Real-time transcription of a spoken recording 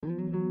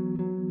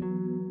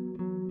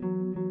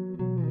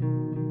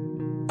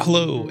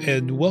Hello,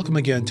 and welcome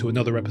again to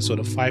another episode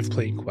of Five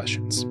Playing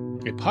Questions,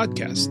 a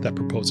podcast that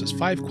proposes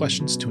 5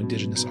 questions to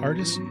Indigenous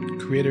artists,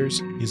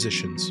 creators,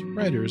 musicians,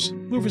 writers,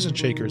 movers and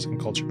shakers, and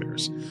culture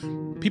bearers.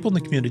 People in the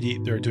community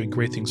that are doing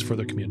great things for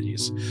their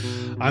communities.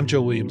 I'm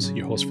Joe Williams,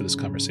 your host for this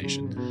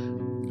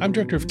conversation. I'm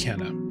director of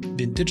CANA,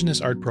 the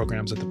Indigenous Art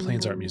Programs at the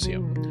Plains Art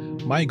Museum.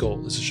 My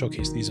goal is to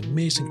showcase these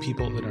amazing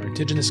people in our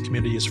Indigenous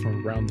communities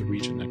from around the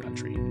region and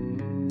country.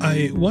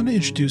 I want to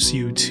introduce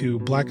you to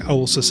Black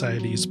Owl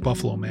Society's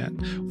Buffalo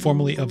Man,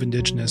 formerly of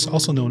Indigenous,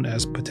 also known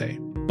as Pate.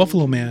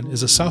 Buffalo Man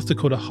is a South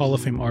Dakota Hall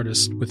of Fame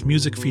artist with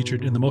music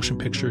featured in the motion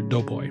picture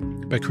Doughboy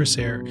by Chris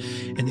Eyre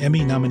and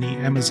Emmy nominee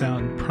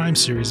Amazon Prime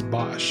series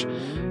Bosch.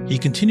 He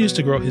continues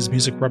to grow his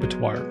music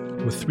repertoire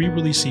with 3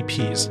 release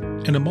EPs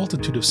and a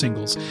multitude of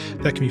singles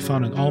that can be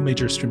found on all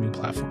major streaming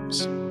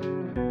platforms.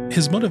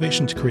 His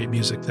motivation to create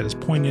music that is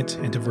poignant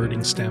and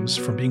diverting stems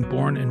from being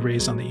born and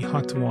raised on the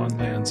Ihaktawan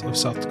lands of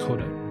South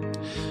Dakota.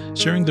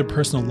 Sharing their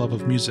personal love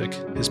of music,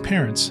 his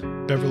parents,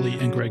 Beverly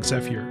and Greg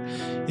Zephyr,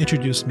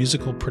 introduced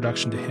musical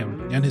production to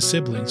him and his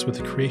siblings with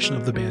the creation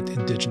of the band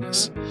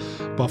Indigenous.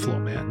 Buffalo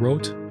Man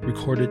wrote,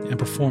 recorded, and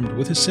performed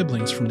with his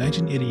siblings from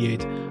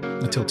 1988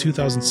 until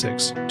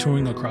 2006,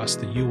 touring across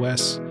the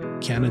US,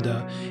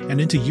 Canada,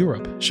 and into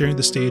Europe, sharing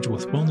the stage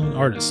with well-known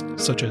artists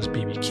such as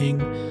B.B. King,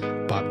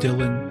 Bob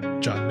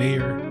Dylan, John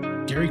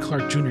Mayer, Gary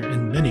Clark Jr.,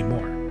 and many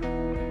more.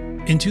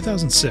 In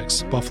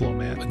 2006, Buffalo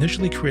Man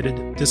initially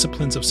created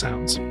Disciplines of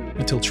Sounds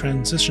until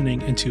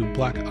transitioning into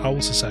Black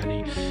Owl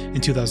Society in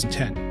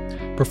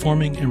 2010,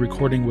 performing and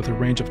recording with a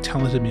range of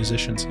talented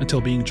musicians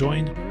until being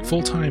joined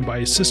full-time by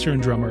his sister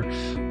and drummer,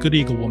 Good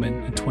Eagle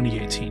Woman, in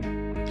 2018.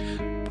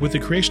 With the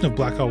creation of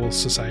Black Owl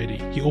Society,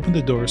 he opened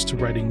the doors to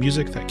writing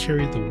music that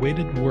carried the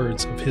weighted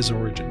words of his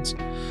origins.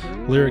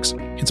 Lyrics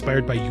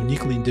inspired by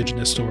uniquely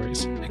Indigenous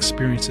stories,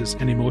 experiences,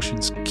 and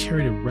emotions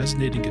carried a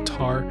resonating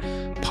guitar,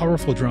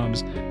 powerful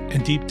drums,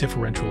 and deep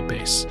differential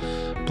bass.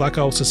 Black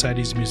Owl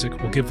Society's music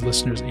will give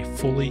listeners a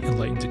fully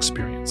enlightened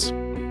experience.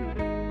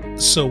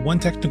 So one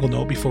technical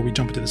note before we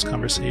jump into this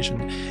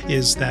conversation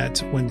is that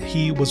when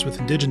he was with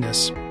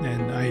Indigenous,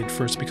 and I had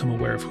first become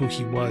aware of who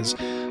he was,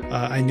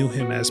 I knew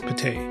him as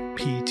Pate,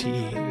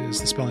 P-T-E is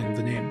the spelling of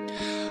the name.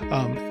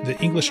 The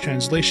English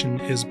translation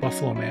is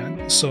Buffalo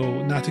Man,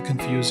 so not to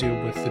confuse you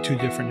with the 2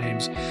 different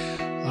names,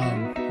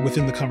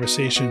 within the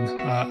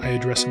conversation, I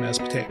address him as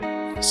Pate.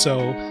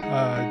 So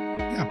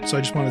I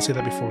just wanted to say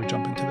that before we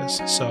jump into this.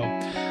 So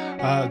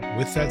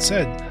with that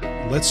said,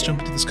 let's jump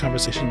into this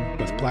conversation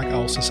with Black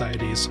Owl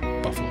Society's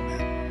Buffalo Man.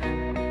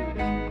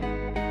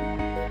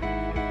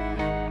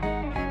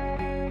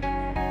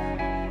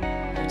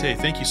 Pate,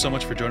 thank you so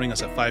much for joining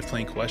us at 5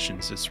 Playing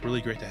Questions. It's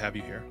really great to have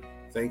you here.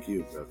 Thank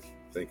you.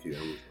 Thank you.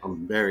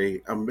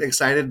 I'm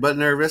excited but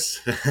nervous.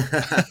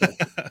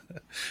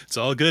 It's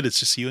all good. It's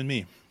just you and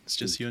me.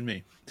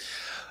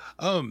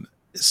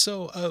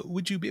 So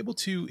would you be able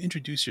to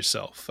introduce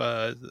yourself?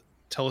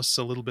 Tell us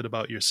a little bit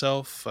about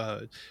yourself,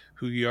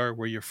 who you are,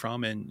 where you're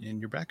from, and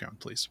your background,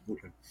 please.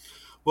 Okay.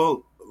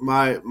 Well,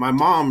 my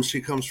mom, she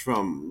comes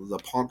from the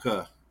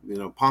Ponca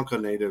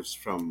natives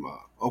from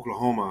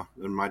Oklahoma,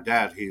 and my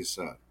dad, he's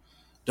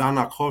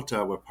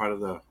Danakota. We're part of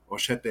the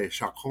Oshete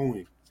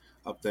Shakomi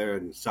up there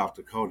in South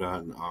Dakota,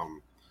 and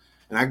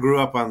I grew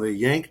up on the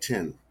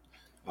Yankton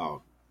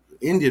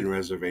Indian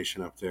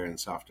reservation up there in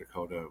South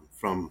Dakota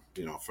from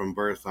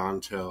birth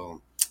on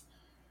till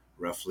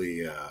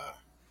roughly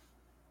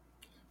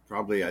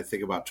probably I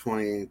think about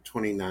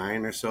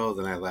 29 or so.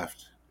 Then I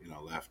left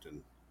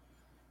and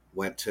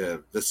went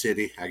to the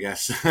city, I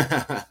guess.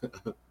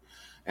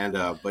 And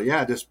but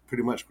yeah, I just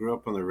pretty much grew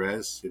up on the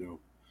res,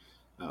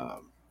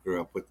 grew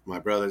up with my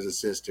brothers and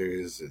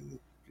sisters, and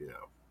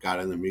got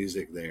into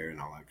music there and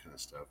all that kind of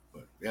stuff.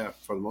 But yeah,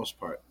 for the most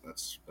part,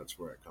 that's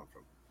where I come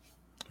from.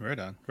 Right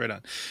on.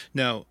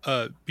 Now,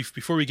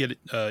 before we get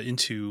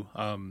into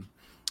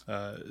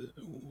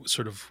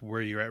sort of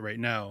where you're at right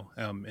now,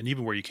 and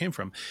even where you came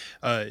from,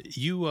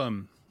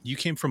 you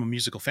came from a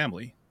musical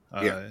family.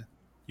 Yeah.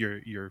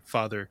 Your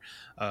father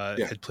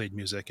had played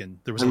music, and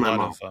there was and a lot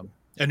mom. of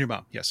and your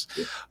mom, yes,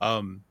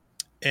 Yeah.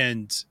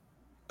 and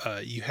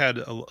you had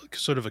a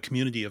sort of a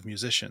community of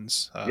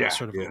musicians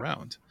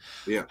around.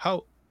 Yeah.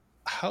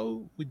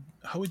 How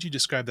would you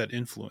describe that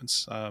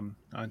influence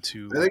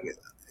onto? I think,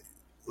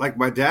 like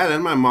my dad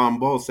and my mom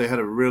both, they had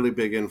a really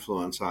big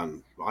influence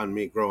on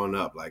me growing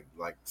up, like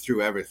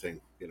through everything,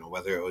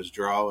 whether it was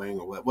drawing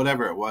or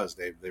whatever it was,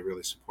 they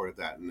really supported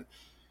that.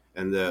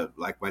 And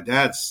like my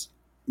dad's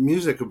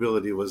music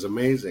ability was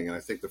amazing. And I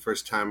think the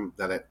first time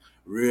that it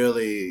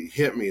really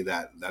hit me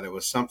that it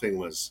was something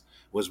was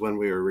when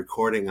we were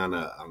recording on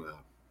an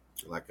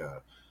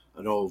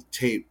old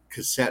tape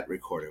cassette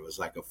recorder. It was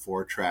like a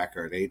 4-track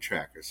or an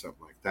 8-track or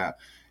something like that.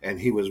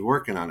 And he was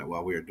working on it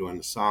while we were doing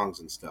the songs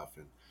and stuff.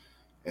 And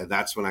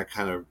that's when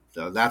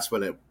that's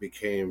when it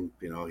became,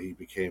 he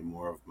became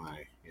more of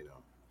my,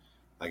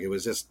 like it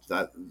was just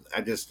that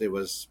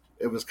it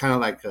it was kind of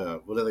like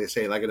what do they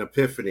say, like an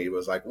epiphany. It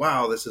was like,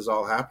 wow, this is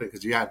all happening,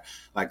 because you had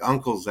like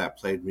uncles that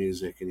played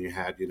music, and you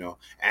had, you know,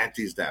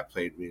 aunties that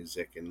played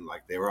music, and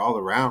like they were all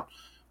around.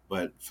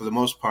 But for the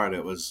most part,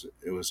 it was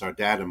our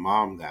dad and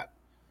mom that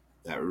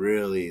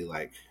really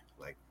like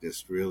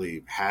just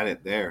really had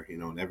it there, you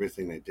know, and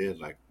everything they did.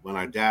 Like when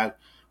our dad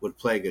would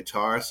play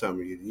guitar or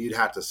something, you'd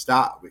have to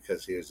stop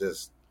because he was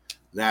just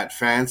that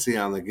fancy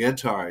on the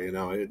guitar, you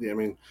know. I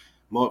mean,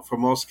 for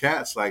most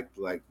cats, like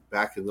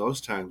back in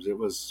those times, it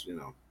was, you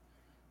know,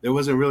 there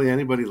wasn't really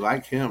anybody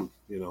like him,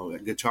 you know,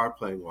 guitar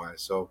playing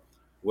wise. So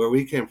where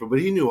we came from, but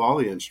he knew all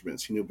the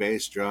instruments. He knew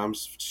bass,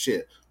 drums,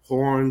 shit,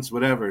 horns,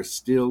 whatever,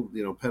 steel,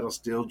 you know, pedal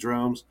steel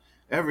drums,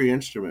 every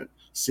instrument.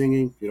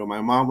 Singing, you know, my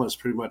mom was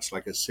pretty much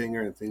like a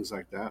singer and things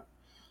like that.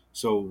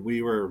 So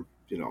we were,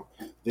 you know,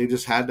 they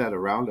just had that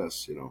around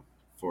us, you know,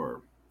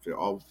 for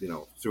all, you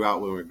know,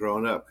 throughout when we were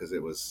growing up, because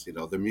it was, you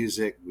know, the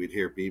music, we'd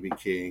hear BB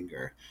King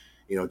or,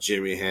 you know,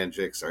 Jimi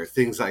Hendrix or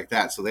things like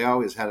that. So they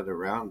always had it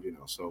around, you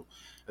know. So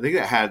I think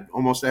it had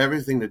almost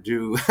everything to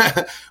do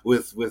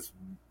with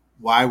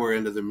why we're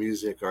into the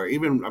music, or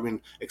even, I mean,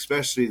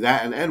 especially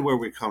that, and where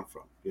we come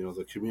from, you know,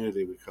 the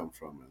community we come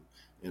from,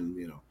 and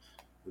you know,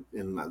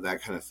 and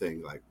that kind of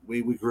thing. Like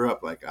we grew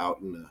up like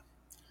out in the,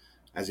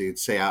 as you'd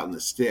say, out in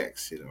the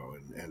sticks, you know,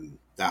 and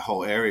that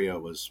whole area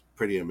was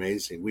pretty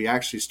amazing. We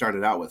actually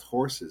started out with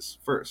horses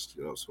first,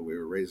 you know, so we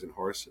were raising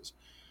horses,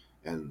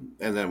 and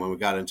then when we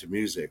got into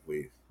music,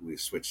 we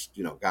switched,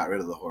 you know, got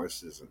rid of the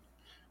horses and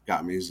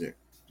got music,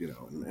 you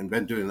know, and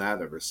been doing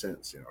that ever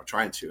since, you know,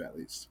 trying to at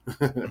least.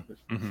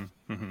 Mm-hmm,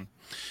 mm-hmm.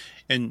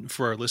 And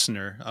for our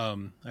listener,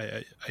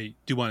 I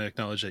do want to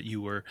acknowledge that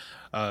you were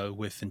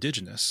with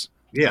Indigenous.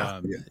 Yeah,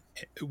 Um, yeah.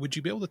 would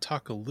you be able to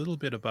talk a little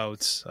bit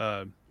about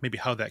maybe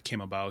how that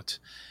came about,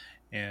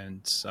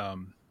 and a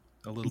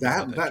little bit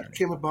about that That journey?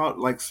 came about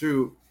like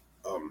through,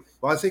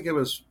 well, I think it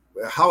was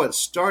how it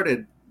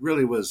started.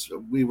 Really was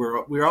we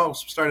were all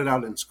started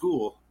out in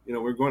school. You know,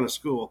 we were going to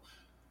school,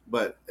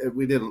 but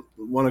we didn't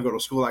want to go to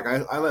school. Like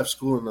I left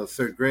school in the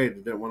third grade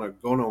and didn't want to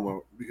go no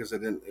more because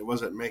it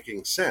wasn't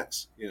making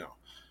sense. You know,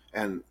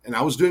 and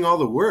I was doing all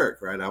the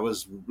work, right? I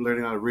was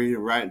learning how to read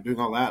and write and doing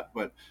all that,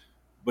 but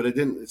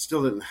it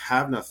still didn't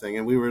have nothing.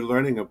 And we were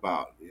learning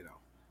about, you know,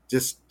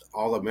 just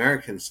all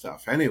American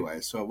stuff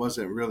anyway. So it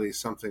wasn't really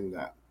something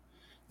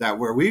that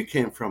where we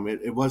came from,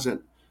 it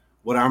wasn't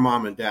what our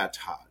mom and dad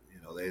taught.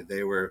 You know,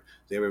 they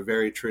were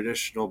very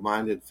traditional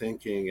minded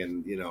thinking,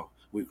 and you know,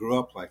 we grew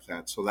up like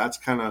that. So that's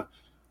kind of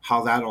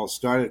how that all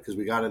started, because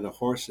we got into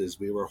horses.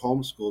 We were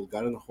homeschooled,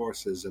 got into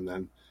horses,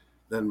 and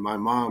then my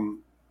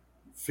mom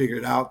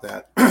figured out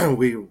that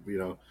we, you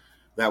know,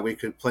 that we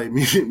could play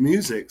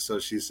music. So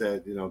she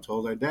said, you know,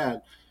 told our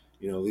dad,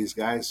 you know, these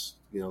guys,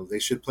 you know, they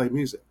should play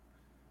music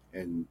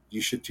and you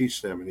should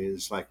teach them. And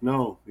he's like,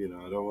 no, you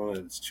know, I don't want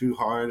to, it's too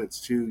hard. It's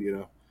too, you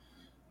know,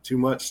 too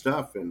much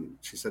stuff. And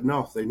she said,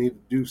 no, they need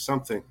to do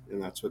something,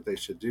 and that's what they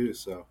should do.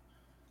 So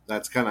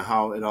that's kind of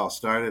how it all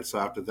started. So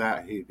after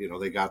that, you know,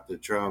 they got the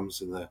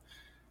drums and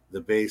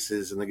the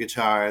basses and the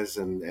guitars,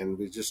 and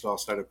we just all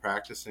started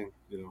practicing,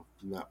 you know,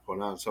 from that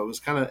point on. So it was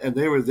kind of, and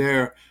they were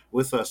there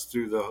with us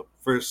through the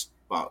first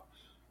about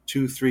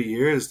 2-3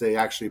 years. They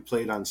actually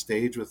played on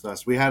stage with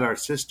us. We had our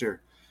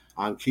sister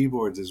on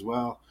keyboards as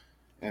well.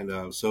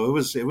 And so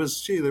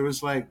gee, there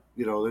was like,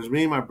 you know, there's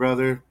me, my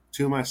brother,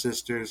 two of my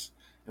sisters,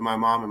 and my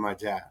mom and my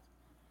dad.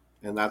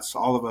 And that's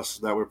all of us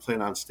that were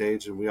playing on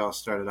stage. And we all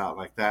started out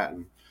like that.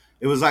 And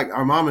it was like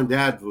our mom and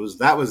dad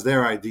that was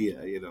their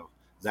idea, you know,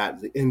 that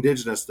the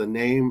Indigenous, the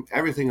name,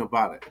 everything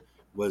about it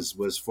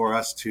was for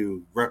us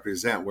to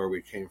represent where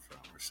we came from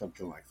or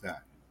something like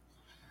that.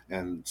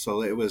 And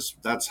so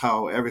that's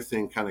how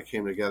everything kind of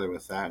came together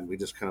with that. And we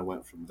just kind of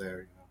went from there,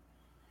 you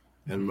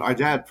know. And Mm-hmm. our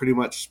dad pretty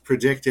much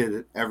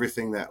predicted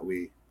everything that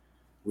we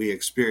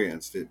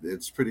experienced.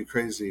 It's pretty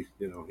crazy.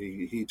 You know,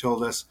 he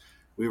told us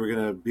we were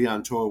going to be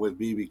on tour with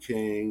BB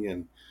King,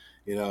 and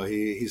you know,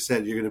 he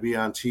said you're going to be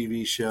on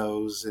TV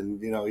shows,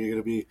 and you know, you're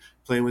going to be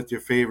playing with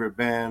your favorite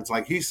bands.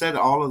 Like he said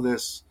all of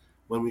this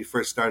when we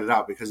first started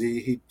out, because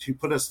he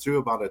put us through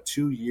about a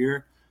 2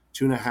 year,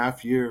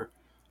 2.5 year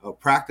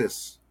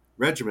practice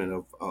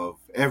regimen of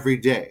every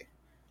day.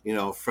 You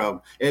know,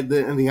 from and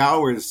the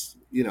hours,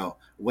 you know,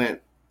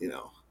 went, you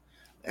know,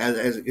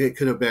 as it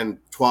could have been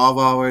 12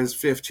 hours,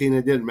 15,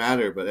 it didn't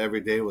matter, but every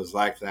day was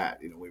like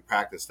that. You know, we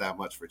practiced that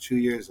much for 2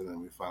 years, and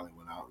then we finally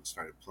went out and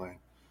started playing.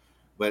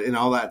 But in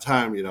all that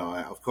time, you know,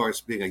 of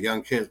course, being a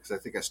young kid, because I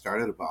think I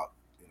started about,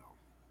 you know,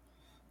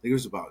 I think it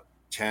was about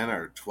 10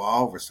 or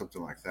 12 or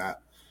something like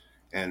that.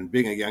 And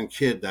being a young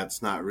kid,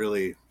 that's not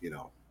really, you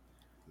know,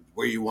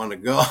 where you want to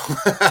go.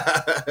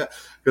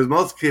 Because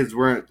most kids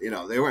weren't, you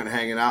know, they weren't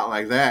hanging out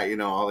like that. You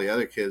know, all the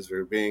other kids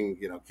were being,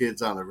 you know,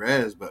 kids on the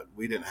res, but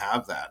we didn't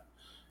have that.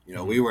 You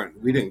know,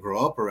 Mm-hmm. we didn't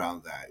grow up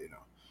around that. You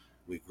know,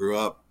 we grew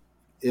up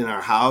in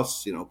our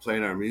house, you know,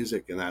 playing our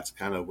music, and that's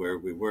kind of where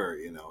we were,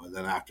 you know. And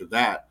then after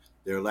that,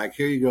 they're like,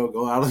 here you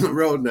go out on the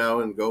road now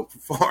and go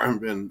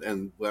perform,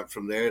 and went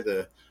from there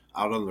to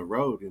out on the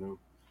road, you know.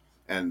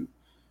 And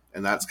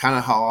and that's kind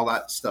of how all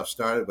that stuff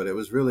started. But it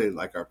was really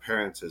like our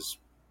parents is,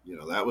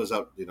 that was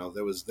up,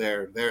 that was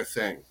their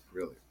thing,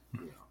 really.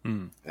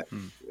 And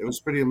it was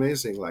pretty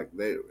amazing. Like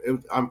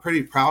I'm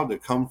pretty proud to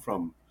come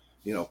from,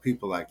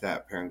 people like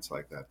that, parents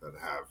like that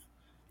have,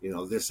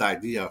 this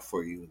idea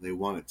for you. They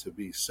want it to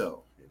be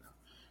so,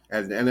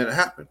 and it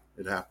happened.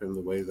 It happened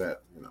the way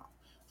that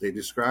they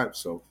described.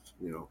 So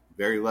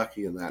very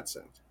lucky in that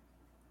sense.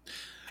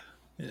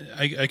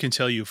 I can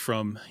tell you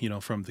from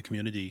from the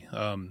community,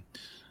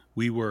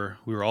 we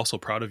were also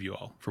proud of you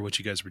all for what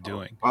you guys were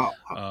doing.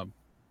 Wow.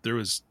 There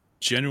was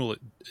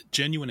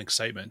genuine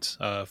excitement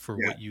for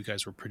Yeah. what you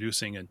guys were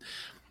producing and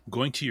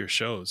going to your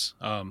shows.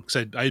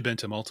 Because I had been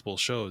to multiple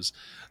shows.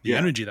 The Yeah.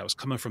 energy that was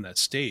coming from that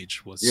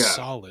stage was Yeah.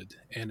 solid,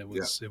 and it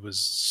was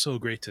so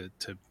great to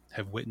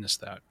have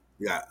witnessed that.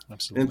 Yeah.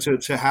 Absolutely.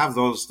 And to have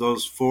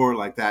those four,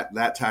 like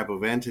that type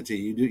of entity,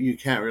 you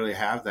can't really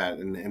have that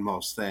in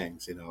most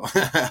things, it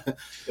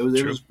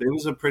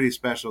was a pretty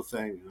special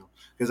thing,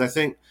 because I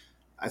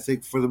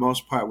think for the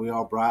most part we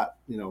all brought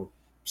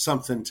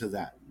something to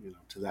that,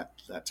 to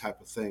that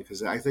type of thing,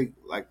 because I think,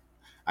 like,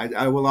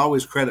 I will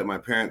always credit my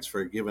parents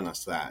for giving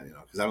us that,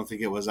 because I don't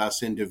think it was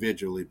us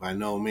individually. By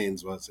no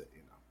means was it.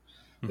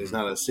 There's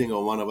not a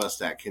single one of us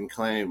that can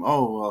claim,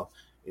 oh well,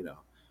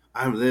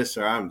 I'm this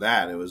or I'm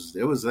that. It was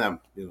them.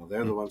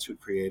 They're the ones who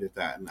created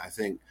that, and I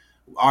think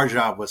our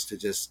job was to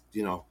just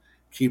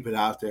keep it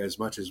out there as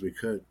much as we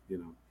could.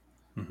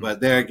 But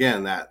there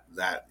again, that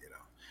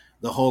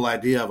the whole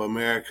idea of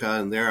America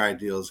and their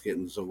ideals get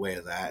in the way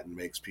of that and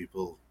makes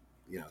people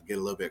get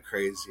a little bit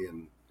crazy,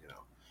 and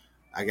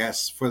I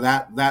guess for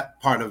that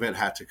part of it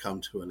had to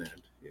come to an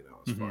end.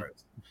 As far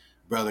as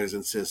brothers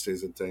and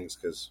sisters and things,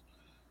 because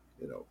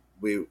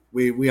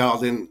we all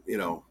didn't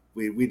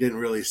we didn't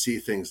really see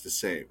things the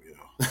same,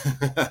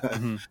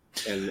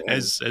 and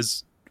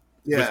as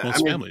yeah, with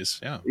most families,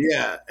 yeah.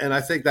 Yeah, and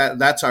I think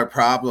that's our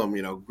problem,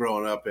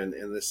 growing up in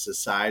this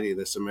society,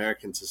 this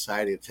American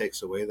society. It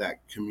takes away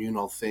that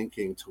communal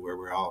thinking to where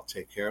we all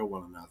take care of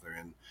one another,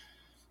 and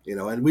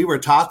and we were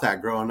taught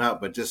that growing up,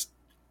 but just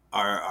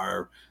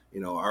our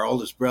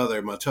oldest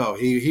brother Mato,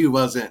 he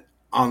wasn't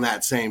on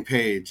that same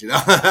page. It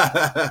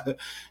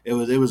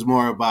was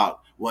more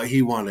about what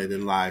he wanted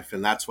in life,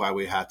 and that's why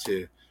we had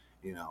to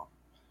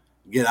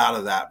get out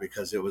of that,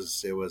 because it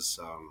was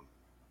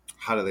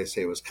how do they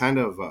say, it was kind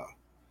of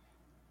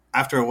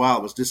after a while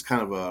it was just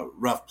kind of a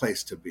rough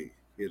place to be,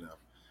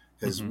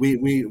 because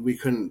we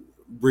couldn't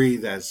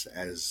breathe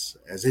as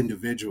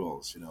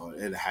individuals.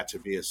 It had to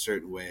be a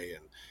certain way,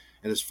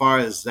 and as far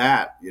as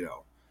that,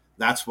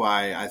 that's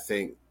why I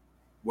think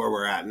where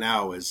we're at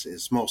now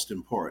is most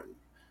important,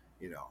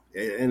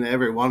 in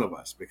every one of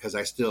us, because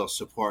I still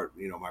support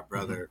my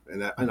brother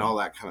and all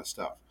that kind of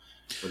stuff.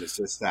 But it's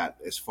just that,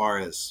 as far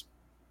as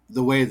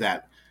the way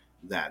that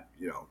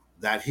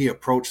he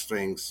approached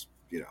things,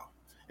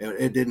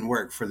 it didn't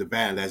work for the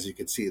band, as you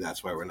can see.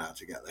 That's why we're not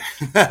together.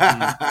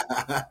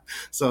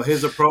 So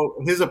his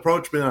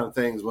approachment on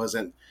things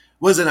wasn't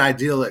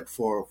idyllic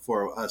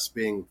for us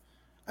being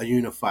a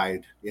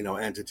unified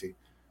entity,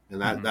 and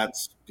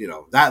that's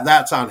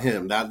that's on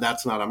him.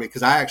 That's not on me,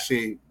 because I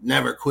actually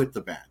never quit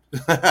the band.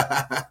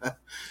 I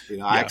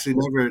actually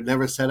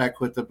never said I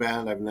quit the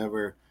band. I've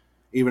never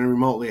even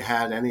remotely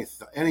had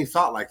any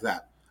thought like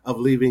that of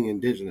leaving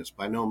Indigenous.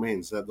 By no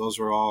means. That those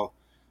were all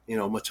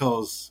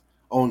Mato's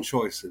own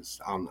choices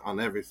on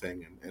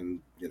everything,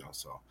 and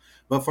so.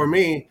 But for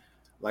me,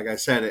 like I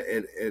said,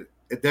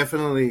 it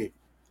definitely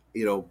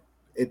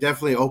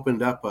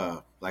opened up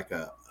a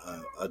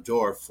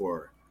door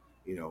for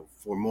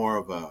for more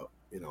of a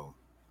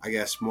I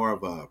guess more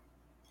of a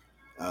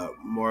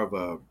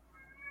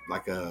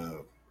like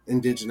a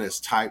Indigenous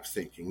type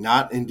thinking,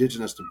 not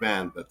Indigenous to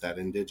band, but that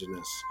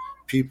Indigenous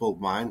people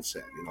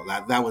mindset,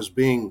 that was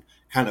being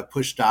kind of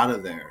pushed out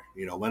of there,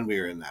 when we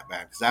were in that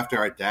band. Because after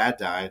our dad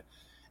died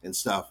and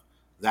stuff,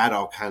 that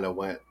all kind of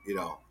went,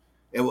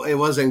 it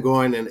wasn't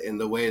going in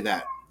the way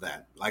that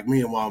like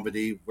me and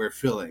Wambadi were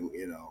feeling,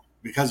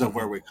 because of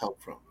where we come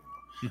from.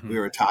 We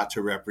were taught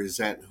to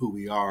represent who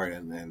we are,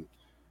 and then,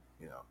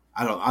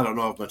 I don't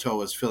know if Mato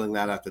was feeling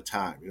that at the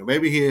time.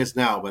 Maybe he is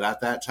now, but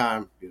at that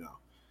time,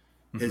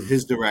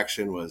 his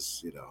direction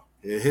was,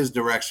 his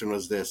direction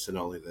was this and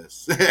only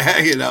this.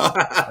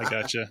 I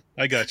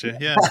gotcha.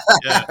 Yeah.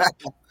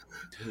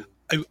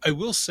 I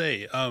will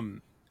say,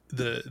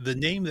 the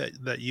name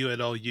that you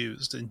had all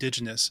used,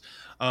 Indigenous,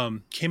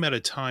 came at a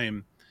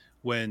time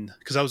when,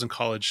 because I was in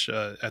college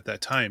at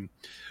that time,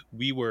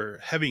 we were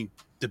having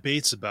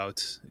debates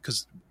about,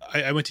 because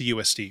I went to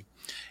USD,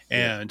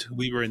 and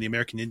we were in the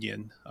American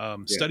Indian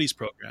Studies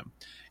program,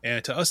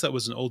 and to us that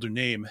was an older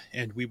name,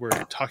 and we were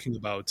talking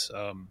about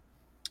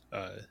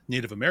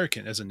Native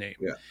American as a name,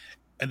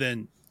 and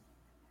then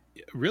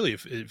really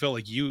it felt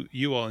like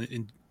you all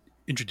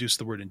introduced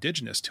the word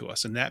Indigenous to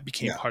us, and that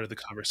became part of the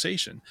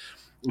conversation.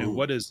 And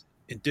what does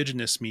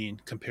Indigenous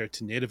mean compared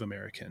to Native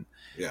American?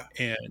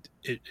 And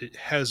it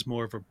has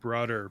more of a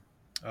broader,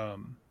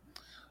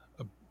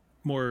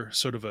 more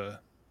sort of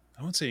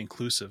I won't say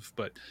inclusive,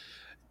 but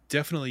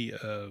definitely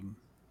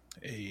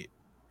a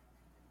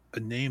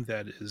name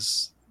that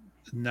is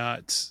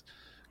not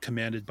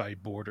commanded by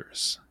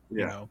borders,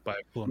 Yeah. by And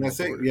I colonial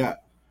think, borders. yeah,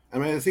 I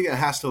mean, I think it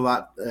has to a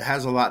lot. It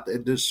has a lot.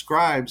 It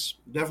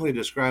definitely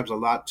describes a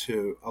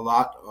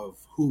lot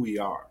of who we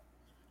are.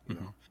 You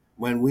know, Hmm.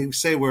 when we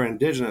say we're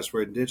indigenous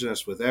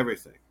with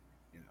everything.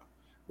 You know,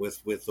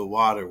 with the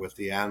water, with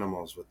the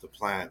animals, with the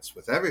plants,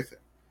 with everything.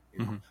 You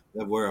know, Hmm.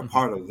 that we're a Hmm.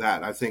 part of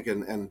that. I think,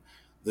 and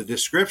the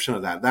description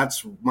of that.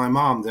 That's my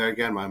mom. There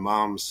again, my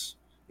mom's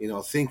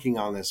thinking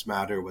on this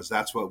matter was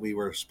that's what we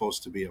were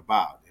supposed to be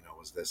about.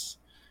 Was this?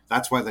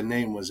 That's why the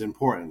name was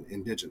important,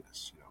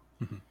 indigenous.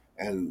 Hmm.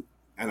 And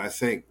I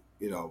think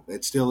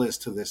it still is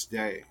to this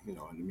day.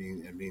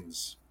 It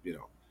means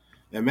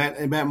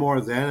it meant more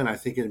then, and I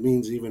think it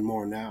means even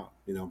more now.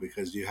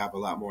 Because you have a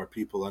lot more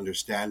people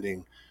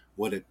understanding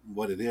what it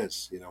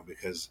is.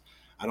 Because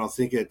I don't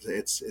think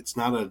it's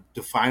not a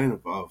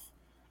defining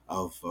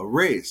of a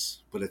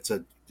race, but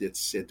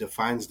it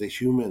defines the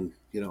human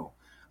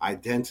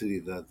identity,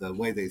 the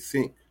way they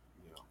think.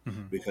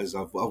 Hmm. Because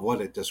of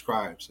what it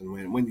describes,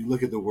 and when you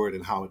look at the word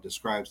and how it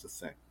describes the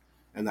thing,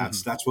 and Hmm.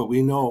 that's what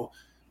we know,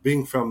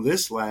 being from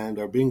this land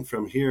or being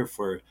from here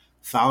for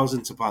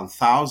thousands upon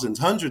thousands,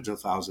 hundreds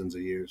of thousands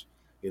of years.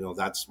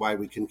 That's why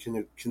we can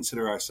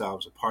consider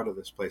ourselves a part of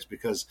this place,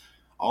 because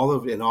all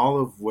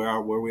of where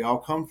we all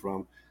come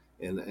from,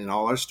 and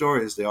all our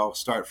stories, they all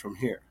start from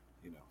here.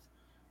 You know,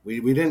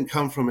 we didn't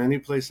come from any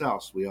place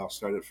else. We all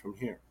started from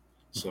here.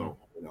 Hmm. So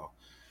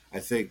I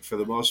think for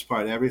the most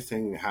part,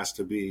 everything has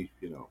to be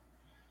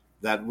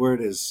that word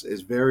is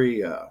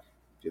very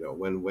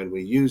when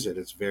we use it,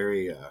 it's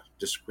very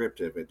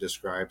descriptive. It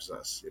describes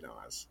us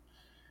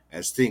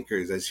as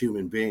thinkers, as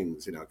human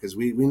beings, because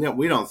we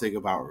don't think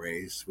about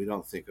race, we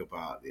don't think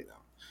about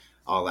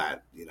all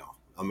that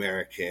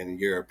American,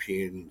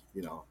 European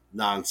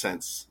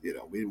nonsense.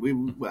 We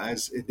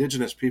as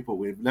indigenous people,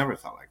 we've never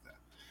thought like that.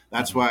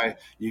 That's Hmm. why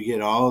you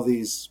get all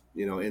these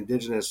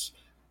indigenous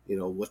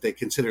what they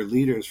consider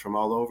leaders from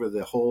all over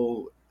the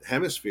whole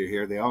hemisphere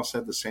here. They all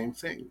said the same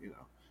thing.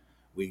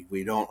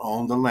 We don't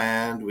own the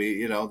land.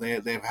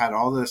 They've had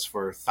all this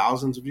for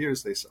thousands of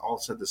years. They all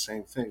said the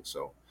same thing.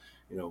 So,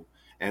 you know,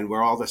 and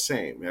we're all the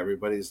same.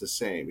 Everybody's the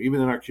same.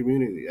 Even in our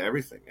community,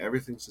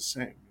 everything's the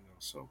same.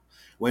 So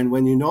when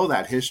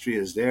that history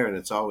is there and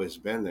it's always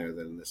been there,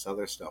 then this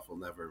other stuff will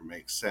never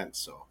make sense.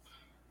 So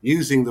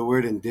using the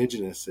word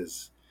indigenous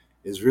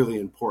is really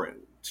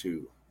important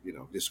to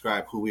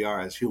describe who we are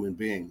as human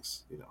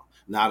beings.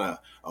 Not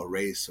a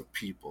race of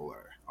people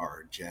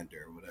or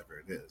gender or whatever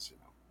it is.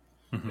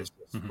 Hmm. It's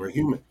just, Hmm. we're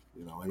human,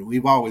 and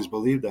we've always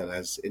believed that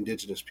as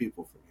indigenous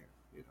people from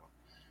here.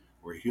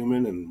 We're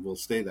human and we'll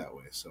stay that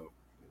way. So,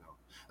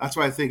 that's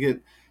why I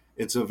think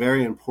it's a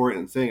very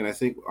important thing. And I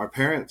think our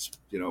parents,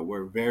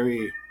 were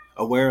very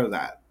aware of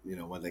that,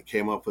 when they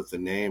came up with the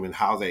name and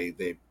how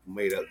they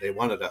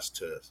wanted us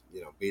to,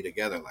 be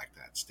together like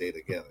that, stay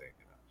together,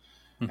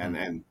 Hmm.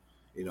 and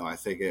I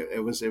think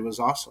it was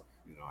awesome.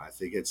 I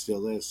think it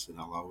still is, and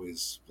I'll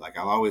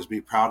always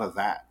be proud of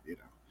that.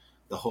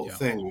 The whole Yeah.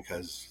 thing,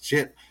 because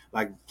shit,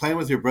 like playing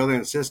with your brother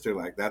and sister,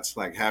 like that's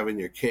like having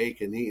your cake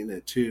and eating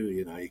it too.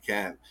 You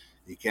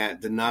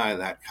can't deny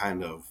that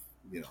kind of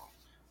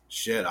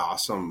shit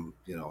awesome.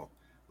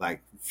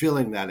 Like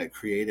feeling that it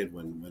created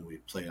when we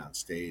play on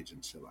stage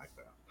and shit like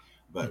that.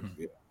 But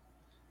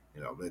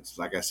Hmm. it's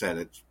like I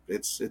said,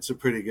 it's a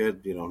pretty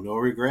good, no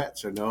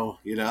regrets or no,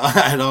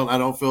 I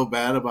don't feel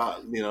bad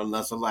about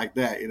nothing like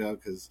that,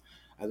 because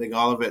I think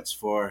all of it's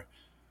for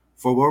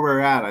where we're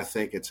at. I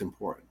think it's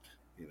important,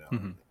 Hmm.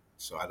 and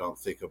so I don't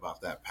think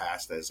about that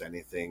past as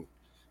anything,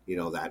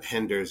 that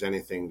hinders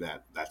anything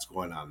that's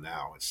going on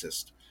now. It's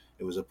just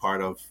it was a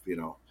part of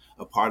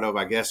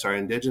I guess our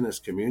indigenous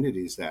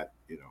communities that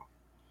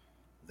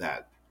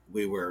that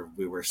we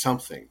were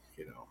something,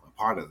 a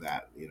part of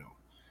that,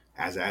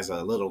 as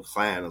a little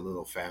clan, a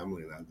little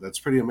family. That's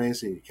pretty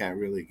amazing. You can't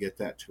really get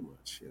that too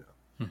much.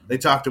 Hmm. They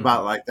talked Hmm.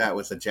 about like that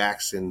with the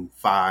Jackson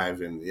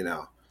Five and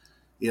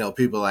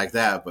people like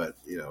that, but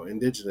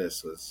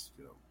indigenous was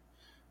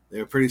they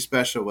were pretty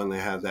special when they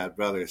had that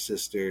brother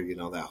sister,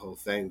 that whole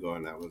thing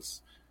going. That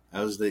was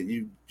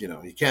you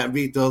can't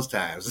beat those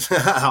times.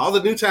 All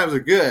the new times are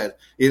good,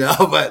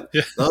 but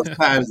Yeah. those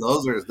times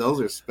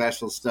those are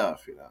special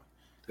stuff,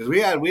 because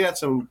we had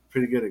some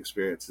pretty good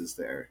experiences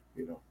there,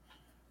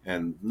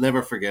 and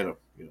never forget them.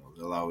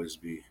 They'll always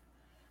be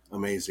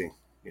amazing,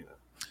 you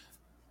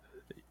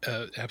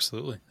know.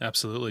 Absolutely,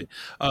 absolutely.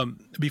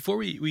 Before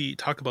we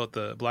talk about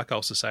the Black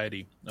Owl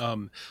Society,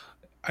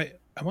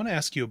 I want to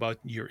ask you about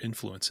your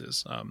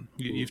influences.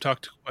 You've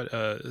talked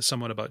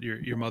somewhat about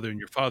your mother and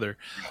your father.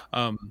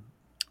 Um,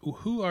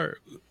 who are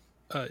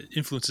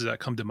influences that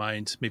come to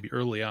mind, maybe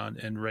early on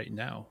and right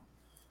now?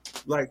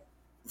 Like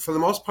for the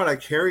most part, I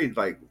carried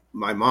like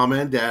my mom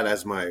and dad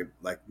as my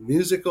like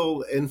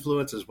musical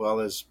influence as well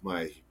as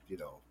my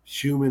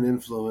human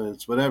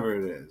influence, whatever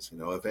it is.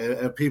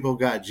 If people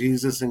got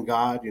Jesus and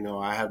God,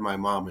 I had my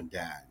mom and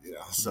dad.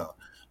 Mhm. So,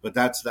 but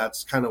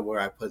that's kind of where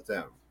I put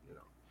them.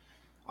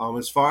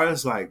 As far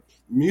as like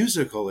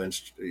musical,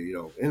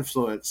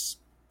 influence,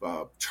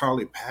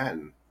 Charlie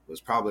Patton was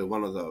probably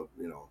one of the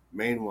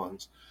main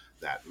ones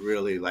that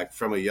really, like,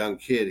 from a young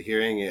kid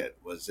hearing it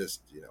was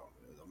just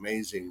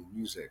amazing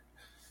music.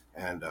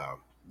 And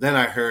then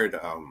I heard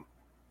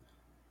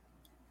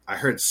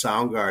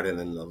Soundgarden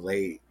in the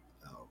late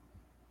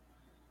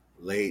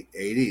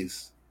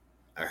 '80s.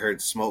 I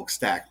heard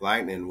Smokestack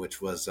Lightning,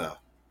 which was a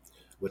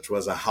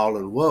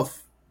Howlin'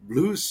 Wolf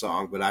blues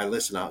song. But I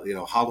listened out,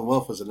 Howlin'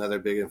 Wolf was another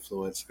big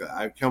influence.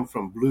 I come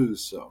from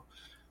blues, so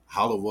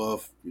Howlin'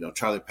 Wolf,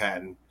 Charlie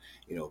Patton,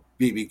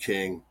 BB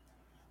King.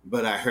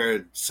 But I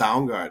heard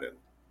Soundgarden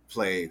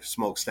play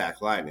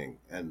Smokestack Lightning,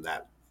 and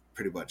that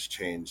pretty much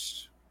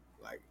changed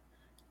like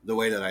the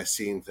way that I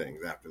seen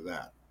things after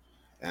that.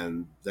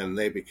 And then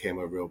they became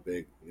a real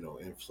big,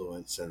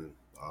 influence. And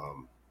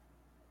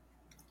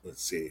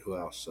let's see who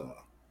else.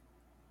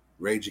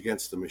 Rage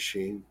Against the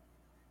Machine.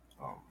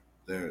 Um,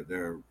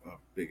 they're a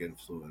big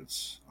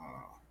influence.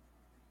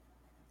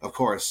 Of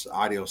course,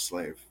 Audio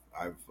Slave.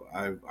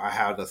 I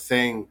had a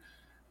thing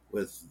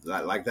with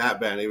that, like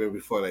that band even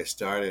before they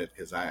started,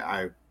 because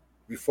I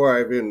before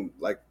I even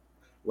like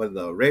when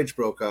the Rage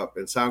broke up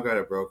and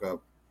Soundgarden broke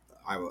up,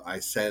 I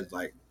said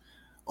like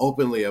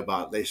openly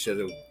about they should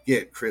have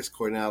get Chris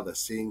Cornell to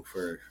sing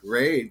for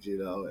Rage,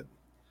 and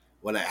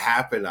when it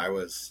happened,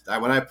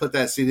 when I put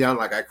that CD on,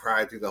 like I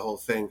cried through the whole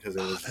thing because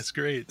That's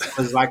great. it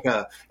was like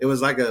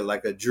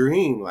a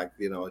dream, like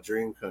a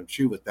dream come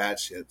true with that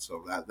shit.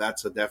 So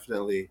that's a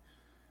definitely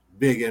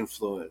big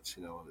influence,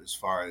 as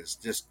far as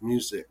just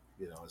music,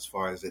 as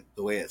far as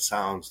the way it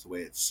sounds, the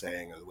way it's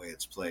sang, or the way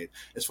it's played.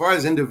 As far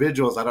as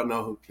individuals, I don't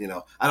know who,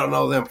 I don't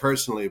know them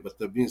personally, but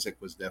the music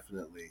was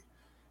definitely,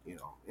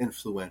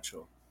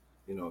 influential.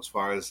 As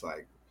far as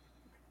like,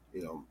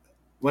 you know,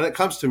 when it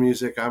comes to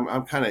music,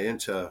 I'm kind of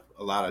into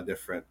a lot of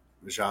different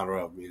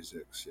genre of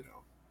musics,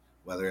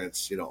 whether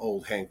it's,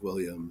 old Hank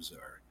Williams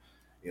or,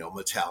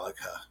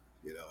 Metallica,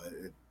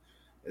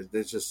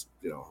 it just,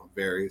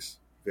 varies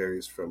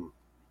from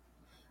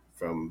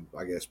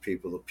I guess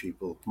people to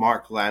people.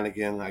 Mark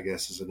Lanigan, I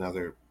guess, is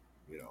another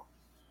you know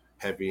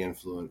heavy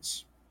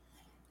influence.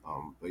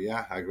 But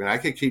yeah, I mean, I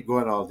could keep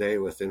going all day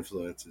with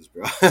influences,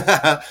 bro.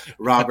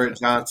 Robert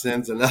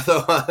Johnson's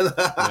another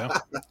Yeah,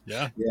 one.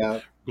 yeah. Yeah,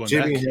 Going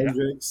Jimi back, yeah.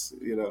 Hendrix.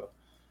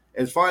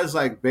 As far as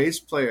like bass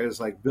players,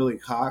 like Billy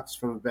Cox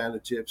from the Band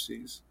of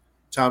Gypsies,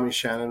 Tommy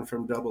Shannon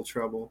from Double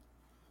Trouble,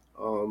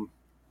 um,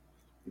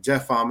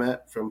 Jeff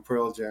Ament from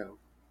Pearl Jam.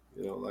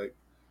 Like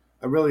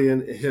I'm really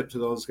hip to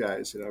those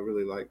guys. I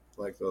really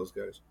like those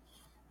guys.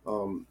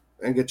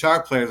 And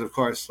guitar players, of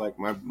course, like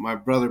my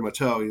brother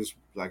Mattel. He's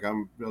like I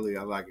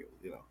like it.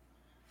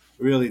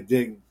 Really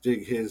dig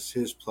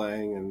his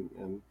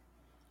playing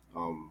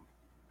um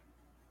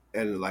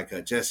and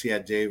like Jesse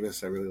Ed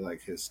Davis. I really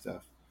like his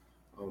stuff.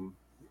 Um,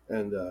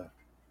 and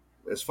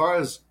as far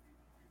as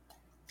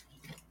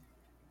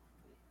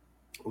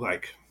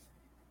like,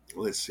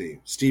 let's see,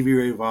 Stevie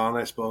Ray Vaughan,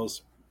 I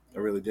suppose I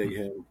really dig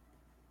him.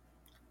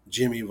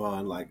 Jimmy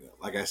Vaughn, like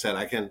I said,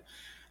 I can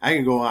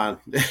go on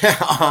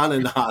on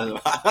and on.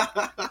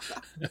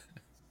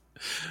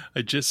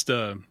 I just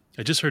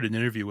heard an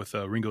interview with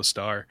Ringo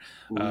Starr,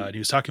 and he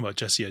was talking about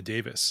Jesse Ed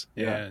Davis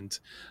Yeah, and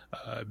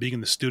being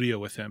in the studio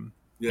with him,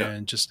 yeah,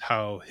 and just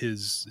how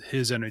his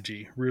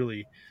energy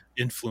really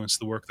influenced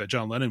the work that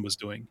John Lennon was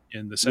doing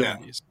in the yeah,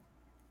 '70s.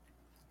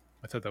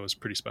 I thought that was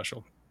pretty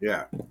special.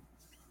 yeah.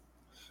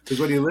 Because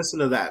when you listen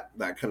to that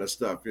kind of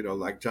stuff,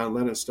 like John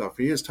Lennon stuff,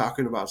 he is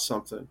talking about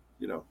something,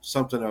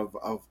 something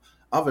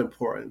of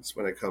importance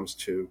when it comes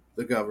to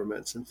the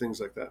governments and things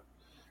like that.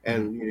 Hmm.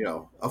 And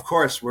of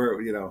course,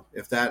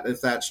 if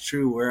that's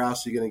true, where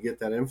else are you going to get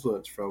that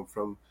influence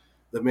from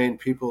the main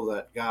people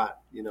that got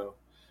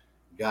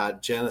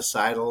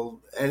genocidal,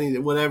 any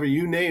whatever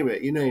you name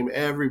it, you name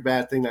every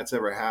bad thing that's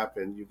ever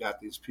happened, you got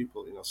these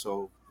people,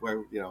 so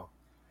where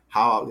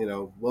how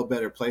what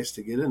better place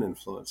to get an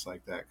influence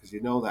like that, because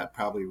that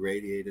probably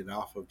radiated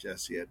off of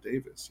Jesse Ed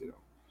Davis,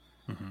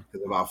 Hmm.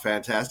 because of how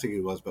fantastic he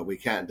was. But we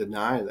can't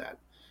deny that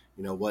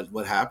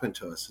what happened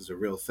to us is a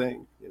real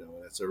thing.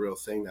 It's a real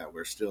thing that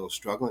we're still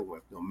struggling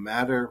with,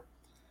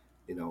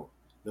 you know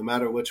no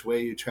matter which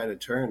way you try to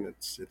turn.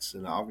 It's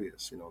an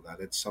obvious, that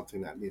it's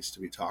something that needs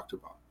to be talked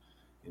about,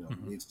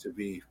 Hmm. needs to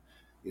be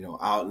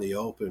out in the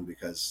open,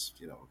 because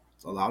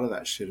a lot of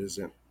that shit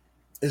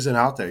isn't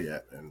out there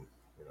yet. And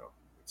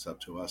it's up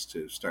to us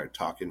to start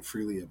talking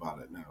freely about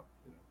it now,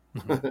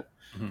 Hmm.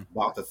 Hmm.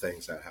 about the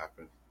things that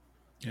happen.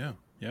 Yeah,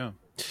 yeah.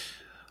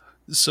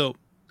 So,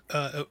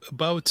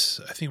 about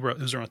I think it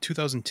was around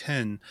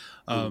 2010.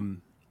 Mm.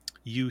 Um,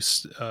 you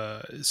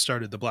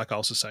started the Black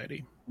Owl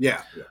Society.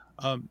 Yeah,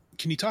 yeah.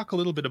 Can you talk a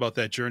little bit about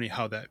that journey,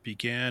 how that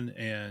began,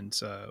 and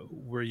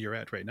where you're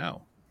at right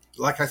now?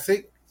 Like I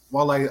think,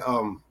 while I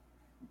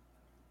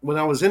when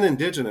I was in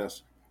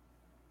Indigenous,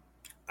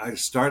 I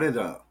started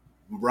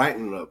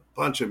writing a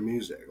bunch of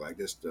music, like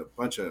just a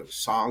bunch of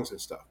songs and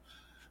stuff.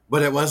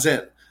 But it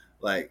wasn't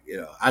like,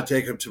 I'd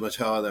take them to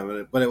Mattel and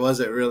them, but it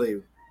wasn't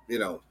really.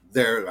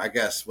 their, I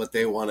guess, what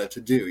they wanted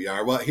to do,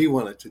 or what he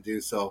wanted to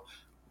do. So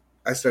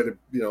I started,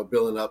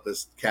 building up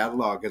this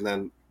catalog, and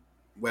then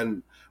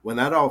when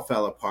that all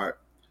fell apart,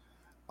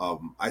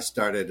 I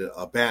started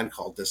a band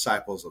called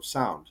Disciples of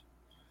Sound,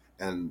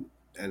 and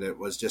it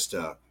was just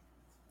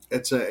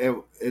it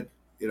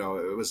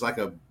was like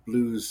a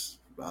blues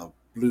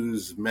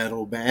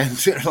metal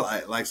band,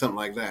 like something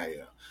like that.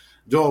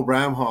 Joel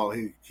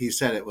Bramhall, he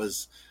said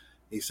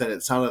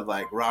it sounded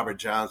like Robert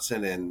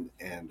Johnson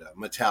and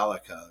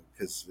Metallica,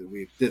 because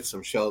we did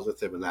some shows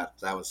with him, and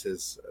that was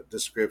his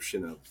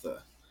description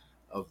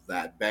of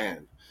that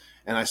band.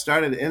 And I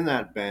started in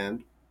that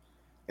band,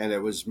 and it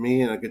was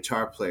me and a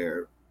guitar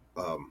player.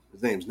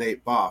 His name's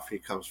Nate Boff. He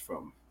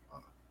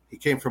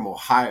came from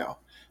Ohio.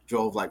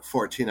 Drove like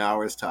 14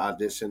 hours to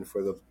audition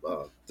for the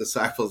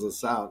Disciples of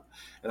Sound.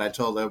 And I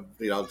told him,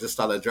 just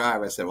on the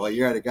drive, I said, well,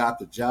 you already got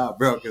the job,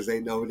 bro, because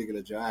ain't nobody going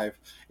to drive,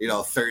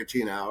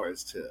 13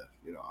 hours to,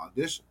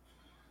 audition.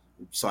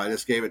 So I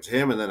just gave it to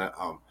him. And then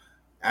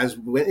as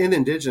in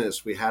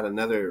Indigenous, we had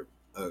another,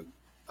 we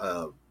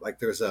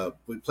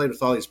played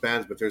with all these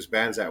bands, but there's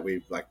bands that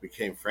we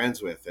became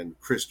friends with. And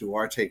Chris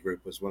Duarte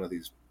Group was one of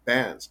these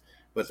bands.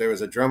 But there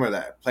was a drummer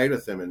that played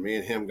with him, and me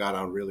and him got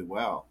on really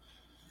well.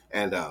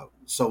 And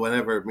so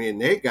whenever me and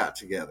Nate got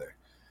together,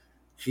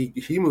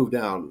 he moved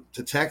down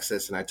to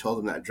Texas, and I told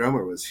him that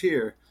drummer was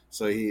here.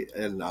 So he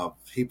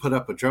put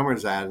up a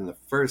drummer's ad, and the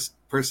first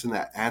person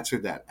that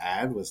answered that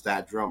ad was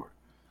that drummer.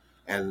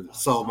 And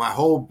so my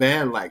whole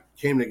band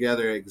came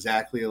together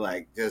exactly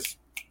just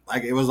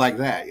like it was like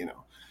that.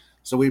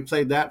 So we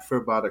played that for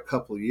about a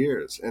couple of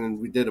years, and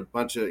we did a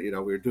bunch of, we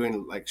were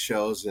doing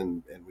shows,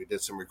 and we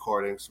did some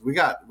recordings. We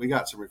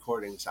got some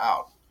recordings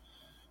out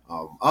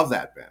of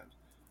that band.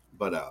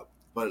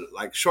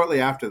 But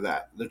shortly after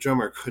that, the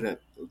drummer couldn't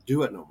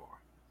do it no more,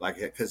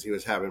 because he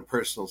was having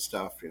personal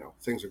stuff,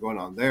 things were going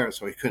on there,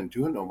 so he couldn't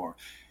do it no more.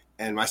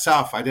 And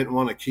myself, I didn't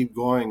want to keep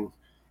going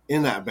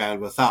in that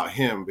band without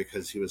him,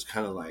 because he was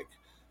kind of like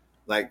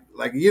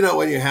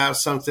when you have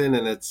something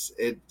and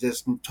it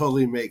just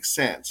totally makes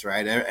sense,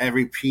 right?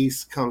 Every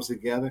piece comes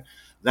together.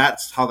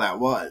 That's how that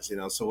was,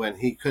 So when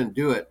he couldn't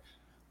do it,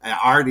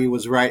 Artie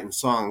was writing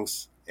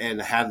songs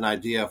and had an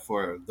idea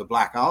for the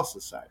Black Owl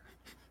Society.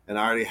 And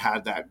I already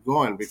had that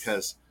going,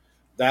 because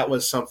that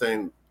was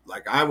something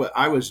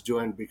I was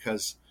doing,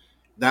 because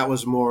that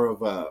was more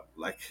of a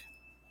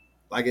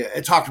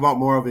it talked about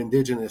more of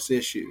Indigenous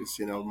issues,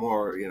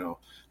 more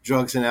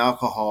drugs and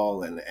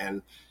alcohol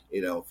and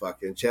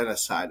fucking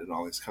genocide and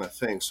all these kind of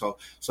things. So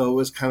it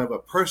was kind of a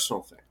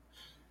personal thing.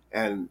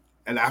 And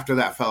after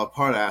that fell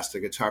apart, I asked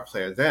the guitar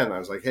player. Then I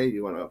was like, hey,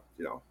 you want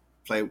to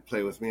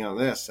play with me on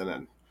this? And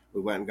then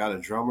we went and got a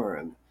drummer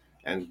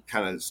and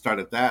kind of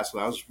started that. So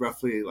that was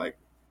roughly I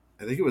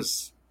think it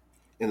was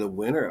in the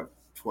winter of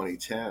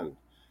 2010,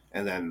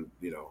 and then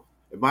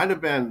it might have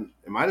been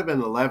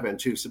 11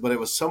 too. So, but it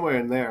was somewhere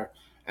in there,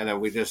 and then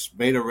we just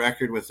made a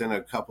record within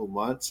a couple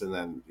months, and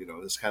then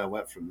this kind of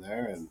went from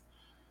there. And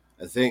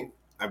I think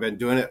I've been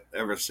doing it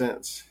ever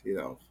since.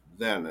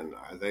 Then, and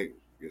I think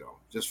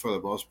just for the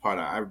most part,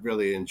 I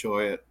really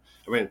enjoy it.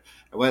 I mean,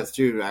 I went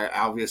through.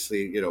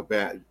 Obviously,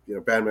 band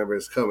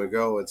members come and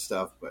go and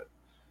stuff, but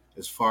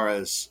as far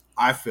as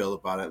I feel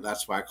about it,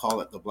 that's why I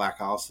call it the Black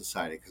Owl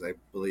Society, because I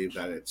believe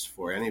that it's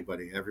for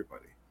anybody,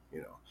 everybody,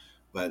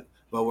 But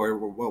what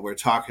we're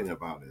talking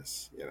about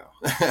is,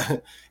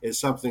 is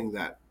something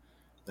that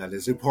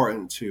is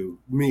important to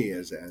me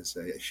as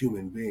a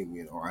human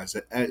being, or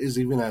as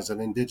even as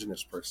an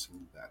Indigenous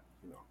person.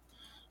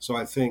 So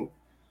I think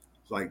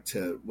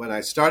when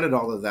I started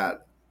all of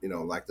that,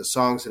 the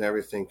songs and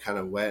everything kind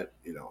of went,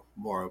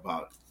 more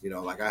about,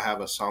 I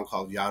have a song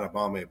called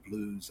Yanabame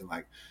Blues, and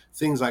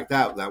things like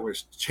that were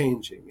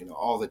changing,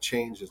 all the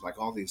changes,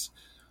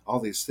 all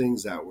these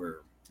things that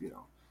were,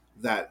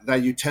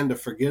 that you tend to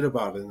forget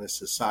about in this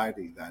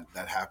society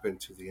that happened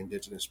to the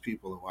Indigenous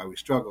people, and why we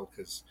struggle.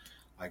 Because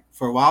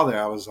for a while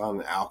there, I was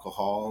on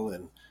alcohol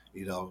and,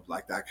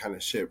 that kind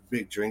of shit,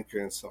 big drinker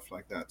and stuff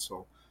like that.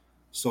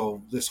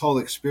 So this whole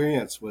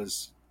experience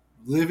was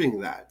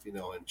living that,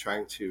 and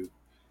trying to,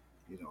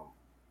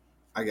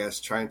 I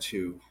guess trying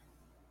to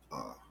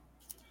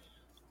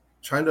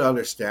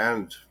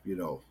understand,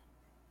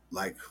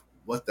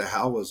 what the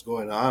hell was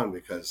going on,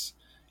 because,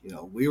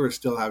 we were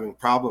still having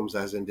problems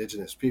as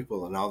Indigenous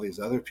people, and all these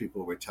other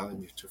people were telling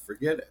you to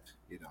forget it,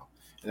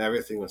 and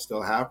everything was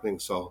still happening.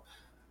 So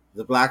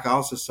the Black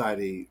Owl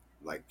Society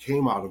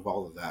came out of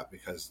all of that,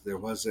 because there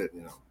wasn't,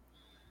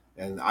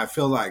 and I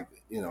feel and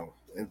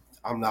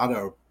I'm not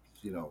a,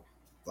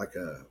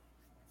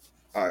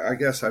 I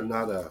guess I'm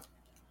not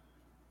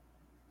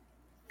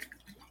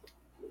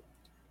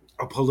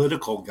a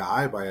political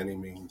guy by any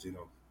means.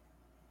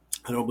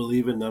 I don't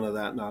believe in none of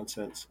that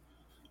nonsense,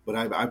 but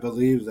I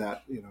believe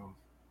that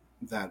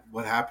that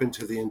what happened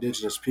to the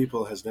Indigenous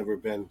people has never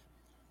been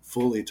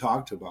fully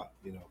talked about.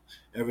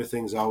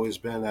 Everything's always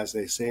been, as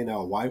they say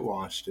now,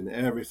 whitewashed in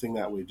everything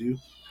that we do.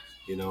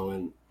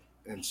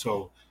 And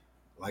so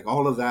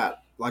all of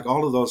that,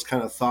 all of those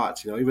kind of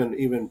thoughts,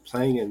 even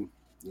playing in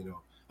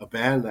a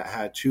band that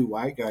had two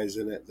white guys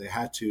in it, they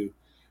had to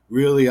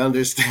really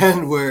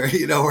understand where,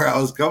 where I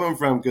was coming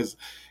from, because,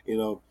 you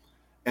know,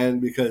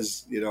 and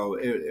because,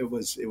 it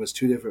was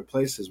two different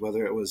places,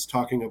 whether it was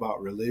talking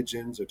about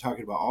religions or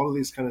talking about all of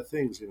these kind of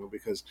things,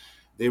 because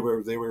they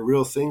were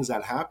real things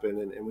that happen,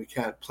 and we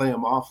can't play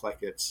them off like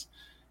it's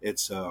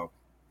it's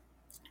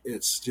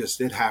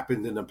just it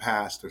happened in the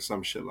past or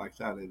some shit like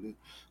that. And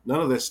none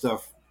of this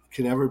stuff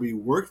can ever be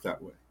worked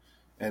that way,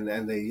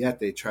 and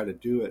they try to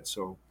do it.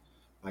 So,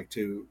 like,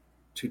 to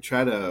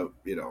try to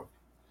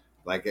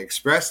like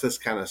express this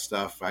kind of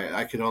stuff,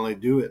 I could only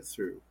do it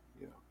through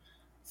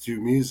through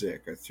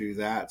music or through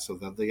that. So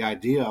that the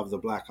idea of the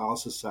Black Owl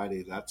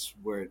Society, that's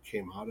where it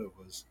came out of,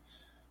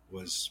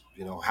 was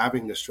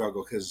having to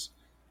struggle, because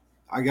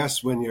I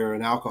guess when you're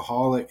an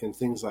alcoholic and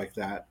things like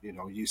that,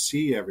 you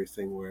see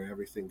everything, where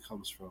everything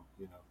comes from,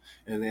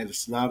 and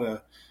it's not all,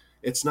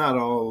 it's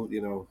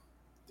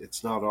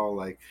not all,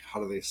 like, how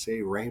do they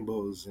say,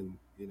 rainbows and,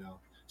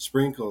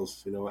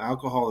 sprinkles.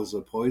 Alcohol is a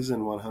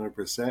poison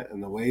 100%.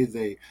 And the way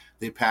they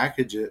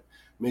package it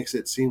makes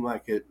it seem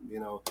like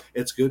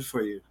it's good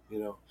for you,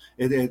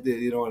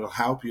 it'll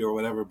help you or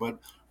whatever. But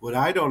what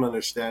I don't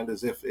understand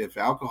is, if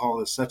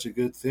alcohol is such a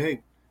good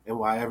thing, and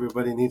why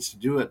everybody needs to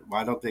do it,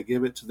 why don't they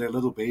give it to their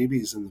little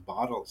babies in the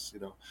bottles?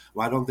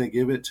 Why don't they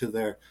give it to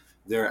their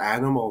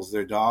animals,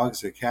 their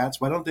dogs, their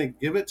cats? Why don't they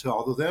give it to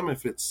all of them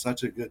if it's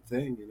such a good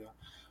thing?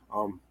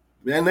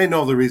 And they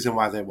know the reason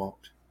why they won't.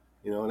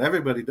 And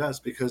everybody does,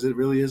 because it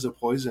really is a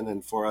poison.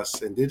 And for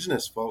us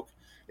indigenous folk,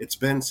 it's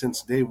been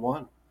since day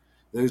one.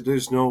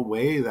 There's no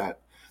way that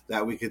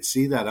we could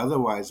see that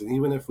otherwise. And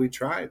even if we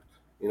tried,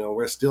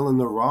 we're still in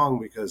the wrong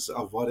because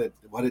of what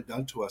it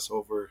done to us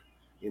over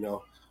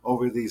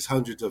these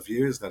hundreds of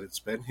years that it's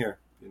been here.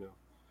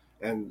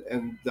 And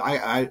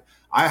I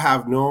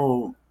have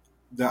no,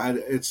 that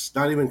it's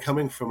not even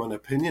coming from an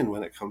opinion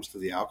when it comes to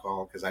the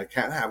alcohol, because I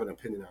can't have an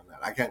opinion on that.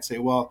 I can't say,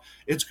 well,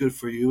 it's good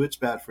for you, it's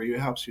bad for you, it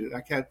helps you.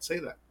 I can't say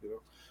that.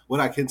 What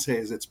I can say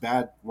is it's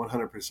bad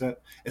 100%.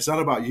 It's not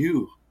about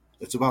you.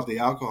 It's about the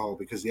alcohol,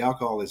 because the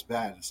alcohol is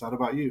bad. It's not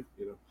about you.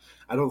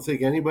 I don't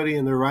think anybody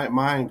in their right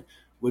mind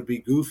would be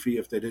goofy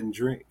if they didn't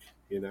drink.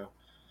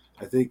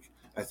 I think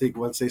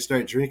once they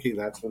start drinking,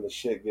 that's when the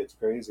shit gets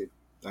crazy.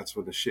 That's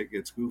when the shit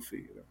gets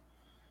goofy.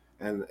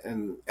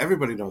 And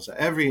everybody knows that.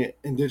 Every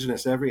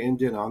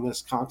Indian on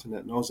this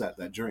continent knows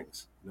that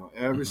drinks.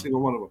 Every single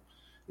one of them.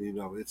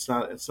 It's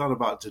not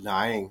about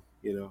denying.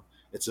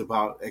 It's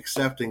about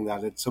accepting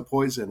that it's a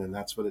poison, and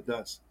that's what it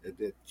does.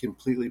 It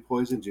completely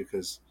poisons you,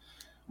 because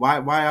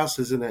why else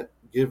isn't it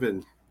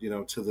given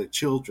to the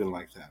children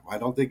like that? Why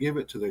don't they give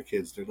it to their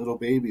kids, their little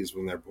babies,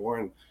 when they're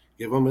born?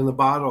 Give them in the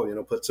bottle.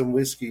 Put some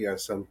whiskey or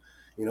some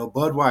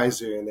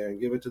Budweiser in there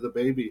and give it to the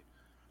baby.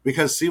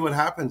 Because see what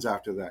happens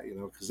after that,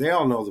 because they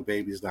all know the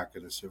baby's not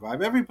going to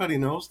survive. Everybody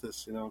knows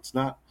this,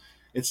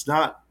 it's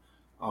not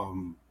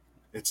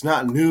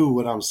new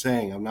what I'm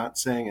saying. I'm not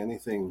saying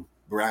anything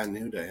brand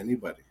new to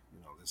anybody.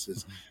 This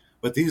is,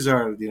 but these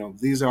are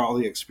all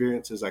the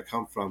experiences I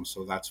come from.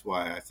 So that's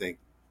why I think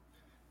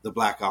the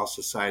Black Owl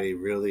Society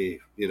really,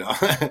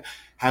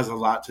 has a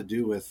lot to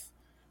do with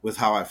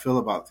how I feel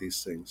about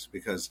these things,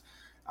 because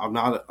I'm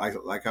not I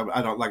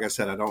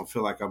don't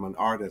feel like I'm an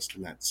artist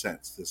in that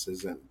sense. This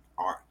isn't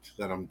art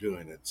that I'm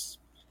doing. It's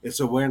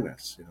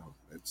awareness.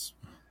 It's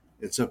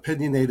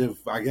opinionative.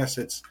 I guess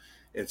it's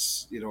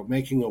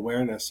making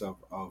awareness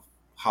of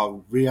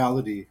how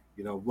reality.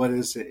 What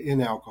is in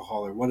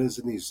alcohol, or what is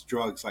in these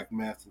drugs like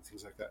meth and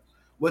things like that.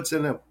 What's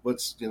in them?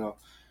 What's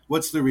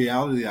the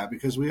reality of that?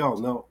 Because we all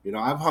know.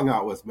 I've hung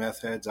out with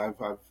meth heads. I've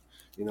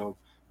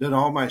done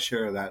all my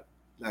share of that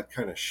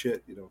kind of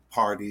shit.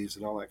 Parties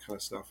and all that kind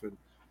of stuff.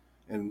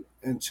 And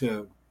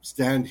to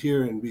stand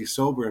here and be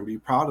sober and be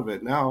proud of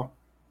it now,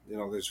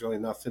 there's really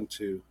nothing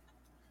to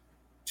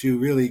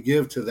really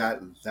give to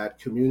that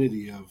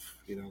community of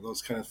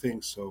those kind of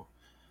things. So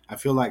I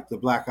feel like the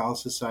Black Owl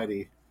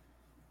Society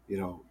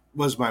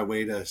was my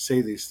way to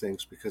say these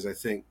things, because I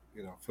think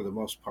for the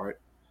most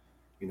part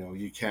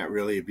you can't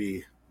really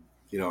be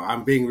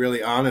I'm being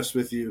really honest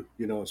with you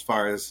as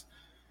far as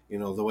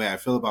the way I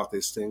feel about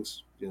these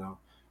things,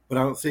 but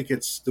I don't think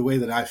it's the way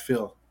that I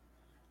feel.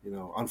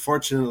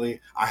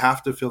 Unfortunately, I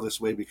have to feel this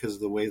way because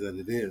of the way that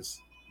it is,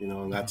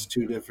 and that's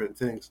two different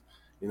things.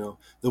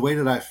 The way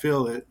that I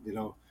feel it,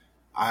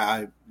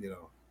 I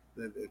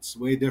it's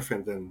way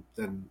different than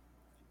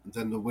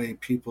the way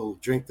people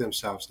drink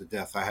themselves to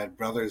death. I had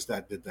brothers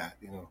that did that,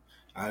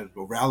 I had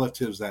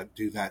relatives that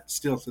do that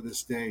still to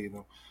this day,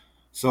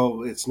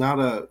 So it's not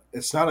a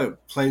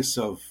place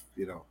of,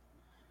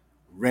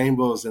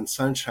 rainbows and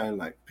sunshine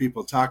like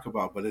people talk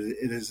about, but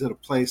it is a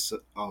place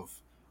of,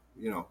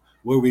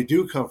 where we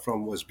do come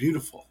from was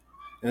beautiful,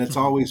 and it's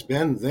always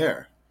been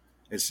there.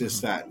 It's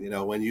just that,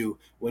 when you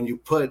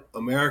put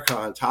America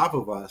on top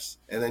of us,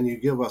 and then you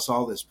give us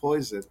all this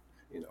poison,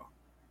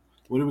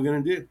 what are we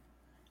going to do?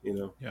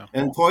 Yeah.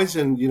 And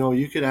poison,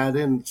 you could add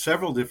in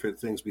several different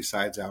things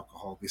besides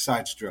alcohol,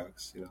 besides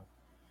drugs.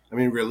 I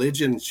mean,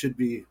 religion should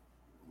be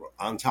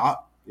on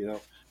top,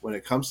 when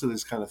it comes to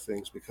these kind of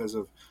things because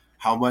of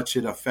how much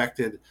it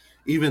affected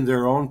even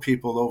their own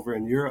people over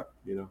in Europe.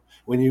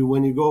 When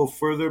you go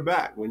further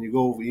back, when you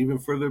go even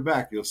further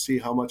back, you'll see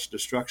how much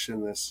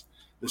destruction this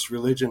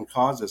religion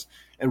causes.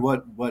 And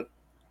what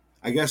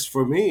I guess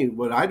for me,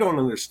 what I don't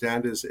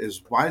understand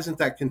is why isn't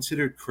that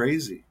considered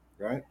crazy,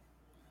 right?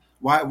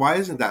 Why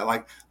isn't that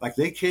like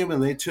they came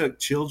and they took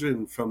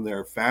children from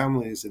their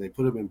families and they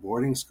put them in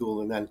boarding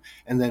school and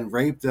then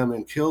raped them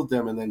and killed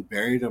them and then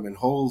buried them in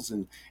holes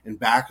in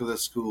back of the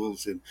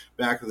schools and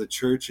back of the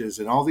churches,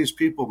 and all these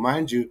people,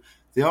 mind you,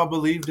 they all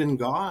believed in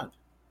God.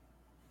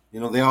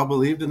 They all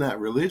believed in that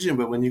religion.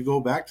 But when you go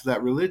back to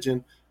that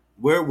religion,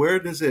 where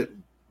did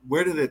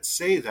it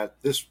say that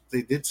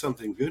they did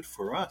something good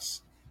for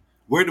us?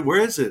 Where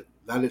is it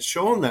that it's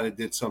shown that it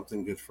did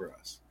something good for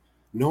us?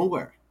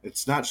 Nowhere.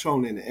 It's not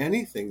shown in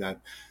anything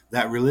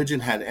that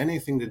religion had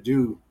anything to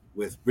do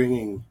with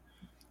bringing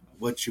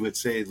what you would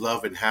say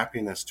love and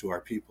happiness to our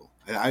people.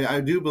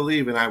 I do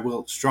believe, and I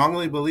will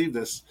strongly believe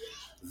this,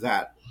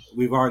 that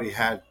we've already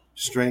had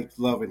strength,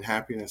 love, and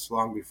happiness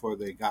long before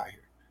they got here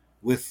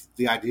with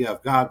the idea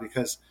of God.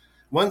 Because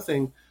one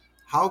thing,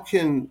 how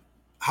can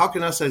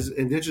us as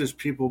indigenous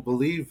people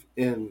believe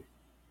in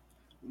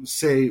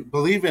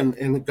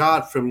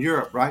God from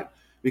Europe, right?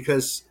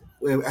 Because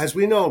as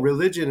we know,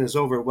 religion is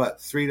over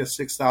 3,000 to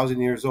 6,000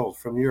 years old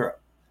from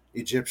Europe,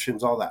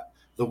 Egyptians, all that.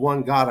 The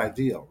one God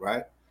ideal,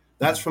 right?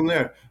 That's from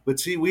there. But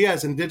see, we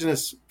as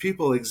indigenous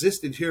people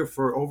existed here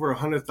for over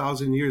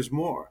 100,000 years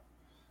more.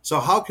 So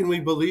how can we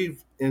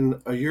believe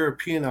in a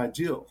European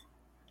ideal?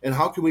 And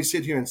how can we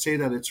sit here and say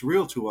that it's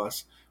real to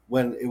us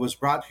when it was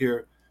brought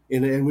here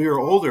and we were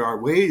older? Our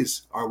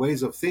ways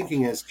of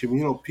thinking as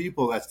communal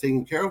people that's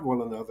taking care of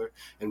one another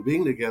and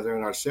being together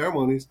in our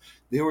ceremonies,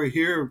 they were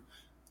here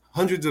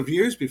hundreds of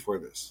years before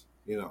this,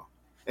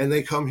 and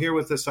they come here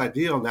with this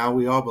ideal. Now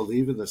we all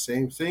believe in the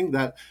same thing.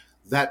 That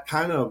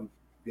kind of,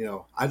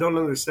 I don't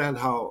understand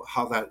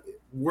how that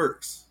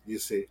works. You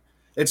see,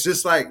 it's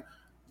just like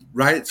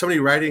somebody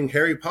writing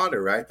Harry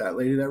Potter, right? That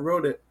lady that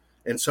wrote it,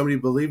 and somebody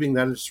believing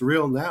that it's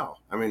real now.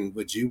 I mean,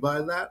 would you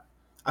buy that?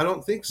 I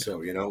don't think so.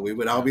 We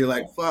would all be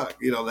like, fuck,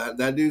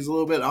 that dude's a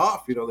little bit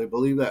off. They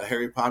believe that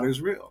Harry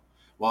Potter's real.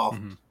 Well,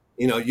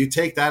 you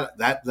take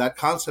that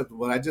concept of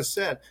what I just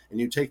said, and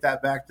you take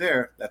that back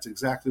there. That's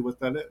exactly what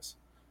that is.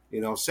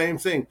 Same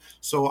thing.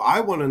 So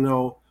I want to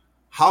know,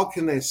 how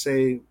can they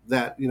say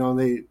that,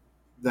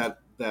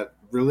 that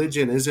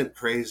religion isn't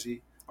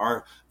crazy,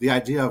 or the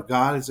idea of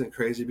God isn't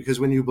crazy? Because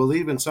when you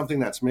believe in something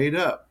that's made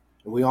up,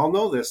 and we all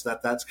know this,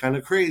 that's kind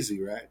of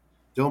crazy, right?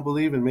 Don't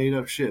believe in made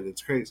up shit.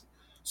 It's crazy.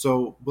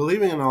 So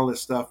believing in all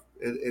this stuff,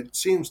 it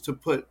seems to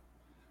put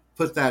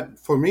that,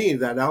 for me,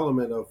 that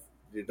element of,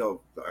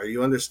 are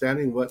you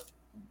understanding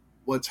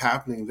what's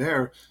happening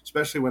there,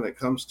 especially when it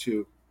comes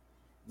to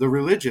the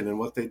religion and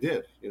what they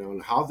did,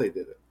 and how they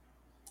did it.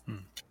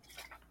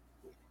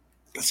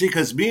 See,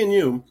 because me and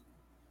you,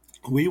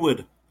 we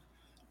would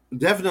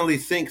definitely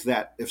think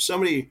that if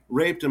somebody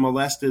raped and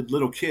molested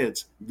little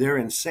kids, they're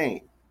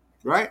insane,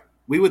 right?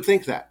 We would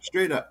think that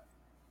straight up.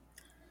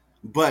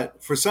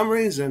 But for some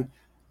reason,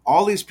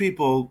 all these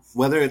people,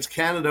 whether it's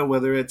Canada,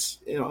 whether it's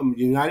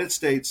United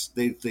States,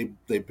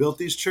 they built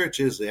these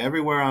churches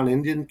everywhere on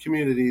Indian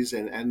communities,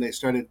 and they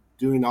started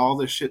doing all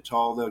this shit to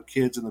all the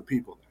kids and the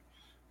people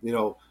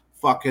there.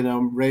 Fucking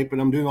them, raping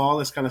them, doing all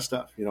this kind of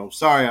stuff.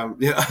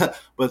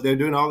 But they're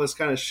doing all this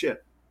kind of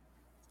shit,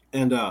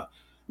 and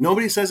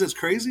nobody says it's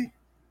crazy.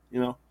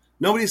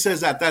 Nobody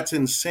says that that's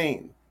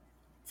insane.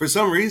 For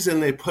some reason,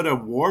 they put a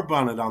war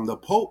bonnet on the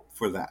Pope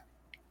for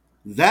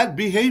that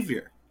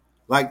behavior.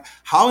 Like,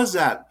 how does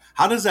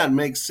that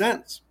make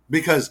sense?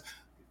 Because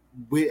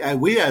we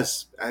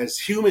as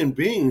human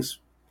beings,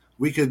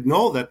 we could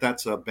know that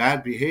that's a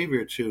bad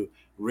behavior to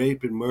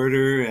rape and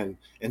murder and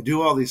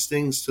do all these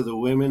things to the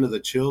women, to the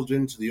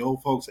children, to the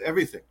old folks,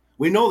 everything.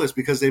 We know this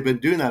because they've been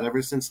doing that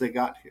ever since they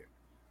got here.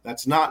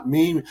 That's not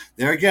me.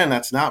 There again,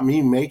 that's not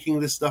me making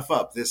this stuff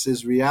up. This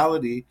is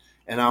reality,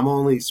 and I'm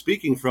only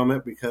speaking from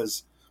it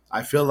because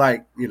I feel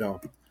like,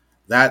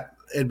 that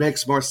it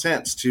makes more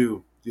sense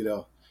to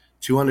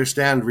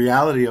understand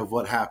reality of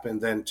what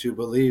happened than to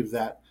believe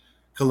that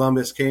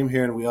Columbus came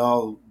here and we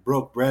all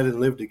broke bread and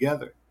lived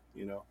together,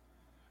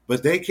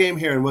 But they came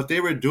here, and what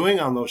they were doing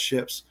on those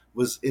ships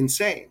was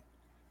insane.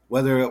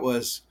 Whether it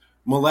was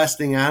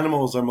molesting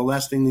animals or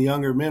molesting the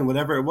younger men,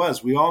 whatever it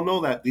was, we all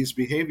know that these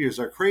behaviors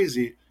are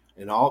crazy.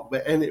 And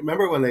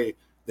remember when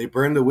they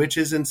burned the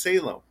witches in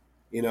Salem,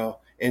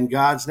 in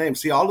God's name.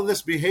 See, all of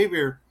this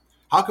behavior,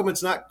 how come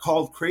it's not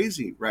called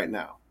crazy right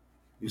now?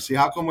 You see,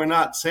 how come we're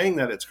not saying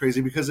that it's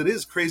crazy? Because it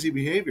is crazy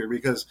behavior.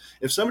 Because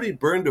if somebody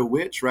burned a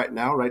witch right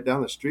now, right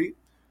down the street,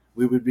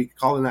 we would be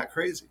calling that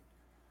crazy.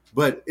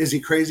 But is he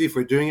crazy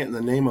for doing it in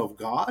the name of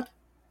God?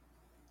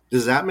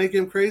 Does that make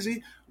him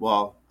crazy?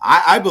 Well,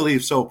 I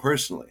believe so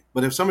personally.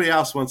 But if somebody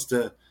else wants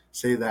to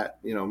say that,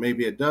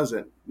 maybe it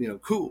doesn't,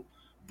 cool.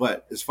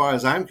 But as far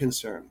as I'm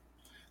concerned,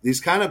 these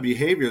kind of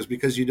behaviors,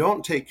 because you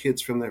don't take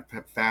kids from their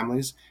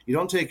families, you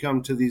don't take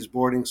them to these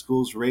boarding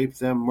schools, rape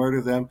them,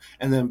 murder them,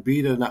 and then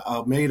beat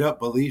a made up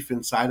belief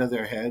inside of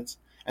their heads.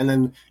 And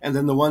then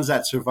the ones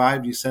that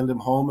survived, you send them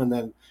home, and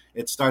then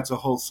it starts a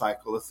whole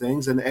cycle of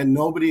things. And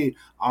nobody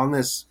on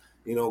this,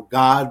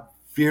 God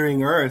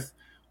fearing earth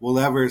will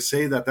ever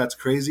say that that's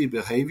crazy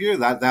behavior,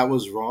 that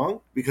was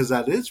wrong, because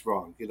that is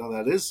wrong.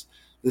 That is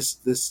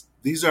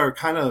these are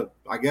kind of,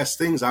 I guess,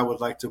 things I would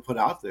like to put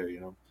out there,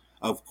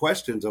 of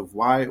questions of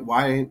why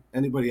ain't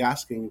anybody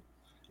asking,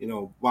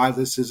 why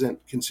this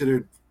isn't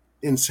considered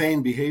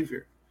insane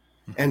behavior.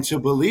 And to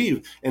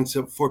believe, and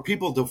for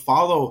people to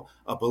follow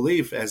a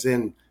belief, as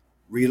in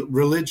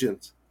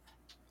religions.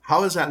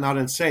 How is that not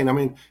insane? I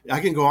mean, I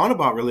can go on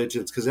about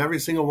religions because every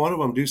single one of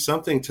them do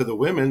something to the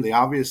women. They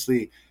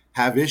obviously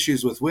have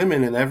issues with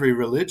women in every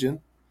religion,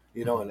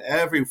 and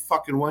every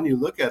fucking one you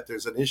look at,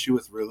 there's an issue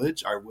with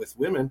religion or with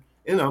women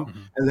in them.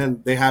 Mm-hmm. And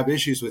then they have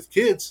issues with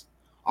kids.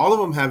 All of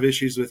them have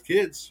issues with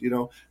kids,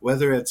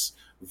 whether it's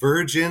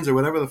virgins or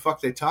whatever the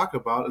fuck they talk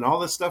about. And all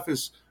this stuff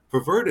is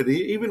perverted.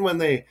 Even when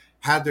they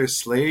had their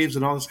slaves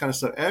and all this kind of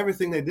stuff,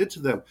 everything they did to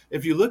them,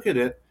 if you look at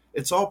it,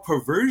 it's all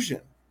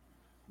perversion.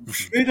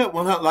 Straight up.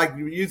 Well, not like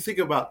you think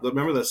about,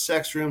 remember the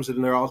sex rooms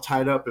and they're all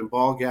tied up and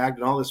ball gagged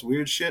and all this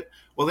weird shit.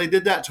 Well, they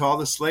did that to all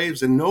the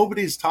slaves, and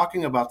nobody's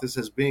talking about this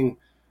as being,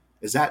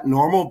 is that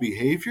normal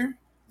behavior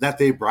that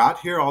they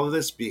brought here? All of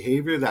this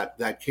behavior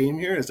that came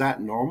here, is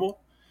that normal?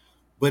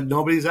 But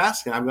nobody's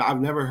asking. I've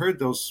never heard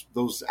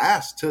those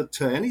asked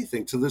to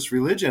anything, to this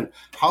religion.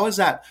 How is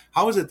that?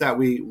 How is it that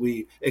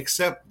we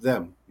accept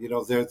them,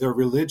 their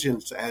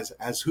religions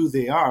as who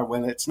they are,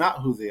 when it's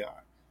not who they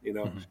are?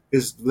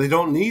 Because they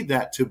don't need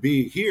that to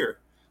be here.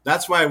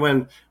 That's why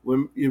when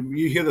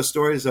you hear the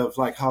stories of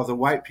like how the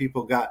white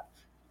people got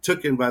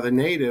taken by the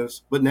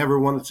natives but never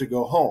wanted to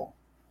go home,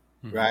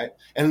 right?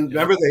 And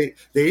remember,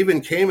 they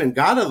even came and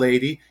got a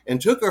lady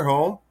and took her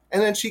home,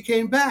 and then she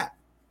came back.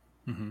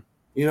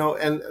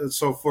 And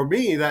so for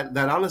me, that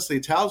honestly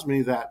tells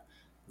me that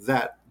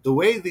the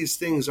way these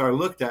things are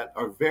looked at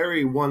are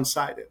very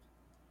one-sided.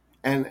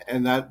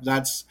 And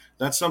that's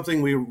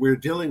something we're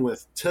dealing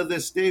with to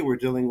this day. We're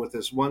dealing with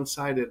this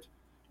one-sided,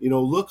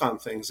 look on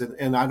things,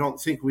 and I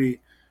don't think we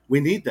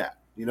need that.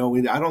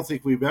 I don't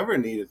think we've ever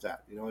needed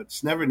that.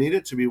 It's never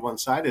needed to be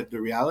one-sided. The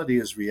reality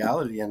is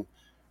reality, and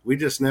we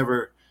just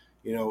never,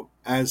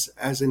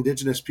 as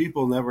Indigenous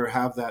people, never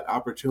have that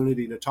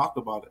opportunity to talk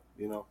about it.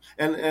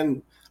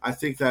 And I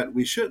think that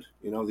we should.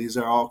 These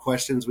are all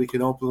questions we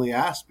can openly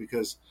ask,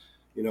 because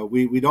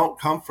we don't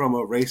come from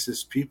a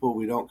racist people.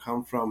 We don't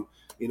come from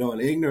an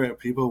ignorant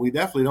people. We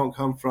definitely don't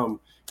come from,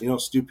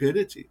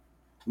 stupidity.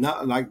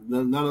 Not like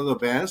none of the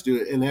bands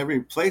do. In every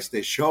place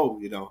they show,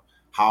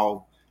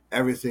 how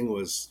everything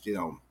was,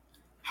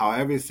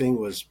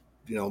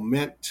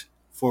 meant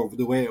for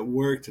the way it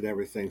worked and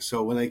everything.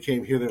 So when they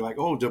came here, they're like,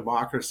 oh,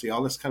 democracy,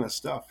 all this kind of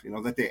stuff,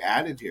 that they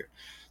added here.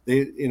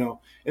 And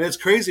it's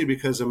crazy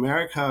because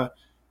America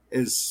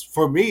is,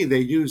 for me, they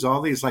use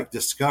all these like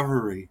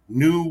discovery,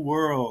 new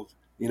world,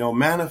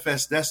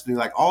 manifest destiny,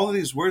 like all of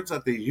these words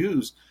that they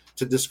use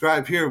to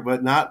describe here,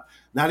 but not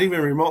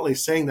even remotely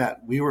saying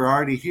that we were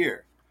already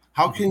here.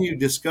 How can you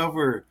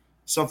discover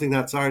something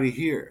that's already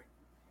here?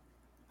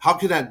 How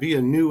can that be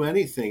a new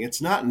anything?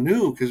 It's not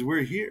new because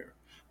we're here.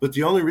 But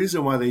the only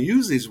reason why they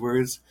use these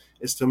words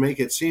is to make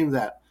it seem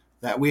that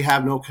we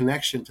have no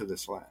connection to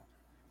this land,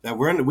 that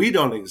we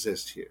don't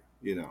exist here,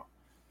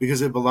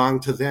 because it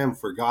belonged to them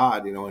for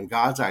God, in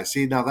God's eyes.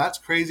 See, now that's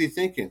crazy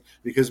thinking,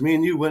 because me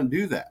and you wouldn't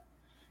do that.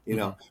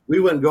 We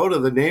wouldn't go to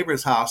the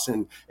neighbor's house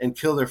and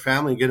kill their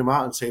family and get them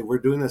out and say, we're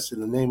doing this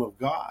in the name of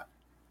God.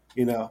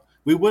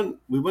 We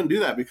wouldn't do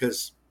that,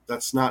 because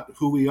that's not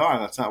who we are.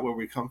 That's not where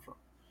we come from.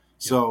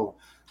 Yeah. So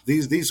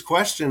these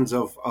questions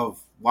of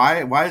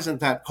why isn't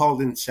that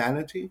called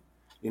insanity?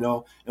 And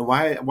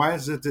why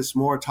is it this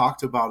more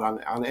talked about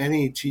on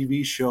any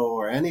TV show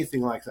or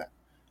anything like that,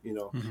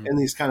 in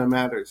these kind of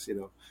matters,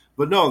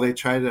 but no, they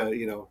try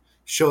to,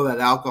 show that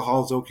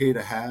alcohol is okay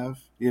to have,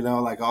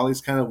 like all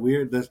these kind of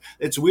weird,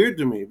 it's weird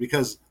to me,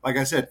 because like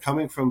I said,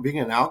 coming from being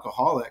an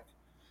alcoholic,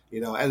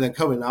 and then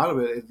coming out of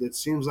it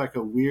seems like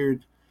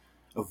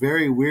a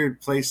very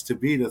weird place to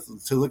be,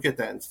 to look at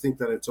that and think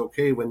that it's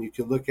okay, when you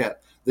can look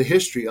at the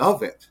history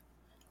of it.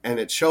 And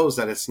it shows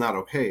that it's not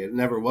okay. It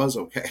never was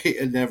okay.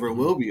 It never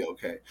will be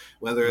okay.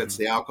 Whether it's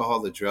the alcohol,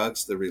 the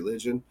drugs, the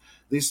religion,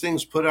 these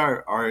things put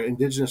our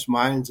indigenous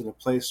minds in a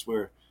place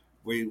where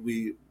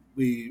we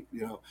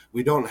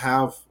don't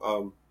have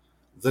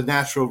the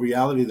natural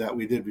reality that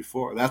we did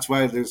before. That's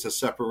why there's a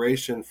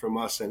separation from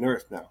us and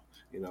Earth now.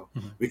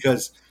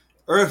 Because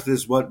Earth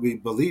is what we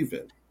believe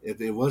in.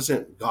 It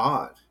wasn't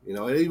God.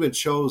 It even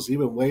shows,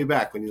 even way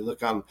back when you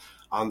look on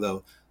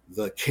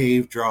the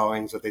cave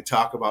drawings that they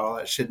talk about, all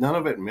that shit, none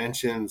of it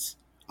mentions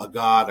a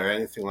God or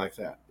anything like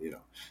that.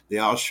 They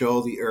all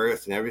show the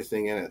earth and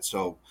everything in it.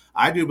 So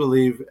I do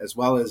believe, as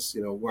well as,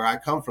 where I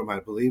come from,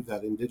 I believe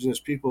that indigenous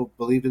people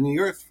believed in the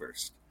earth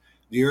first.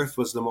 The earth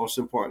was the most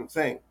important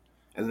thing.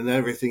 And then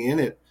everything in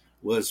it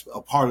was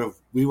a part of.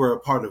 We were a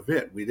part of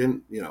it. We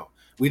didn't,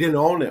 we didn't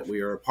own it.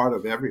 We were a part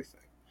of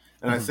everything.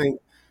 And I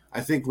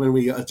think when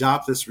we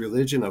adopt this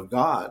religion of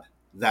God,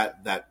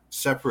 that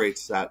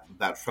separates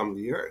that from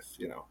the earth,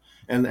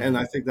 and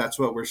I think that's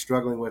what we're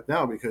struggling with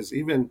now, because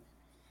even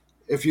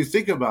if you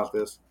think about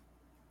this,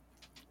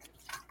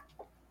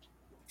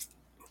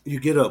 you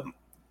get a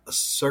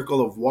circle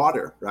of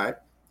water, right?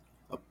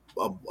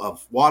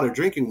 Of water,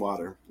 drinking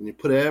water, and you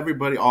put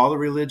everybody, all the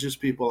religious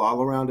people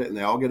all around it, and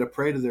they all get to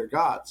pray to their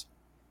gods.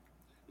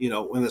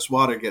 When this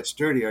water gets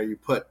dirty, or you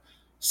put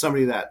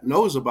somebody that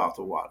knows about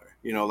the water,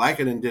 like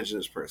an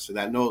indigenous person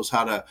that knows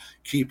how to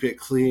keep it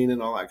clean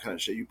and all that kind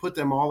of shit. You put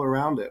them all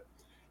around it,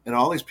 and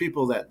all these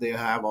people that they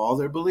have all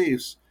their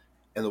beliefs,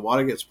 and the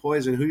water gets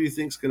poisoned. Who do you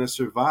think is going to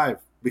survive?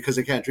 Because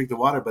they can't drink the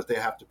water, but they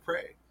have to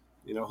pray.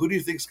 Who do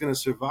you think is going to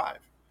survive?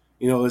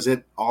 Is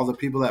it all the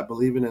people that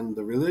believe in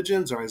the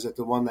religions, or is it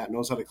the one that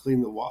knows how to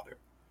clean the water?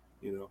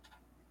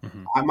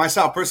 I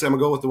myself personally, I'm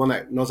gonna go with the one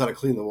that knows how to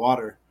clean the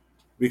water,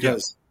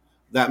 because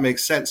that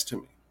makes sense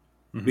to me.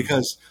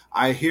 Because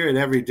I hear it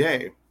every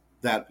day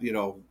that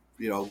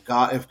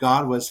God, if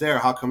God was there,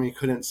 how come He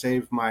couldn't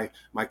save my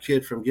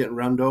kid from getting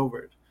run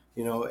over?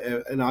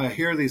 And I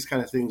hear these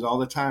kind of things all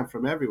the time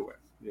from everywhere.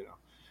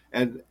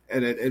 And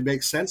it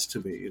makes sense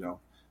to me.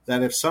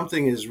 That if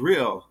something is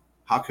real,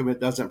 how come it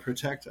doesn't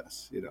protect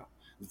us?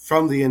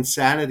 From the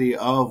insanity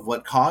of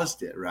what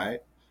caused it,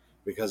 right?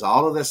 Because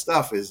all of this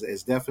stuff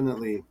is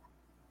definitely,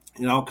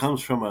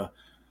 comes from a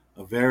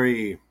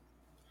very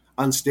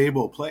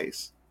unstable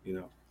place,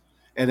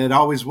 and it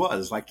always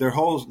was. Like the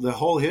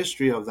whole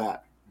history of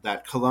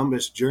that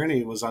Columbus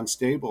journey was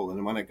unstable,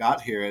 and when it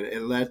got here,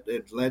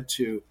 it led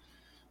to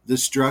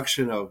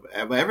destruction of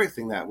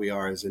everything that we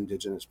are as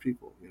indigenous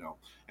people,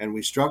 and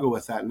we struggle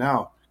with that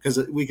now,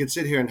 because we could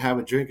sit here and have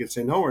a drink and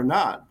say, no, we're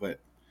not, but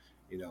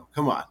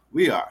come on,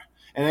 we are.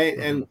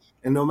 And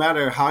no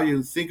matter how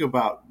you think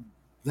about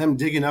them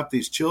digging up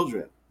these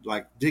children,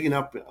 like digging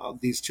up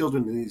these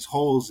children in these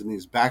holes in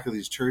these back of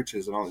these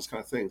churches and all these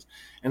kind of things,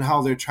 and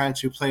how they're trying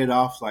to play it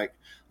off like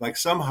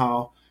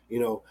somehow,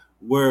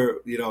 we're,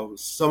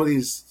 some of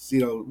these,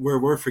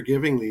 we're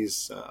forgiving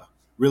these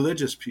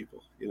religious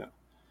people.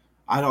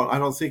 I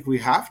don't think we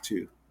have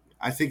to.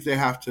 I think they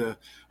have to.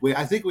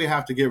 I think we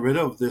have to get rid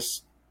of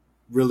this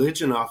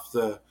religion off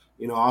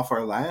off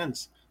our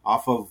lands,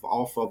 off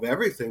of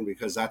everything,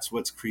 because that's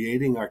what's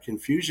creating our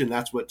confusion.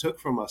 That's what took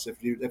from us.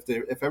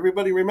 If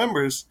everybody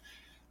remembers,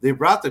 they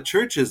brought the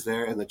churches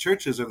there, and the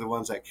churches are the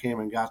ones that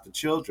came and got the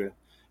children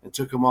and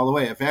took them all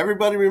away. If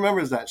everybody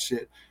remembers that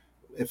shit,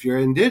 if you're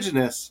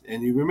indigenous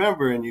and you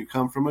remember and you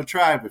come from a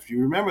tribe, if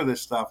you remember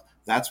this stuff,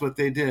 that's what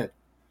they did.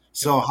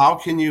 So how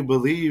can you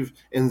believe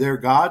in their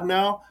God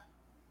now?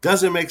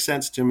 Doesn't make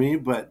sense to me,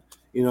 but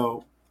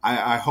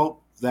I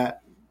hope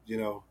that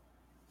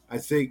I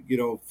think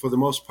for the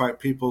most part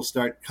people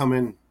start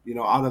coming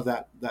out of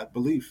that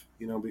belief,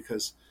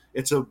 because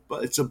it's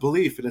a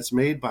belief, and it's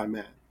made by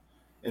man,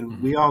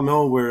 and we all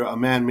know where a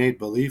man-made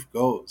belief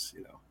goes.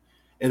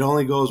 It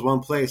only goes one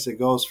place. It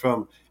goes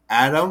from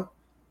Adam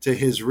to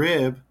his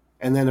rib,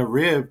 and then a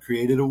rib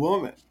created a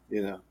woman.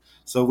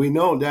 So we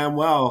know damn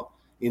well,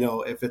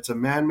 if it's a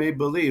man-made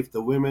belief,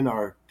 the women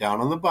are down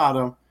on the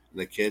bottom, and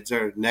the kids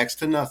are next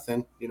to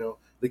nothing.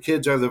 The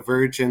kids are the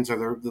virgins,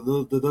 or the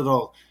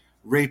little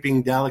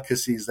raping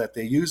delicacies that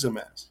they use them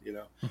as,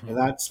 and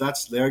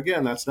that's there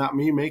again. That's not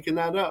me making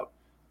that up.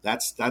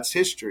 That's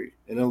history,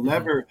 and it'll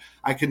never.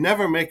 I could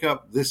never make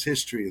up this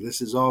history.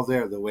 This is all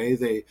there. The way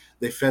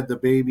they fed the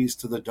babies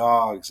to the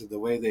dogs, and the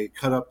way they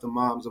cut up the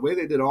moms, the way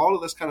they did all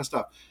of this kind of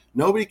stuff.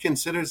 Nobody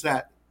considers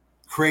that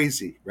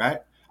crazy,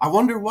 right? I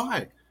wonder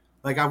why.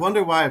 I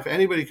wonder why. If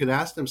anybody could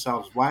ask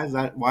themselves, why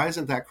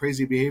isn't that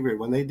crazy behavior?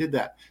 When they did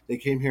that, they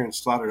came here and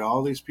slaughtered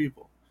all these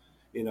people.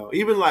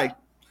 Even like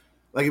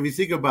if you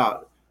think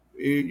about,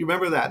 you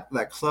remember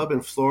that club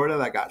in Florida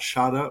that got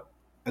shot up?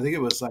 I think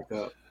it was like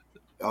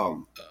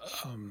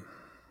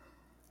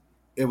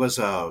it was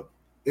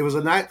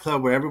a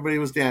nightclub where everybody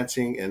was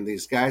dancing, and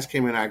these guys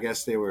came in. I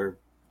guess they were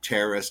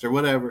terrorists or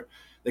whatever.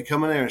 They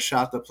come in there and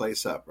shot the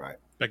place up, right?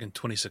 Back in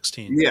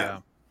 2016.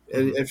 Yeah.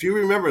 And if you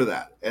remember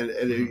that,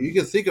 and you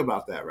can think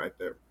about that right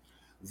there,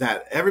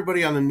 that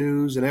everybody on the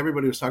news and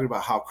everybody was talking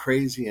about how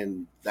crazy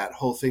and that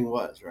whole thing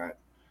was, right?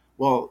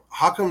 Well,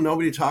 how come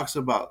nobody talks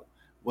about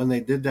when they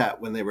did that,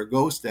 when they were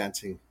ghost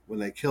dancing, when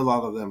they killed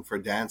all of them for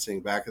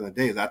dancing back in the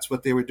day? That's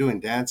what they were doing,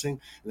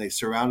 dancing, and they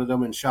surrounded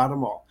them and shot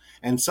them all.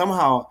 And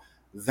somehow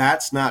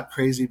that's not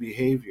crazy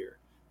behavior,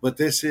 but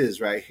this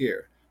is right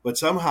here. But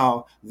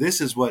somehow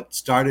this is what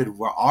started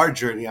our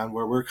journey on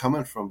where we're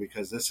coming from,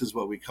 because this is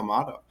what we come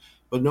out of.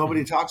 But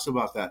nobody talks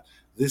about that.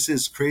 This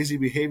is crazy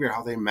behavior,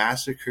 how they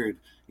massacred,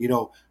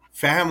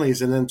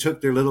 families, and then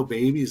took their little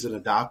babies and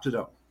adopted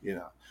them,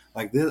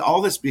 Like this,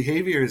 all this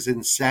behavior is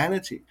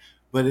insanity,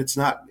 but it's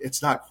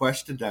not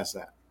questioned as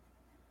that.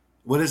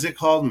 What is it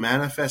called?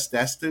 Manifest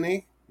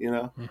destiny.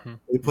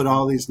 They put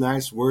all these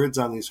nice words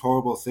on these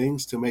horrible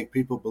things to make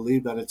people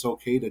believe that it's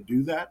okay to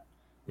do that.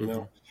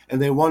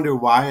 And they wonder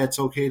why it's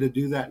okay to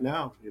do that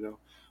now.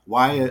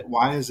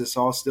 Why is this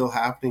all still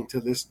happening to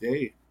this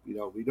day?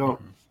 We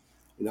don't.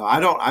 I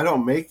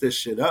don't make this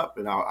shit up,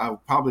 and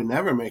I'll probably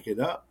never make it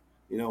up.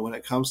 When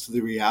it comes to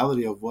the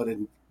reality of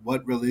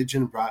what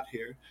religion brought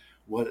here,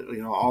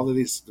 all of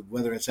these,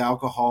 whether it's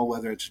alcohol,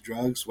 whether it's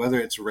drugs, whether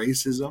it's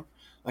racism,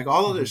 like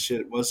all of this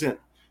shit wasn't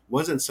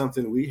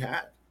something we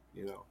had.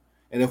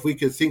 And if we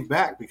could think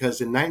back,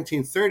 because in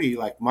 1930,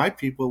 like my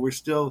people were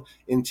still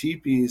in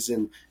teepees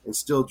and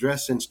still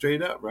dressing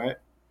straight up, right?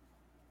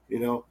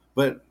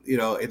 But in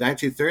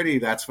 1930,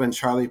 that's when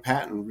Charlie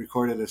Patton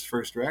recorded his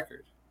first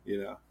record.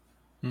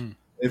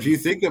 If you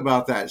think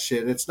about that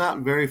shit, it's not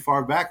very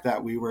far back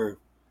that we were,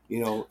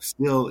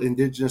 still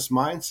indigenous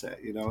mindset,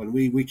 and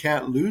we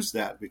can't lose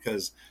that,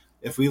 because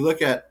if we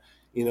look at,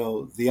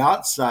 the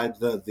outside,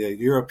 the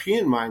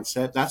European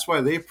mindset, that's why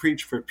they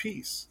preach for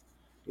peace,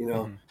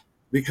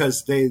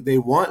 because they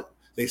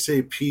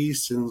say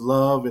peace and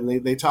love,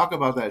 and they talk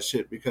about that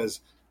shit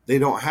because they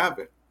don't have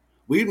it.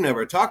 We've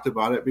never talked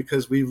about it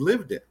because we've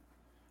lived it.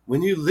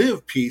 When you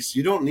live peace,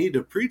 you don't need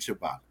to preach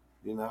about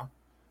it,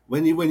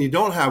 When you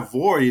don't have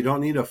war, you don't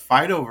need to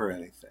fight over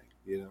anything,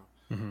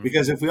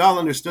 Because if we all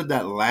understood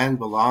that land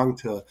belonged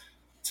to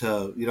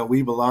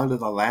we belong to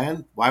the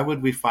land, why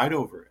would we fight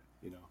over it?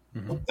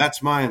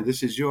 That's mine,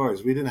 this is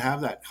yours. We didn't have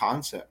that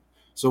concept.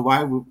 So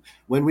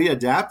when we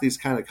adapt these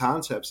kind of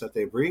concepts that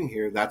they bring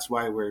here, that's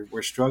why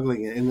we're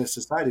struggling in this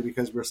society,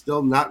 because we're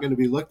still not going to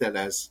be looked at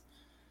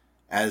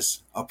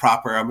as a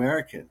proper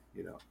American.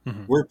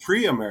 We're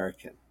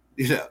pre-American.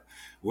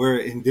 We're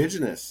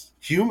indigenous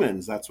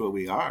humans. That's what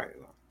we are.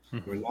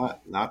 We're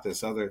not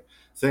this other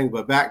thing.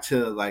 But back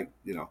to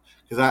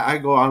because I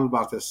go on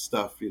about this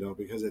stuff,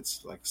 because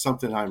it's like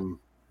something I'm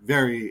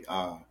very,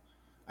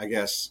 I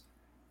guess,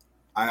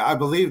 I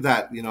believe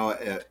that,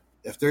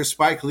 if there's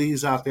Spike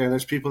Lee's out there, and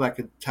there's people that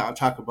could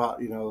talk about,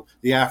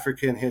 the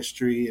African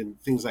history and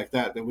things like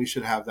that, then we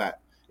should have that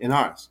in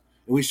ours.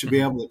 And we should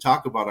be able to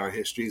talk about our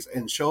histories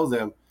and show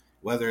them,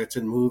 whether it's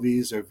in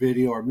movies or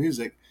video or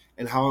music,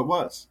 and how it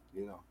was,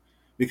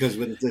 because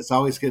it's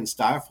always getting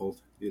stifled,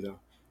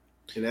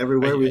 and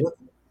everywhere we look.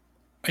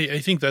 I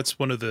think that's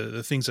one of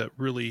the things that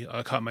really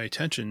caught my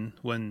attention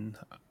when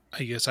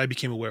I guess I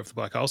became aware of the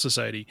Black Owl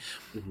Society,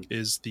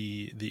 is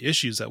the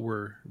issues that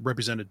were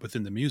represented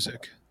within the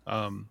music.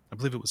 I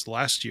believe it was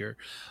last year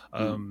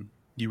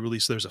you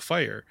released There's a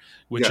Fire,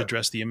 which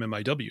addressed the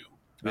MMIW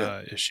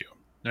issue.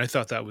 And I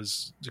thought that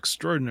was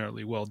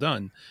extraordinarily well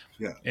done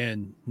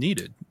and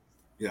needed.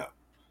 Yeah.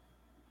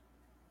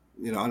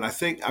 And I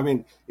think,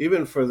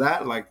 even for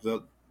that, like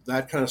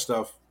that kind of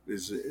stuff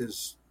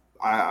is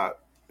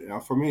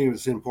for me,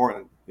 it's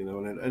important,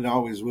 and it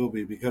always will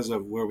be, because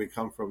of where we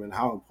come from and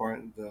how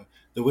important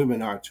the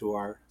women are to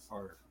our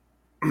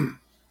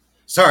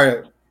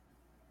sorry,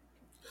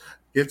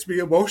 gets me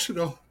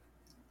emotional.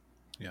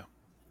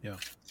 Yeah.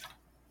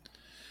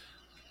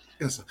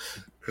 Yes,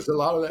 because a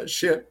lot of that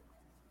shit,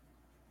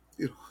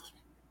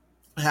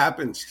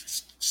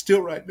 happens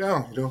still right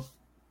now,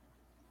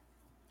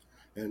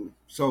 and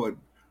so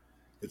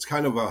it's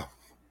kind of a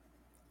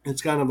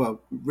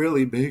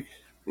really big,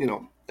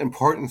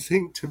 important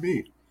thing to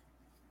me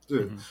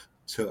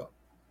to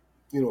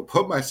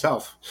put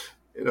myself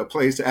in a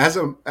place as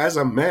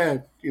a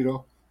man,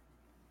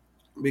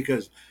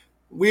 because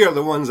we are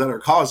the ones that are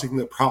causing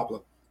the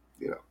problem.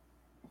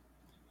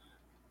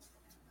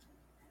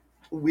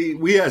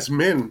 We as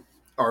men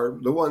are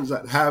the ones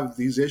that have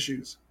these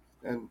issues,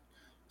 and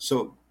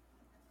so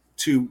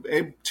to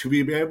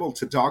be able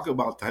to talk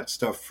about that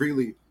stuff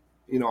freely,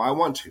 I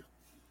want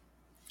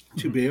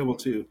to be able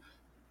to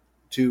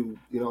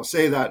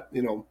say that,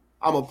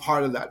 I'm a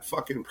part of that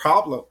fucking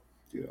problem.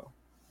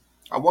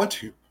 I want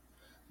to,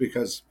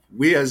 because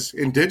we as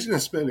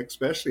indigenous men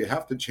especially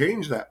have to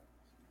change that.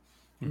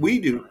 We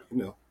do,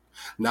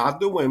 not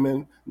the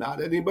women,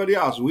 not anybody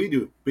else. We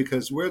do,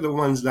 because we're the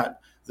ones that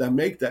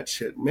make that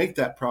shit, make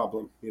that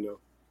problem,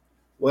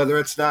 whether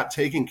it's not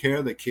taking care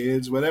of the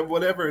kids,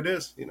 whatever it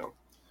is,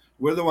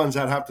 we're the ones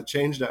that have to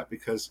change that,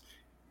 because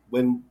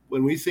when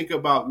we think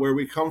about where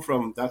we come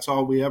from, that's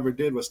all we ever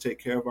did was take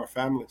care of our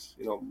families,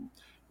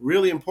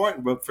 really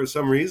important. But for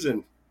some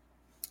reason,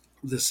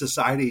 the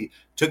society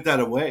took that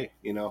away,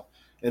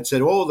 and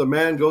said, oh, the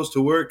man goes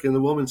to work and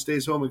the woman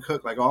stays home and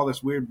cook, like all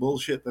this weird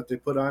bullshit that they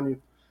put on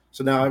you.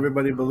 So now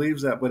everybody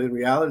believes that. But in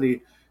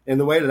reality, and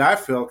the way that I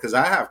feel, because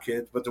I have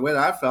kids, but the way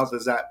that I felt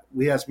is that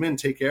we as men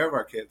take care of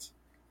our kids.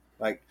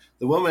 Like,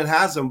 the woman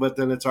has them, but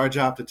then it's our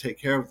job to take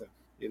care of them,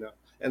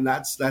 and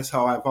that's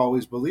how I've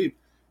always believed,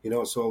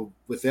 so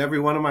with every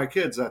one of my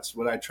kids, that's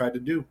what I try to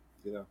do.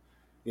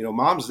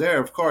 Mom's there,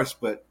 of course,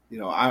 but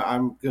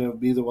I'm gonna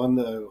be the one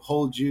to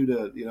hold you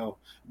to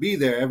be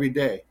there every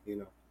day,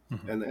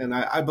 and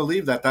I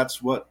believe that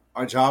that's what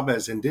our job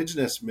as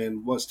indigenous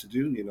men was to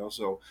do.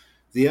 So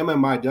the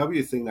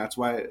MMIW thing, that's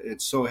why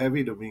it's so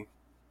heavy to me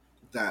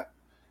that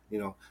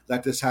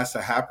that this has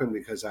to happen,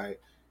 because I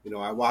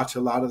watch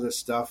a lot of this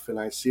stuff and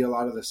I see a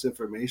lot of this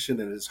information,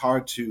 and it's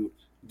hard to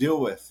deal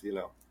with,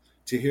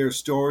 to hear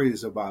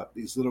stories about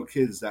these little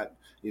kids that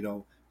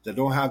that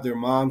don't have their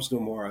moms no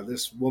more, or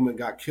this woman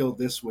got killed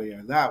this way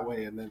or that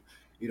way. And then,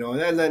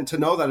 and then to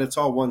know that it's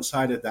all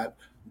one-sided, that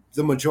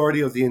the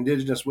majority of the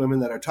indigenous women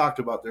that are talked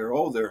about, they're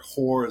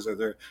whores, or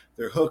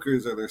they're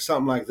hookers, or they're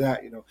something like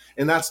that,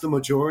 and that's the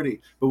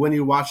majority. But when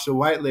you watch the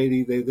white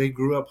lady, they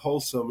grew up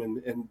wholesome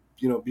and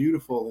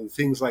beautiful and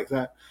things like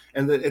that.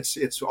 And that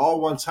it's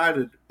all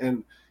one-sided.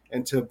 And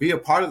to be a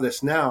part of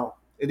this now,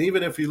 and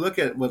even if you look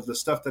at with the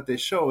stuff that they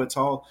show, it's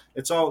all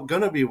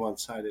going to be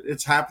one-sided.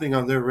 It's happening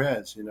on their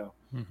reds,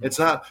 Mm-hmm. It's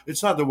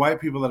not the white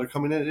people that are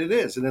coming in. It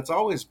is, and it's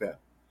always been,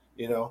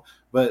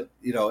 But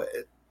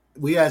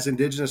we as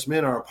indigenous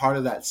men are a part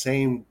of that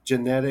same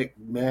genetic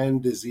man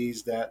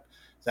disease that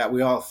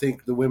we all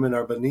think the women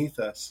are beneath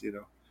us,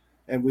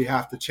 And we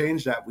have to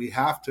change that. We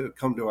have to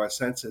come to our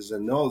senses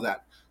and know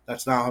that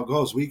that's not how it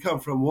goes. We come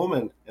from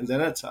woman, and then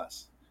it's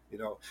us.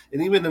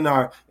 And even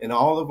in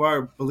all of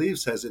our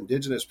beliefs as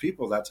indigenous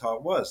people, that's how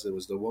it was. It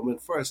was the woman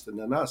first and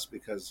then us,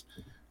 because,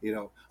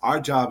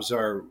 our jobs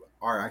are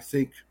I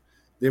think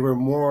they were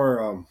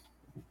more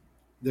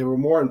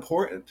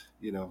important,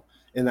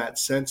 in that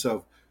sense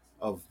of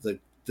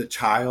the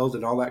child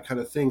and all that kind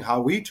of thing,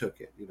 how we took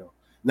it,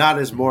 not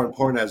as more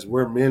important as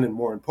we're men and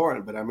more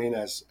important, but I mean,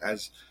 as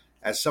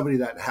somebody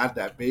that had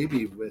that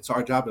baby, it's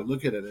our job to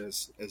look at it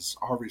as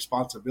our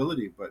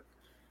responsibility. But,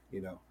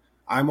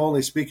 I'm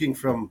only speaking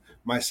from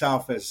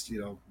myself as,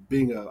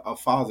 being a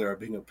father or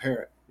being a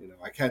parent.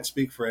 I can't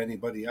speak for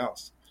anybody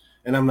else,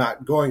 and I'm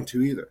not going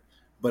to either.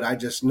 But I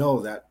just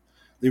know that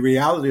the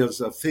reality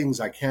of things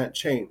I can't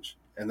change,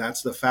 and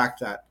that's the fact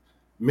that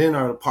men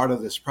are a part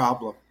of this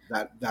problem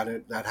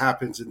that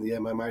happens in the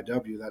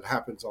MMIW, that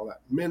happens all that.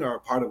 Men are a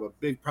part of a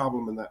big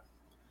problem in that,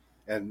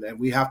 and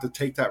we have to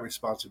take that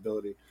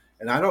responsibility.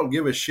 And I don't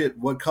give a shit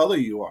what color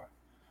you are.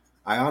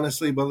 I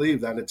honestly believe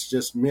that it's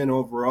just men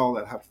overall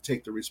that have to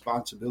take the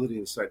responsibility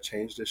and start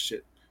change this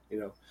shit.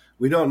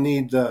 We don't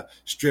need the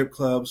strip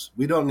clubs.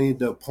 We don't need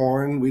the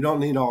porn. We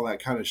don't need all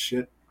that kind of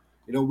shit.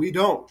 We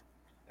don't.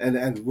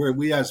 And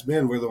we as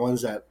men, we're the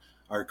ones that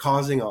are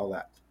causing all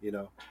that.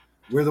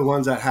 We're the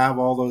ones that have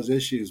all those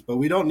issues, but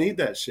we don't need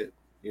that shit.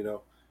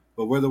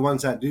 But we're the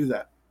ones that do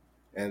that.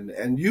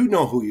 And you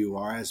know who you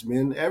are as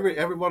men.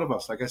 Every one of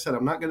us. Like I said,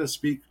 I'm not going to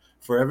speak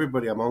for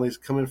everybody. I'm only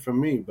coming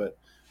from me, but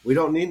we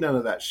don't need none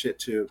of that shit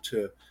to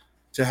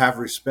have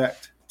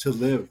respect, to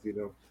live,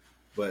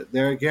 But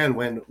there again,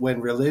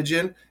 when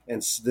religion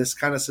and this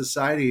kind of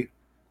society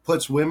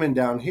puts women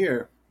down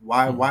here,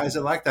 why is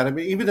it like that? I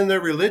mean, even in their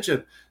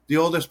religion, the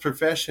oldest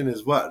profession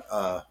is what?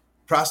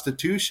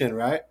 Prostitution,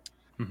 right?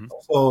 Mm-hmm.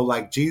 So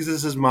like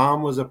Jesus'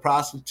 mom was a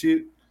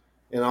prostitute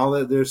and all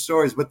of their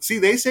stories. But see,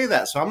 they say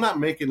that, so I'm not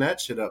making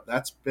that shit up.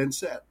 That's been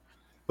said.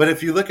 But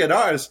if you look at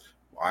ours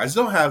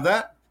don't have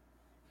that.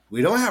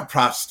 We don't have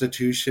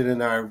prostitution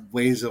in our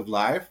ways of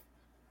life.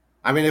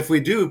 I mean, if we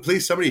do,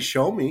 please somebody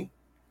show me,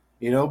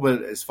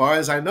 but as far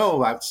as I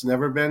know, I've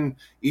never been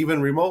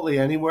even remotely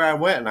anywhere I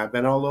went, and I've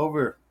been all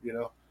over,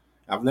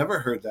 I've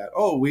never heard that.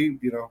 Oh, we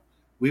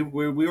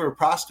were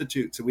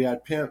prostitutes and we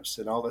had pimps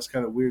and all this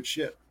kind of weird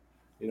shit,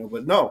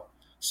 but no.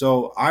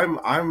 So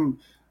I'm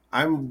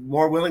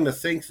more willing to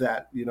think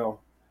that,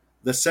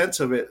 the sense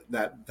of it,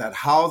 that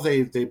how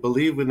they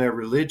believe in their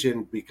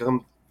religion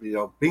become,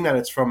 being that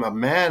it's from a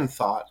man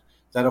thought,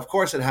 that of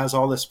course it has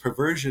all this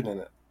perversion in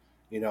it,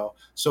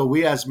 So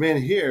we as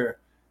men here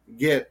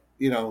get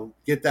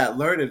that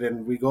learned,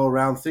 and we go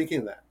around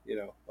thinking that,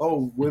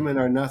 oh, women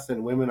are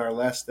nothing, women are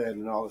less than,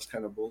 and all this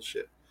kind of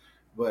bullshit.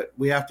 But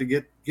we have to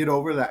get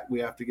over that. We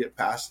have to get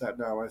past that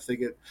now. I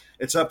think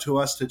it's up to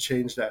us to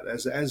change that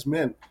as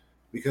men,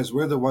 because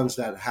we're the ones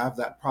that have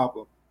that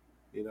problem,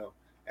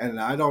 And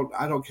I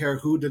don't care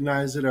who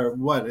denies it or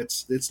what.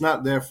 It's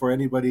not there for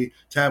anybody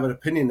to have an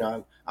opinion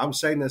on. I'm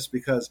saying this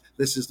because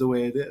this is the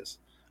way it is.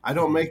 I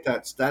don't make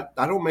that.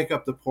 I don't make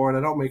up the porn.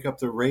 I don't make up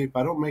the rape.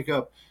 I don't make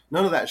up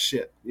none of that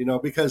shit.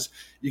 Because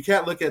you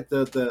can't look at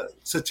the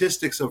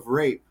statistics of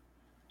rape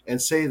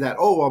and say that,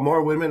 oh, well,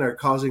 more women are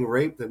causing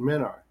rape than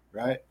men are,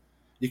 right?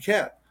 You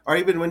can't. Or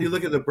even when you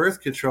look at the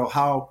birth control,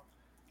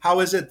 how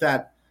is it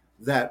that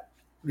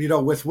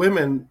with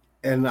women.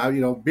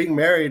 And, being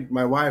married,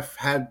 my wife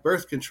had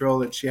birth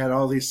control and she had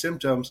all these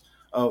symptoms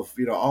of,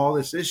 all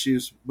these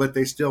issues, but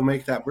they still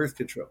make that birth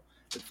control.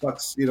 It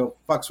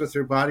fucks with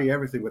her body,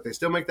 everything, but they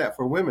still make that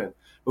for women.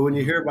 But when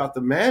you hear about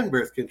the man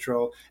birth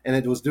control and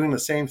it was doing the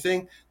same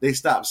thing, they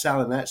stopped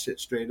selling that shit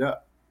straight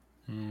up.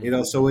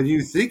 So when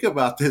you think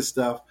about this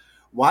stuff,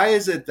 why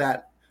is it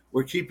that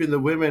we're keeping the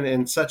women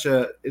in such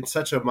a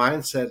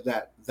mindset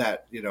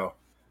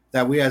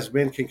that we as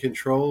men can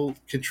control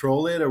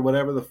it or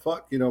whatever the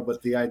fuck,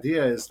 but the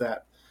idea is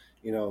that,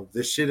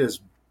 this shit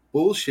is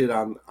bullshit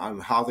on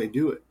how they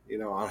do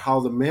it, on how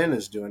the men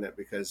is doing it,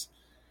 because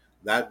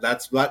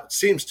that's what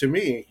seems to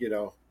me,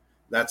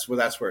 that's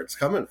where it's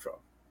coming from.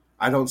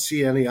 I don't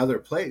see any other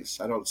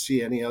place. I don't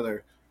see any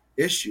other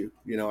issue.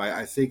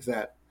 I think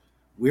that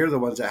we're the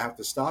ones that have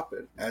to stop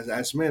it.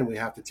 As men, we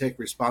have to take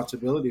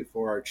responsibility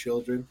for our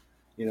children,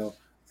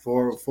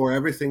 for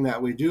everything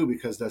that we do,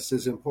 because this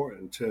is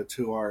important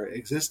to our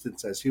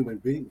existence as human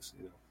beings.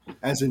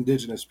 as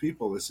indigenous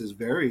people, this is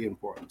very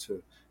important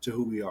to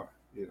who we are,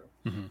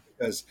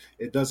 because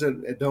it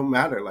don't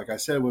matter. Like I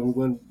said,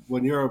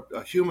 when you're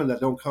a human that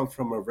don't come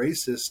from a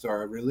racist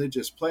or a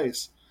religious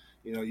place,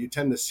 you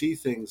tend to see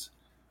things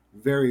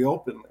very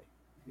openly,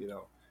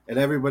 and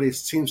everybody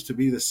seems to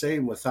be the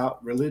same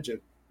without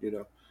religion,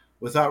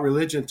 without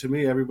religion, to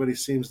me, everybody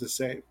seems the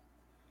same,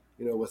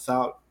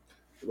 without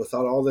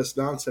all this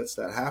nonsense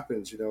that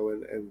happens,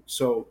 and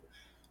so,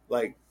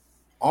 like,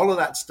 all of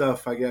that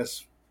stuff, I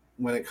guess,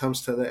 when it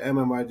comes to the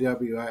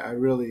MMIW, I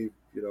really,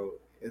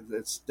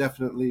 it's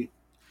definitely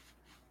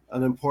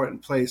an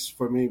important place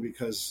for me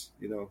because,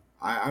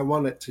 I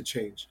want it to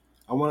change.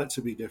 I want it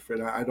to be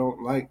different. I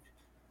don't like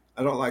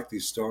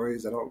these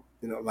stories. I don't,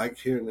 like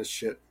hearing this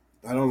shit.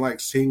 I don't like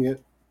seeing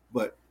it,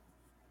 but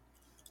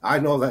I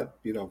know that,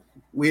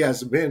 we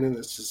as men in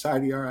this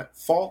society are at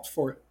fault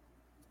for it.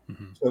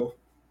 So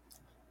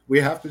we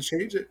have to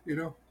change it,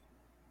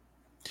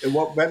 And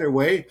what better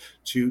way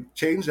to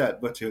change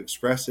that but to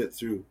express it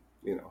through,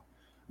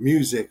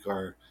 music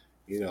or,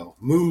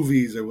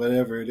 movies or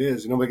whatever it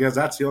is, because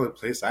that's the only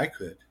place I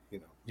could,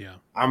 Yeah.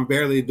 I'm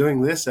barely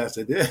doing this as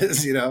it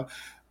is,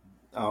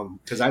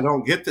 because I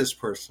don't get this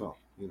personal,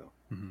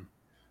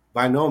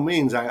 By no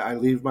means I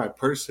leave my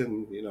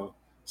person,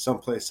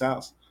 someplace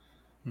else.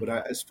 But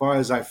as far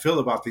as I feel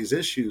about these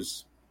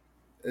issues,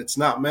 it's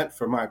not meant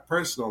for my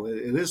personal.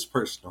 It is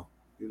personal,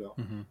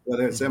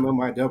 whether it's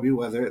MMIW,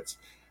 whether it's,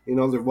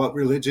 what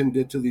religion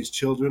did to these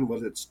children,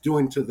 what it's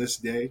doing to this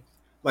day.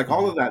 Like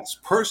all of that's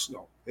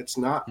personal. It's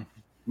not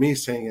me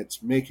saying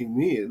it's making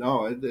me.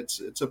 No,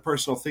 it's a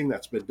personal thing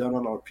that's been done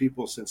on our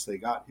people since they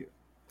got here.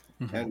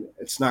 And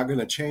it's not going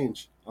to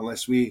change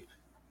unless we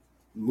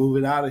move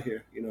it out of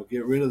here,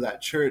 get rid of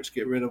that church,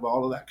 get rid of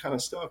all of that kind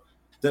of stuff.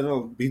 Then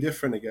it'll be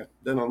different again.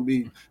 Then it'll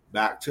be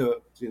back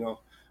to,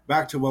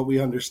 back to what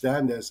we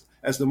understand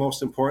as the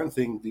most important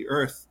thing, the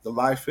earth, the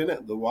life in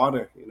it, the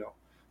water,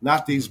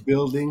 not these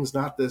buildings,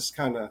 not this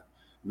kind of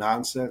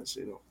nonsense,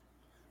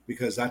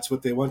 because that's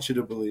what they want you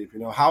to believe.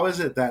 How is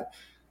it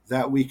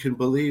that we can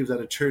believe that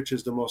a church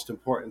is the most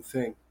important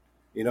thing,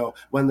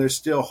 when there's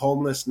still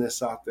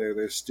homelessness out there,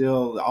 there's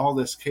still all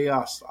this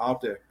chaos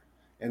out there.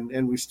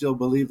 And we still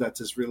believe that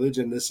this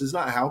religion, this is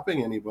not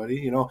helping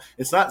anybody.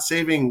 It's not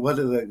saving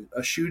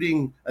a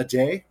shooting a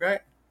day,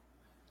 right?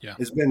 Yeah.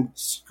 It's been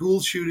school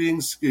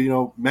shootings,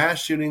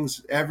 mass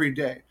shootings every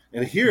day.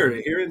 And here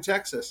in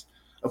Texas,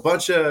 a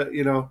bunch of,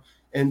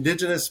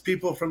 indigenous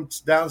people from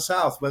down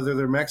south, whether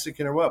they're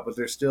Mexican or what, but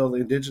they're still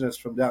indigenous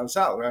from down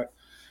south, right?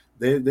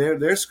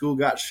 Their school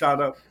got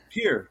shot up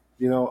here,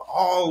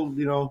 all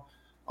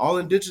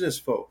indigenous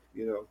folk,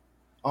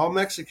 all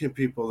Mexican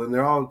people, and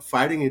they're all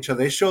fighting each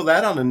other. They show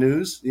that on the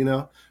news,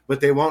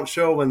 but they won't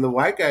show when the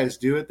white guys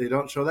do it. They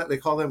don't show that. They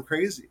call them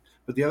crazy,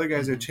 but the other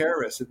guys are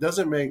terrorists. It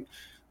doesn't make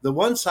the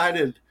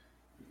one-sided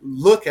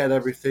look at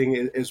everything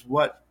is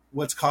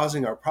what's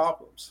causing our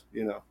problems,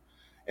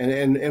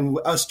 and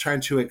us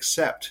trying to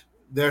accept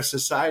their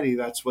society.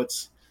 That's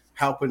what's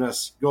helping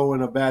us go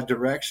in a bad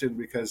direction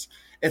because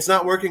it's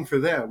not working for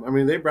them. I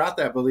mean, they brought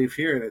that belief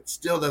here and it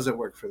still doesn't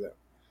work for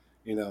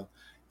them,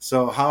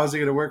 So how is it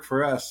going to work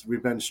for us?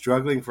 We've been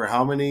struggling for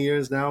how many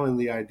years now in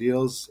the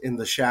ideals, in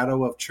the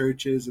shadow of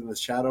churches, in the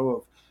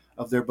shadow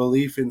of their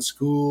belief in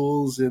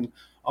schools and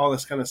all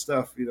this kind of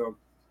stuff.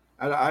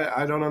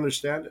 I don't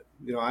understand it.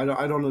 I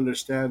don't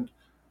understand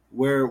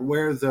where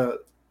the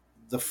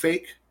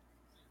fake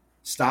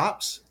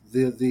stops,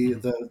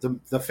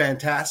 the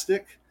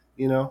fantastic,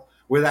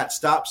 where that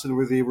stops and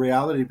where the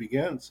reality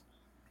begins.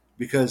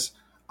 Because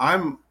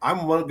I'm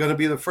going to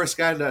be the first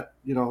guy that,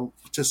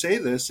 to say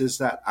this is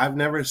that I've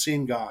never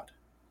seen God,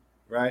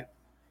 right?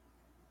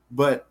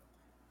 But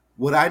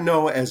what I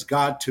know as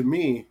God to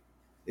me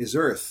is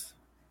earth.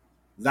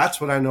 That's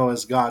what I know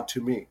as God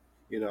to me,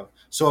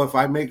 So if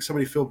I make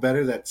somebody feel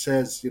better that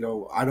says,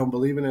 I don't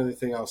believe in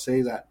anything, I'll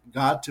say that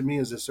God to me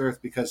is this earth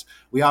because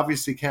we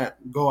obviously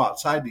can't go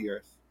outside the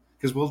earth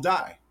because we'll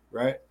die,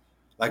 right?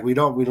 Like we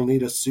don't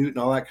need a suit and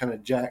all that kind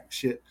of jack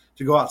shit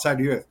to go outside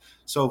the earth.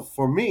 So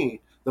for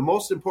me, the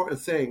most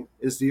important thing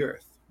is the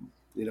earth,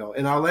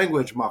 in our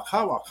language,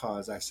 makawaka,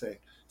 as I say,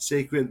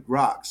 sacred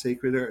rock,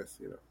 sacred earth,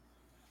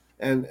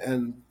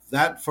 and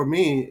that for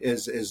me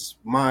is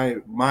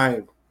my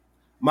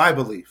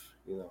belief,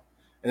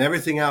 and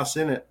everything else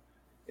in it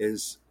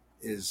is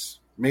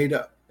made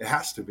up. It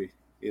has to be,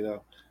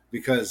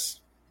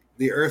 because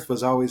the earth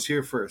was always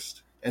here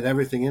first and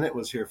everything in it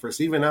was here first.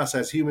 Even us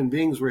as human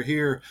beings were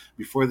here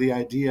before the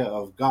idea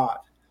of God,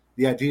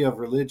 the idea of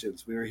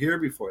religions. We were here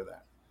before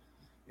that.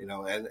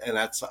 And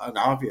that's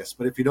obvious.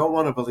 But if you don't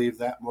want to believe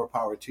that, more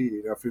power to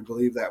you. If you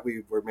believe that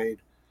we were made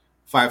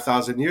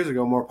 5,000 years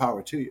ago, more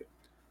power to you.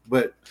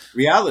 But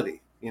reality,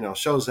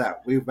 shows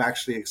that we've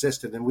actually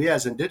existed. And we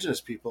as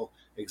indigenous people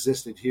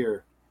existed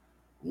here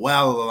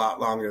well a lot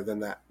longer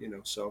than that,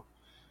 So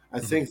I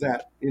think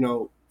that,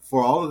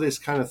 for all of these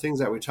kind of things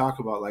that we talk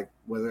about, like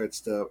whether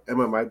it's the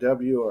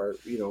MMIW or,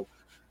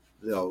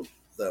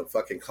 the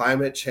fucking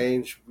climate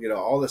change,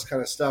 all this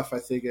kind of stuff, I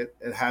think it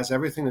has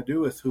everything to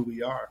do with who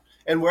we are.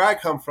 And where I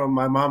come from,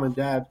 my mom and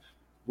dad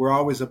were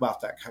always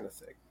about that kind of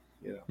thing.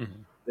 You know,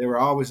 Mm-hmm. they were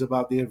always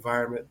about the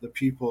environment, the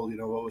people, you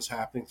know, what was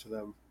happening to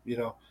them, you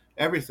know,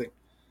 everything.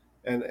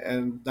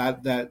 And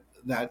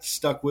that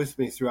stuck with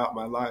me throughout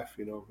my life,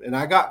 you know. And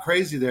I got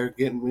crazy there,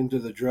 getting into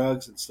the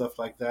drugs and stuff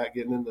like that,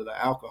 getting into the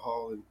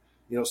alcohol and,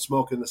 you know,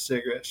 smoking the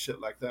cigarettes, shit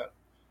like that.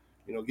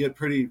 You know, get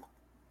pretty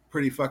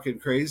fucking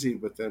crazy.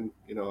 But then,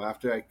 you know,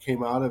 after I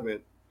came out of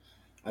it,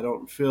 I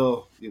don't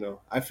feel, you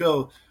know, I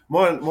feel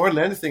more than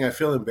anything, I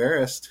feel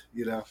embarrassed,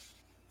 you know,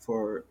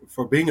 for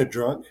being a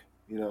drunk,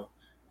 you know,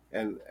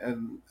 and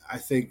I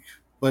think,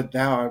 but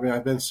now, I mean,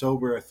 I've been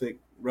sober, I think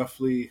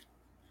roughly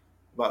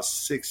about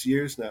 6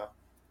 years now,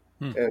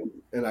 Hmm.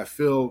 and I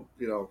feel,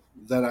 you know,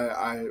 that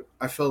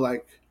I feel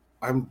like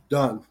I'm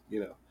done,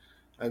 you know,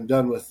 I'm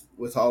done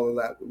with all of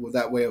that, with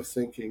that way of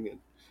thinking, and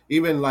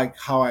even like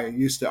how I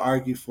used to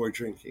argue for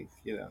drinking,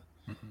 you know,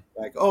 Mm-hmm.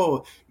 like,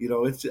 oh, you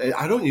know, it's,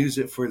 I don't use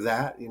it for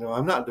that, you know,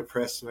 I'm not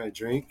depressed when I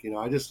drink, you know,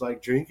 I just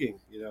like drinking,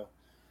 you know,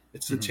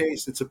 it's a Mm-hmm.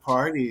 taste, it's a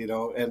party, you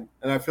know, and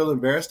I feel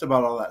embarrassed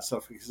about all that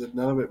stuff because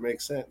none of it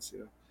makes sense, you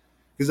know,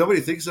 because nobody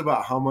thinks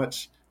about how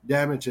much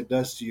damage it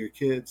does to your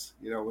kids,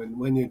 you know,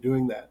 when you're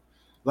doing that,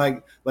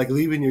 like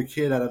leaving your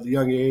kid at a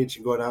young age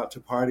and going out to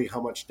party, how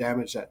much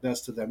damage that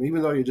does to them,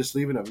 even though you're just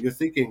leaving them, you're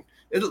thinking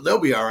they'll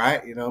be all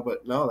right, you know,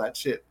 but no, that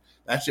shit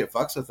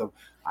fucks with them.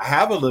 I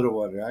have a little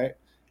one, right,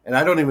 and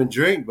I don't even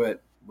drink,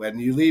 but when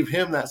you leave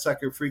him, that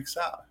sucker freaks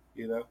out,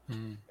 you know,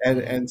 Mm-hmm.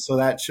 and so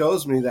that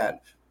shows me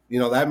that, you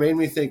know, that made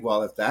me think,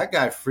 well, if that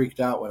guy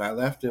freaked out when I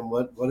left him,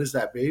 what is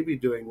that baby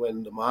doing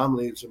when the mom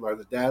leaves him or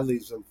the dad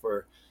leaves him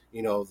for,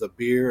 you know, the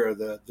beer or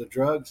the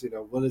drugs, you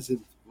know, what is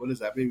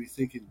that baby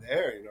thinking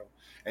there, you know,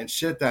 and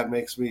shit, that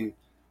makes me,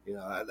 you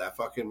know, that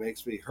fucking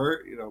makes me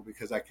hurt, you know,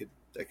 because I could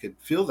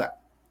feel that.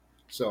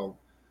 So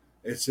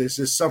it's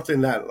just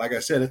something that, like I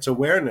said, it's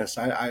awareness.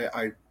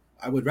 I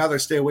would rather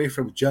stay away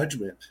from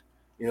judgment,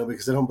 you know,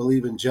 because I don't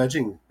believe in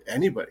judging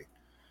anybody.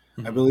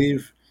 I Mm-hmm.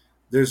 believe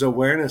there's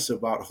awareness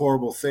about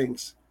horrible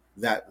things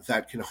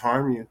that can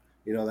harm you,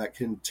 you know, that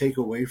can take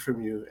away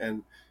from you,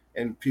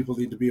 and people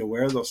need to be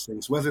aware of those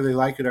things, whether they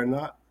like it or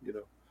not, you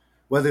know,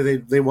 whether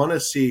they want to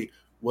see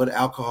what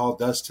alcohol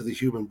does to the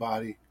human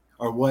body,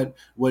 or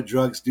what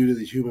drugs do to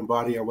the human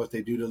body, or what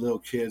they do to little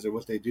kids, or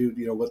what they do,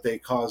 you know, what they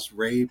cause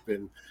rape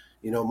and,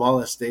 you know,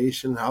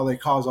 molestation, how they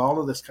cause all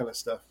of this kind of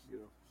stuff, you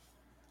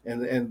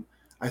know, and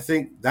I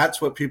think that's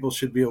what people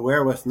should be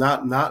aware with,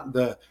 not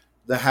the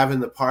having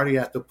the party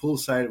at the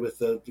poolside with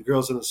the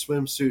girls in the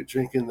swimsuit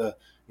drinking the,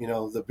 you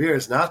know, the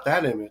beers, not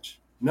that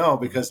image. No,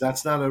 because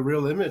that's not a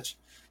real image.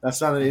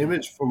 That's not an Mm-hmm.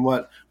 image from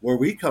where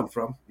we come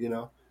from, you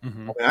know.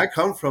 Mm-hmm. I mean, I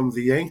come from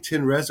the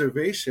Yankton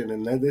Reservation,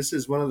 and this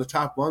is one of the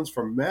top ones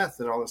for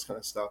meth and all this kind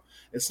of stuff.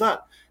 It's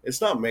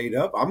not made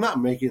up. I'm not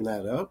making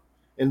that up.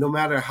 And no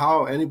matter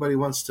how anybody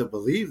wants to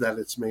believe that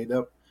it's made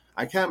up,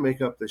 I can't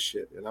make up this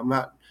shit, and I'm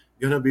not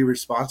going to be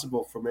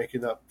responsible for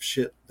making up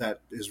shit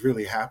that is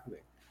really happening.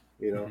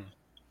 You know, Mm-hmm.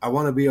 I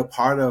want to be a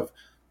part of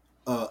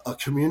a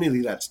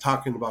community that's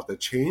talking about the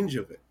change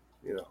of it.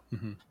 You know,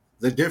 Mm-hmm.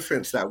 the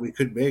difference that we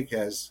could make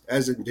as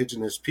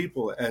Indigenous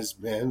people, as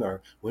men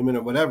or women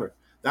or whatever.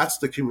 That's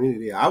the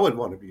community I would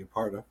want to be a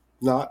part of.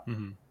 Not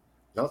Mm-hmm.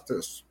 not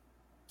this.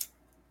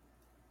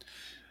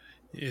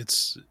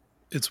 It's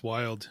it's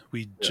wild.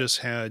 We Yeah. just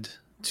had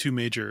two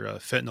major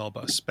fentanyl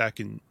busts back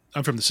in.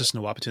 I'm from the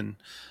Sissenawapitan,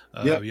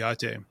 Yep.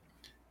 Oyate,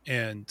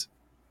 and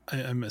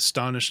I'm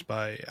astonished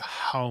by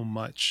how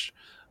much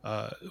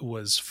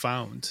was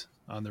found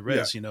on the Yeah.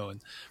 res. You know,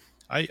 and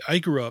I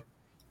grew up.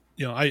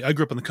 You know, I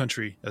grew up in the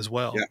country as Yeah.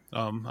 well,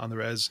 on the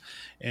res,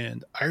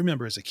 and I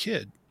remember as a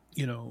kid,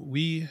 you know,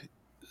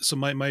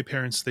 my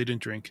parents, they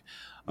didn't drink,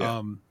 Yeah.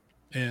 um,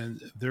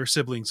 and their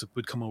siblings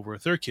would come over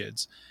with their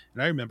kids,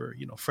 and I remember,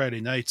 you know,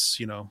 Friday nights,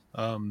 you know,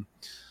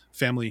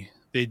 family,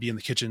 they'd be in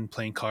the kitchen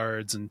playing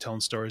cards and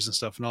telling stories and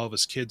stuff, and all of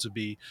us kids would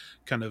be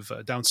kind of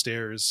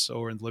downstairs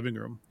or in the living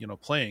room, you know,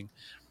 playing,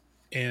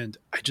 and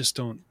I just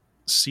don't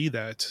see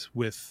that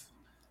with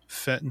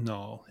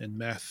fentanyl and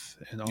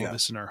meth and all Yeah.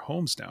 this in our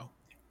homes now.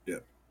 Yeah.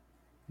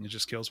 It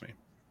just kills me.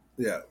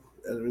 Yeah.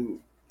 I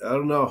mean, I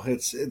don't know.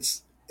 It's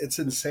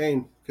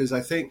insane because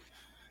I think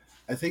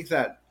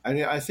that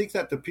I think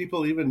that the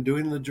people even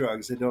doing the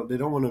drugs, they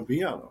don't want to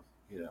be on them.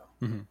 You know,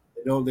 Hmm.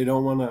 they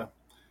don't want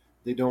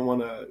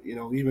to you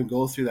know, even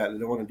go through that. They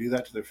don't want to do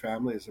that to their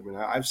families. I mean,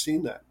 I've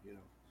seen that. You know,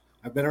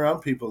 I've been around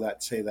people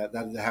that say that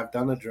have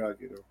done a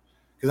drug. You know,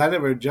 because I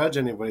never judge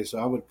anybody, so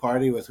I would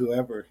party with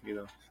whoever. You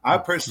know, I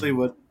personally Hmm.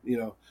 would, you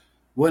know,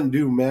 wouldn't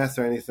do meth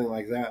or anything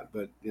like that.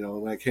 But you know,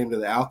 when it came to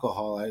the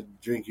alcohol,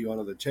 I'd drink you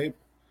under the table.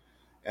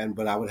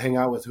 But I would hang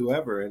out with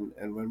whoever,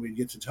 and when we'd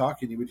get to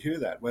talking, you would hear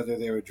that, whether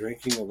they were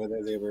drinking or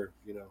whether they were,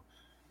 you know,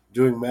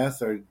 doing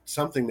meth or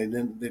something.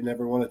 They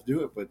never wanted to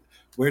do it. But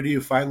where do you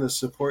find the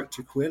support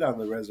to quit on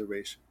the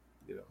reservation?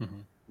 You know, Hmm.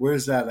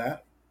 where's that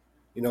at?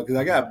 You know, because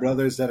I Hmm. got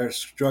brothers that are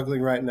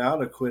struggling right now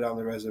to quit on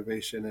the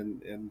reservation,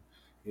 and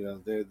you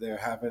know, they're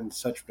having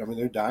such. I mean,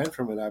 they're dying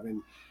from it. I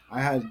mean,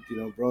 I had, you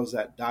know, bros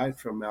that died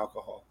from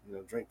alcohol. You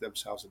know, drink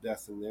themselves to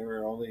death, and they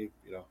were only,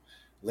 you know,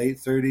 late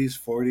 30s,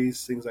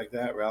 40s, things like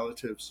that,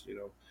 relatives,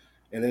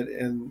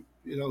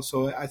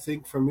 so I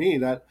think for me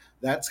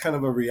that's kind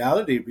of a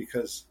reality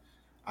because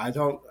I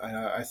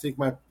think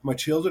my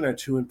children are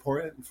too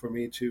important for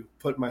me to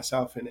put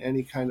myself in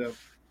any kind of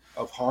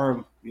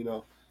harm,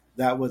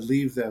 that would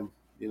leave them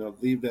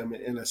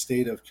in a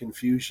state of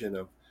confusion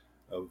of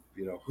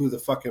who the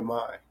fuck am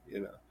I,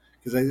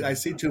 because I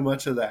see too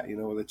much of that,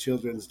 where the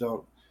children's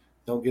don't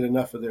get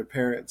enough of their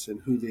parents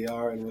and who they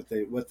are and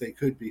what they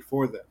could be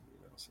for them.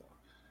 So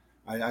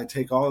I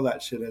take all of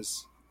that shit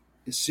as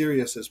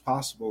serious as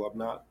possible. I'm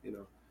not,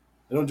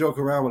 I don't joke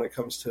around when it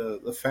comes to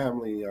the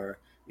family or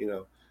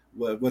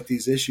what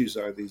these issues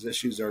are. These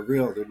issues are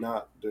real. They're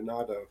not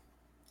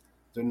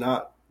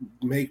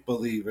make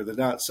believe, or they're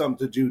not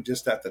something to do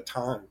just at the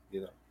time.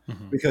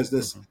 Because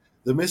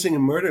the missing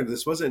and murder,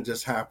 this wasn't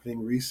just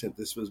happening recent.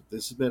 This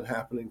has been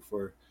happening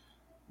for,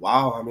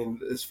 wow. I mean,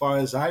 as far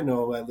as I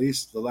know, at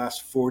least the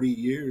last 40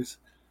 years,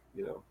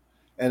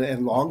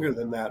 and longer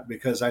than that,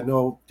 because I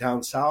know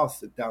down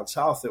south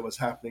it was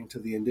happening to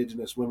the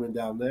indigenous women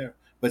down there.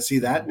 But see,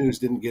 that news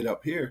didn't get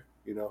up here,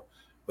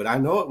 but I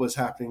know it was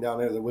happening down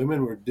there. The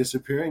women were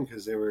disappearing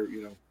because they were,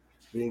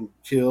 being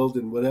killed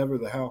and whatever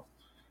the hell.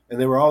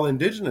 And they were all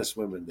indigenous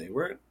women. They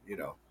weren't,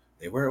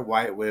 they weren't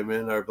white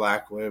women or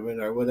black women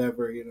or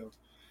whatever,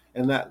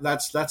 And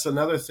that's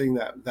another thing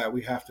that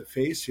we have to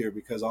face here,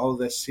 because all of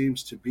this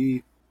seems to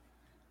be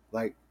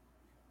like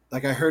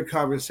I heard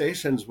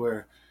conversations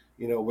where,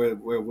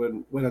 where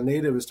when a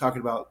native is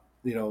talking about,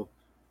 the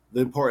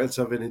importance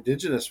of an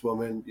indigenous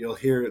woman, you'll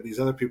hear these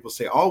other people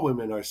say all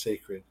women are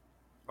sacred.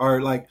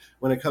 Or like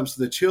when it comes to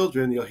the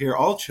children, you'll hear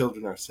all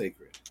children are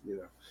sacred,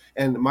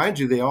 And mind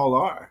you, they all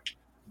are.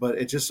 But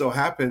it just so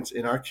happens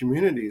in our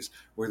communities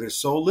where there's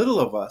so little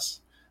of us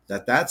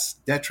that's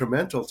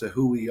detrimental to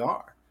who we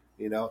are,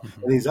 In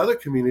these other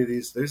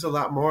communities, there's a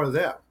lot more of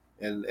them.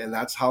 And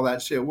that's how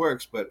that shit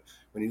works. But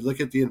when you look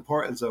at the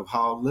importance of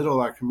how little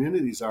our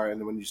communities are,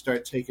 and when you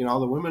start taking all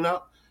the women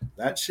out,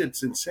 that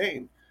shit's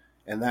insane.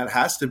 And that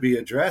has to be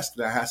addressed.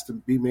 That has to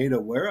be made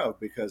aware of,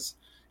 because,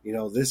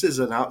 this is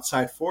an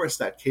outside force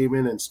that came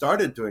in and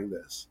started doing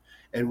this.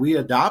 And we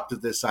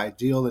adopted this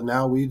ideal, and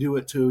now we do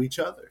it to each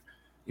other,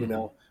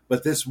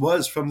 But this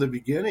was from the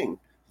beginning.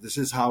 This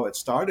is how it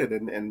started.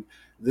 And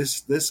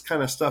this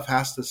kind of stuff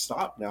has to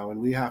stop now.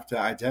 And we have to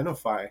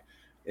identify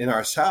in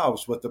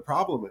ourselves what the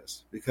problem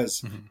is,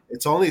 because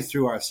it's only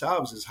through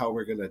ourselves is how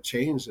we're going to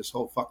change this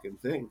whole fucking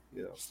thing,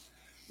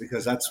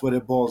 because that's what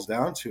it boils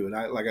down to.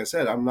 And like I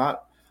said, I'm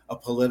not a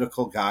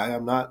political guy.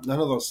 I'm not none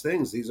of those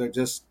things. These are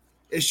just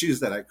issues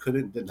that I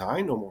couldn't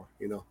deny no more.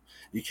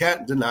 You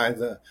can't deny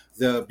the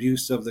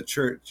abuse of the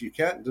church. You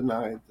can't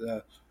deny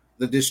the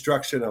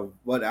destruction of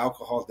what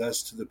alcohol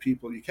does to the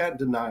people. You can't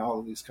deny all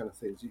of these kind of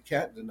things. You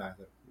can't deny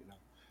them,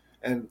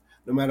 And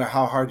no matter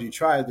how hard you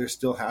try, they're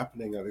still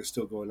happening, or they're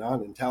still going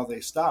on until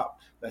they stop.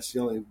 That's the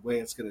only way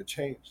it's going to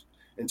change.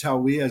 Until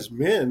we as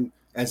men,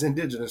 as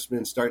indigenous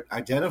men, start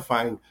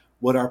identifying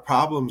what our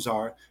problems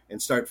are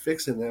and start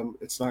fixing them,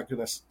 it's not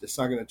going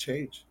to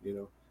change,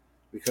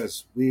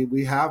 because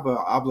we have an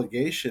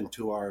obligation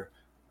to our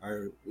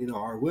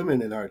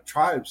women and our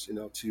tribes,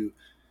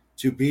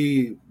 to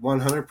be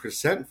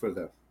 100% for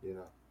them,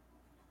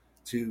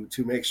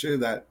 to make sure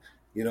that,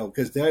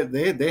 because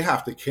they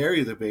have to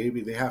carry the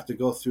baby. They have to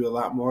go through a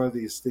lot more of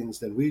these things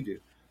than we do,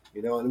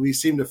 and we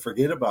seem to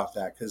forget about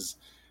that because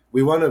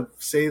we want to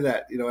say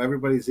that,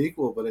 everybody's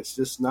equal, but it's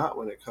just not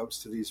when it comes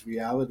to these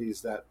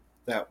realities that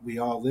we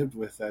all lived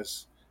with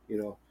as,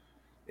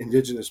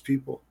 indigenous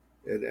people,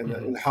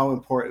 and how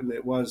important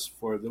it was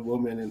for the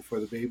woman and for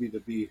the baby to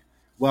be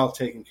well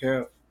taken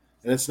care of.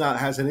 And it's not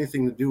has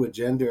anything to do with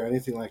gender or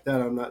anything like that.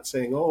 I'm not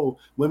saying, oh,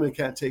 women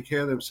can't take care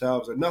of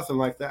themselves or nothing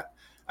like that.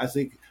 I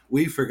think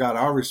we forgot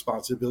our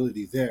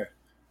responsibility there.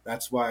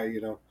 That's why,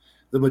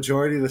 the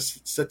majority of the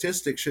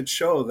statistics should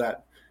show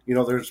that,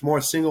 there's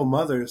more single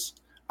mothers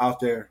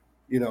out there,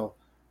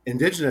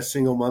 indigenous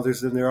single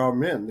mothers than there are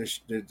men.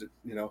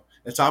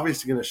 It's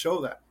obviously going to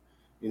show that,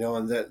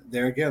 and that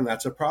there again,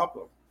 that's a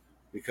problem,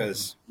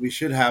 because we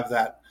should have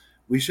that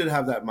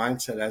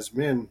mindset as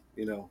men,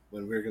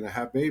 when we're going to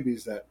have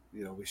babies, that,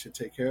 we should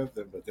take care of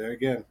them. But there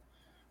again,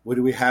 what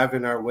do we have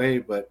in our way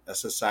but a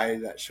society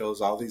that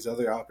shows all these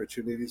other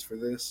opportunities for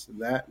this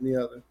and that and the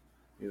other,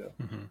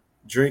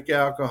 drink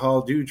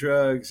alcohol, do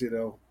drugs,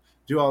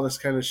 do all this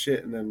kind of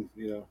shit. And then,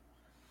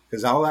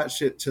 because all that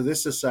shit to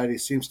this society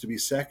seems to be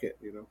second,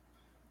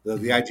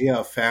 the idea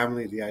of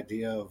family, the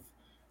idea of,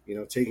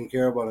 taking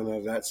care of one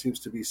another, that seems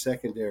to be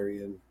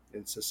secondary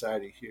in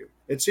society here.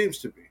 It seems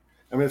to be.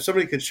 I mean, if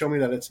somebody could show me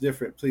that it's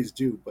different, please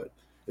do. But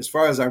as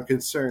far as I'm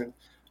concerned,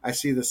 I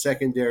see the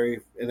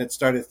secondary, and it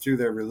started through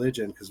their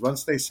religion. Because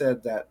once they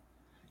said that,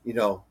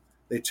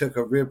 they took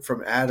a rib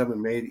from Adam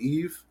and made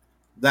Eve,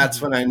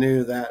 that's when I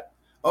knew that,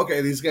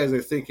 okay, these guys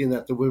are thinking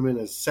that the women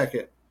is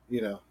second,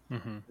 the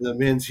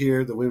men's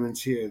here, the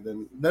women's here.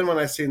 Then when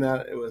I seen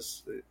that, it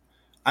was,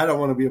 I don't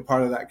want to be a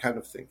part of that kind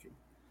of thinking.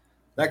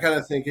 That kind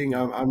of thinking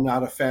I'm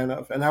not a fan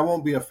of, and I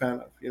won't be a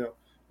fan of,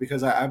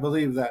 because I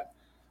believe that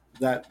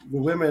that the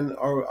women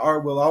are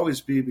will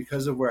always be,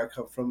 because of where I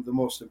come from, the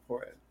most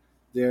important.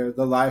 They're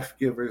the life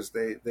givers.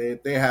 They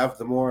have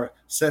the more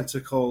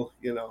sensical,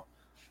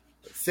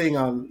 thing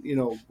on,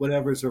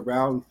 whatever's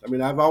around. I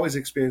mean, I've always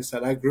experienced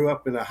that. I grew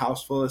up in a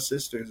house full of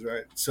sisters,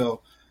 right?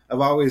 So I've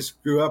always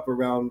grew up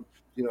around,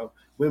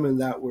 women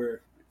that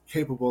were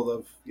capable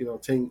of,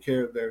 taking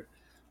care of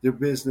their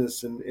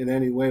business in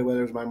any way,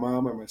 whether it's my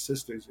mom or my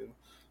sisters.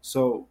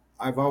 So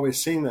I've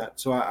always seen that.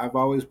 So I've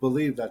always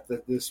believed that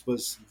this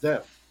was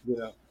them.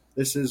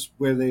 This is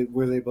where they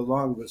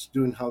belong, was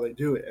doing how they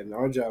do it, and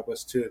our job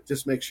was to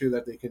just make sure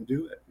that they can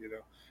do it.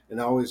 And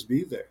always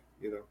be there.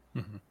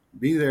 Hmm.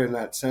 Be there in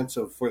that sense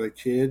of, for the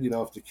kid.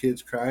 If the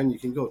kid's crying, you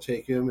can go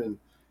take him and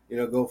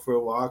go for a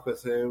walk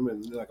with him,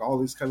 and like all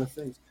these kind of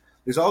things.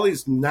 There's all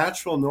these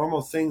natural,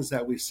 normal things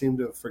that we seem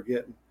to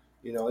forget,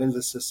 in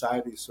the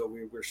society. So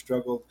we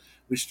struggled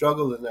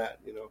in that,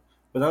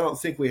 but I don't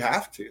think we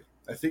have to.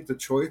 I think the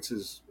choice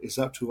is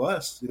up to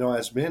us,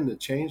 as men, to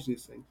change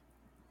these things,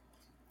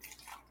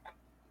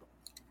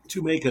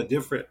 to make a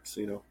difference,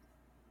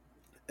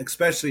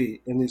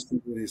 especially in these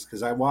communities.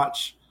 Because I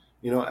watch,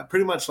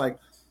 pretty much like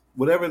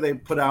whatever they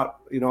put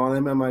out, on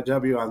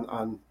MMIW,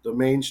 on the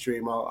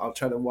mainstream, I'll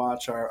try to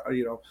watch, or,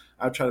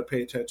 I'll try to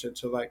pay attention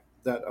to, like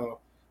that,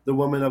 the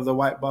woman of the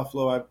white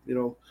buffalo.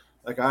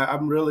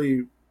 I'm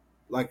really,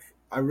 like,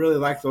 I really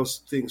like those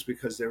things,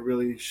 because they're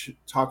really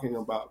talking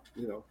about,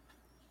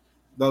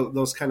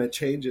 those kind of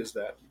changes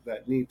that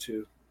need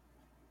to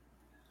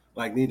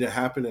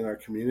happen in our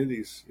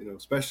communities,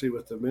 especially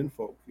with the men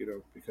folk,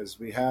 because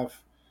we have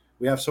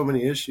so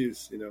many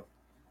issues,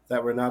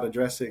 that we're not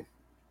addressing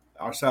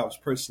ourselves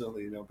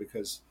personally,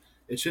 because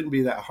it shouldn't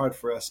be that hard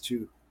for us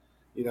to,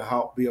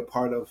 help be a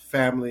part of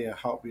family, and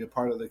help be a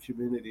part of the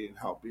community, and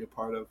help be a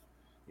part of,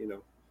 you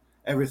know,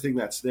 everything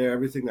that's there,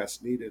 everything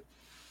that's needed.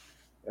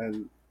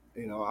 And,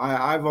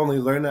 I've only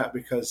learned that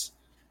because,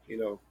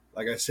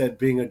 like I said,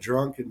 being a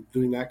drunk and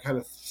doing that kind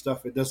of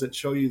stuff, it doesn't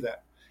show you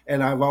that.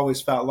 And I've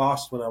always felt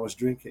lost when I was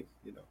drinking,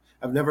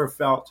 I've never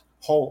felt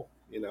whole,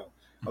 I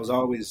was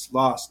always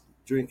lost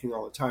drinking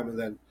all the time. And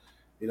then,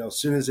 as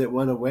soon as it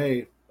went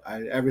away,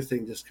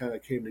 everything just kind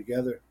of came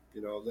together.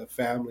 The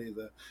family,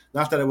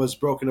 not that it was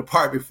broken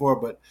apart before,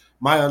 but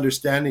my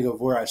understanding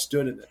of where I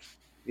stood in it,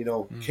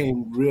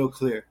 came real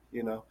clear.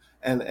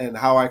 And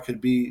how I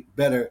could be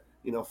better,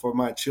 for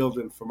my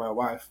children, for my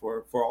wife,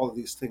 for all of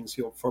these things,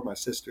 for my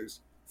sisters,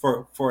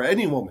 for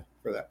any woman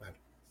for that matter.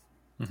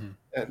 Hmm.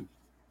 And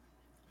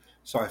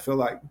so I feel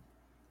like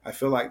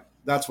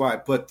that's why I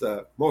put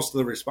most of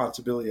the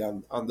responsibility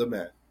on the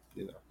man,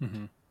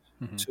 Hmm.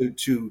 Hmm.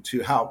 to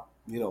help,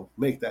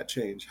 make that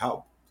change,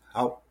 help,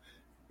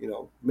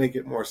 make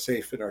it more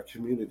safe in our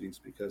communities,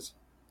 because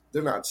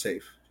they're not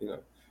safe,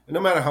 And no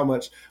matter how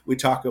much we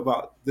talk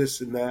about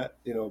this and that,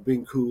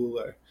 being cool,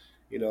 or,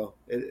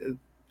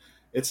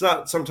 it's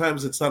not.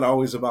 Sometimes it's not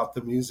always about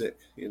the music,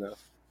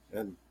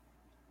 And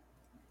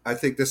I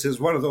think this is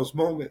one of those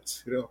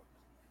moments.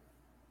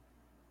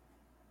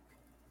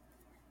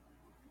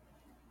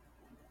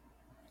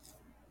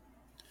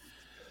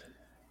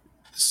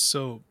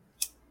 So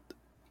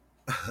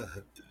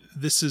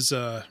this is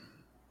the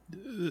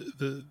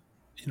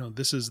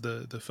this is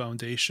the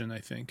foundation, I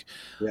think,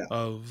 Yeah,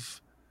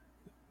 of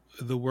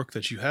the work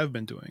that you have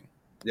been doing.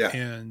 yeah,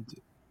 And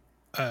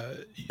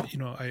I'm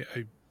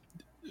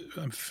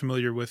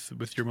familiar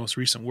with your most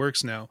recent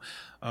works now.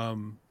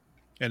 um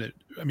and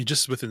I mean,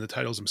 just within the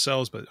titles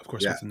themselves, but of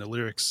course yeah. within the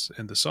lyrics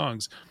and the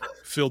songs: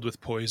 Filled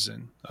with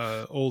Poison,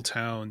 Old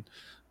Town,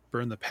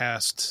 Burn the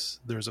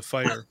Past, There's a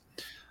Fire.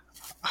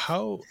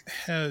 How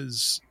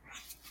has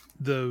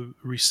the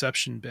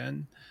reception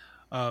been,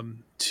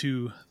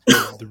 to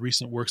the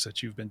recent works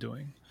that you've been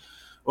doing?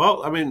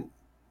 Well, I mean,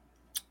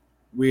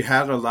 we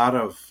had a lot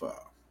of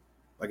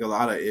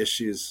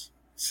issues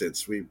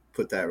since we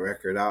put that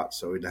record out,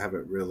 so we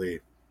haven't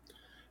really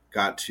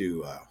got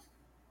to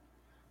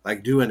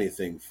like do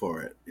anything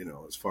for it,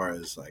 as far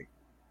as like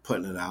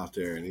putting it out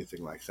there or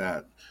anything like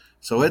that.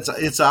 So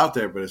it's out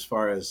there, but as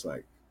far as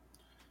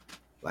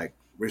like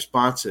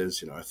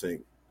responses, I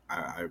think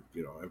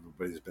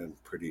everybody's been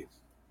pretty,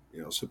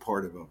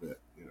 supportive of it,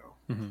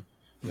 Mm-hmm. and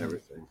Mm-hmm.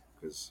 everything.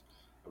 Because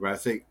I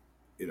think,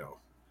 you know,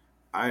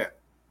 I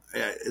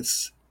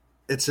it's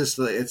just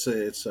it's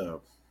a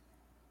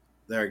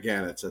there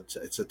again, it's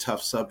a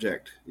tough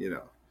subject,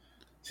 Yeah.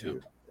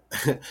 to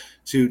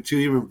to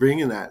even bring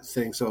in that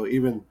thing. So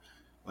even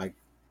like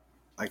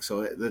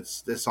so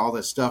that's this all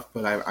this stuff,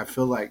 but I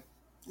feel like,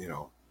 you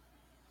know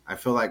I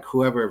feel like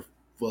whoever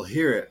will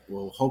hear it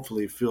will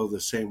hopefully feel the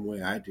same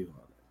way I do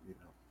on it.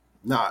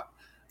 Not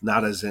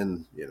as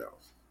in,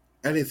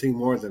 anything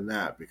more than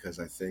that, because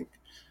I think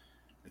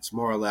it's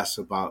more or less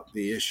about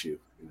the issue.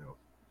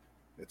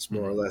 It's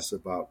more or Mm-hmm. less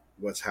about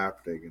what's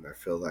happening, and I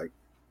feel like,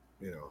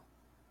 you know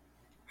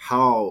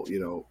how,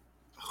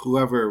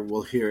 whoever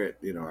will hear it,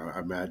 I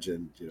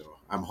imagine,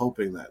 I'm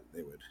hoping that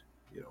they would,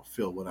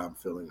 feel what I'm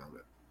feeling on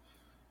it.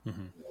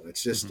 Mm-hmm.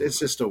 It's just Mm-hmm. it's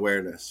just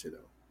awareness.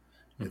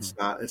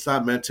 Mm-hmm. It's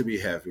not meant to be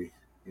heavy,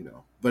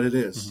 but it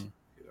is. Mm-hmm.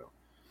 You know,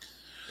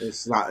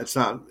 it's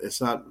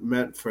not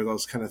meant for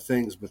those kind of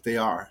things, but they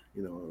are.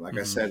 Like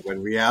I said,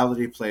 when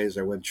reality plays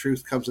or when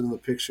truth comes into the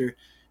picture,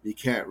 you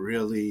can't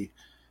really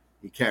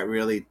you can't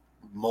really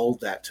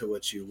mold that to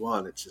what you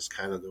want. It's just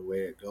kind of the way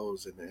it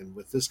goes. And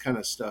with this kind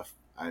of stuff,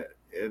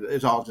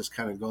 it all just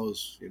kind of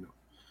goes.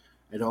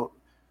 I don't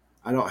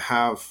I don't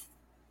have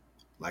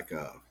like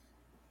a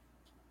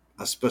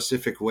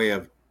specific way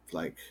of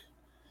like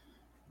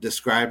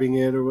describing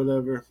it or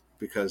whatever,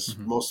 because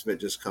Hmm. most of it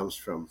just comes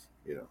from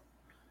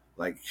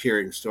like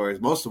hearing stories.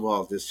 Most of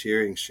all, just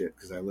hearing shit,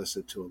 because I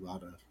listen to a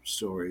lot of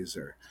stories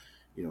or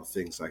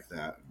things like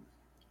that,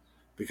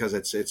 because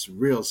it's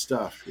real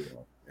stuff.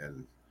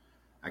 And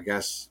I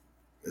guess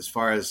as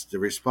far as the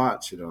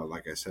response,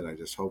 like I said, I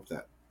just hope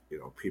that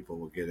people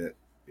will get it,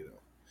 you know,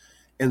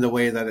 in the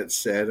way that it's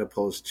said,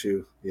 opposed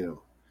to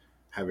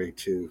having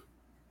to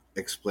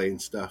explain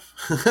stuff.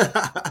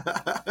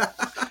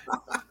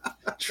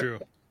 True,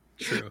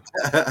 true.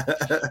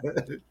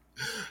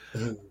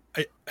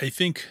 I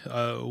think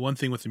one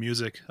thing with the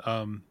music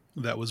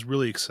that was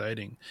really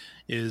exciting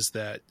is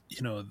that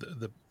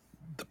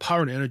the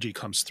power and energy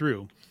comes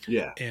through,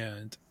 Yeah,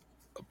 and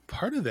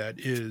part of that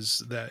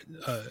is that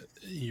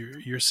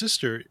your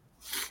sister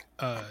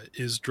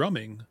is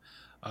drumming.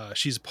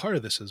 She's a part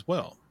of this as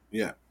well,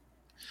 yeah,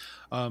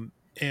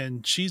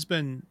 and she's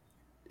been,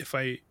 if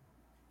I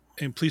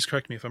and please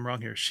correct me if I'm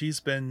wrong here, she's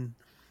been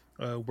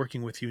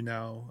working with you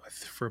now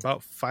for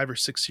about 5 or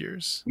 6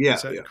 years. yeah,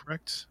 Is that yeah.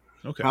 correct?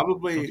 Okay,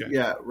 Probably, okay,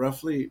 yeah,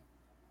 roughly,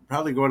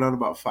 probably going on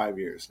about 5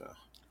 years now.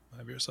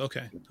 5 years.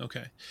 Okay,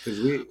 okay. Because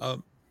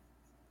Um,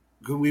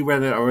 we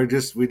went or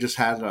we just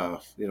had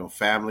a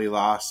family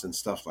loss and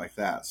stuff like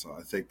that. So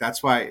I think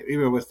that's why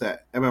even with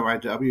that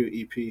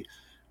MMIW EP,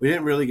 we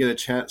didn't really get a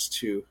chance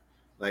to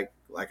like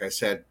I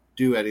said,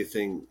 do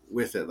anything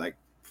with it, like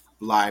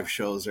live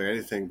shows or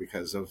anything,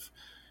 because of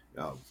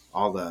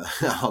all the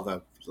all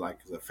the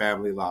like the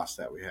family loss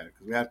that we had,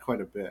 because we had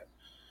quite a bit.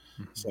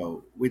 mhm.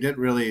 So we didn't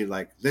really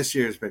like, this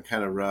year's been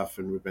kind of rough,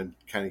 and we've been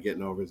kind of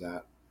getting over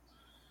that.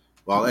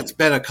 Well, it's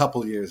been a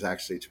couple years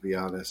actually, to be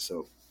honest.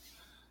 So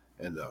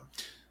and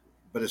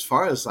but as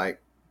far as like,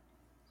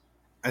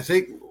 I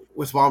think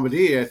with Mama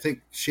D, I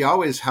think she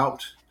always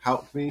helped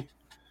me,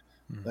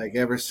 Mhm. like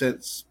ever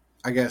since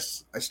I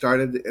guess I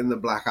started in the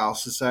Black Owl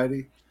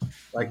Society.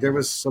 Like there Mhm.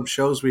 was some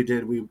shows we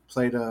did. We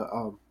played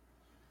a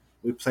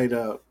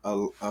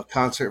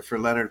concert for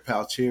Leonard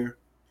Peltier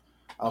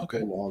up Okay.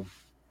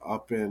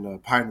 in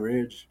Pine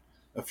Ridge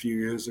a few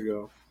years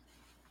ago,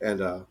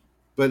 and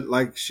but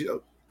like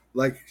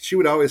she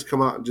would always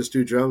come out and just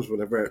do drums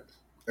whenever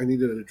I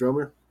needed a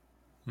drummer,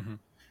 Mhm.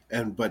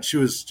 and but she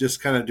was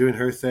just kind of doing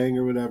her thing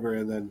or whatever,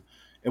 and then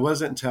it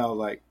wasn't until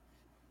like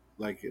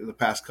in the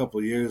past couple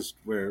of years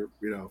where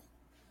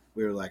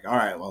we were like, all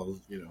right, well,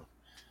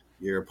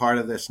 you're a part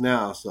of this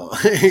now, so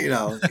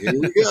here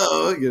we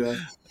go,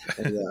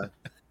 and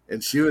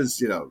and she was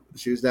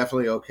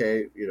definitely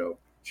okay,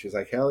 she was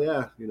like, hell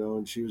yeah,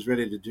 and she was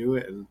ready to do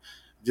it, and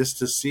just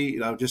to see,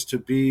 just to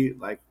be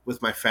like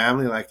with my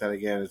family like that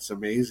again, it's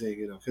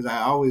amazing, because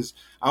I always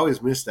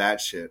miss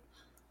that shit,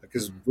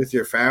 because Mhm. with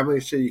your family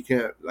shit, you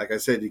can't, like I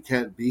said, you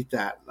can't beat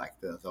that, like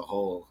the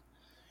whole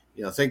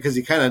thing, because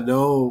you kind of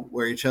know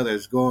where each other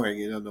is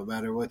going, no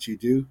matter what you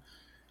do.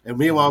 And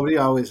me and Mhm. Wally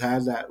always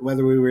had that,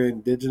 whether we were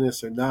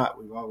indigenous or not.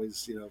 We've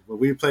always, when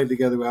we played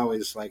together, we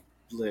always like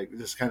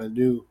just kind of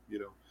knew,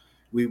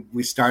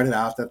 we started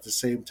out at the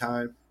same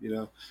time,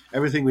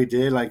 everything we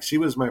did. Like she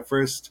was one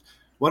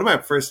of my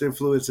first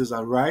influences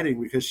on writing,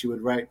 because she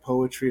would write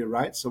poetry and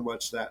write so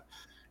much that,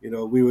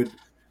 we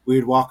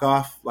would walk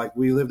off, like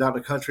we lived out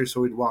in the country,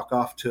 so we'd walk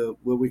off to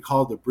what we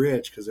called the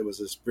bridge, because it was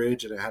this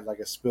bridge and it had like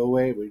a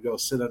spillway. We'd go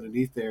sit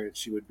underneath there, and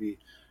she would be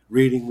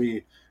reading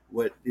me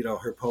what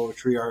her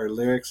poetry or her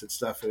lyrics and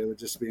stuff, and it would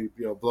just be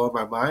blowing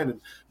my mind. And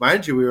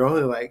mind you, we were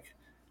only like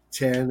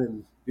 10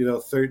 and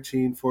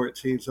 13,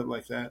 14, something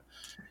like that.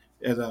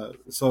 And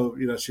so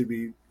she'd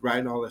be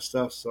writing all this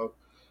stuff. So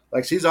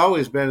like she's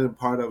always been a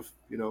part of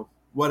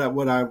what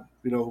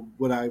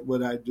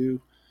I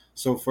do.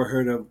 So for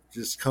her to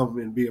just come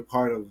and be a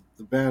part of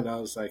the band, I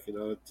was like,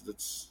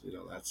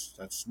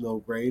 that's no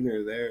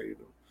brainer there. Yeah.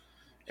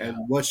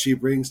 And what she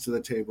brings to the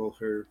table,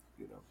 her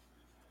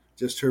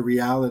just her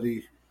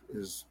reality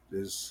is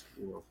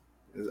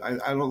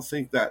I don't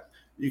think that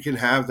you can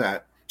have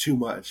that too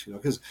much,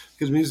 because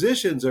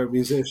musicians are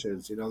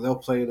musicians, they'll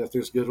play it, if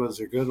there's good ones,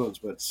 they're good ones,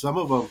 but some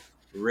of them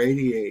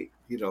radiate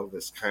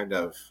this kind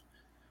of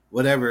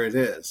whatever it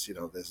is,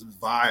 this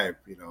vibe,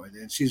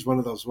 and she's one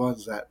of those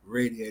ones that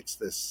radiates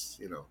this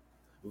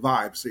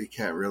vibe, so you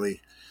can't really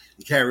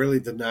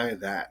deny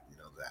that,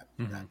 that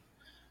Mhm.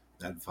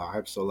 that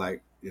vibe. So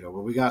like,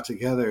 when we got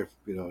together,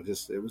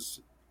 just it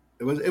was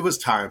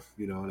time,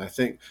 and I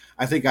think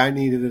I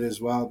needed it as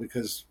well,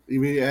 because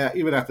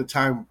even at the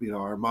time,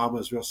 our mom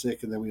was real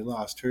sick, and then we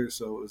lost her,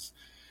 so it was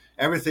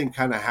everything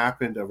kind of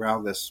happened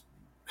around this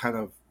kind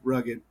of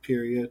rugged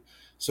period.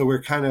 So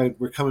we're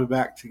coming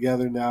back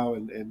together now,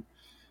 and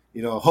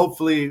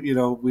hopefully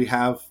we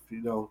have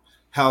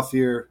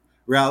healthier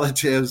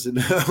relatives, and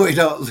we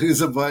don't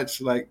lose a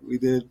bunch like we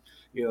did,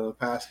 the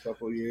past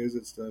couple of years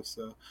and stuff.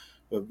 So,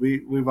 but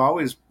we've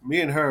always,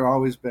 me and her,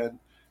 always been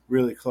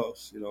really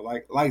close.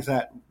 Like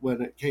that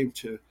when it came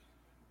to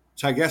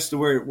I guess the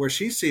where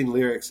she's seen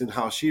lyrics and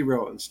how she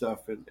wrote and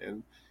stuff,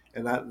 and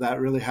that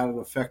really had an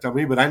effect on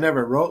me. But I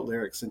never wrote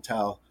lyrics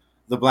until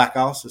the Black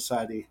Owl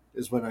Society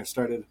is when I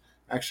started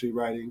actually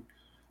writing,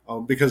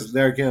 because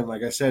there again,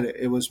 like I said,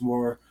 it was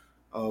more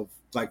of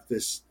like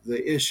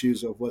the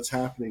issues of what's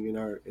happening in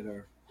our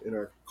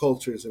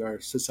cultures, in our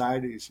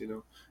societies,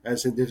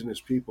 as Indigenous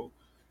people,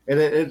 and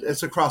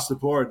it's across the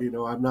board.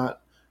 I'm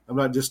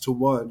not just to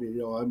one.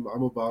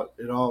 I'm about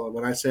it all. And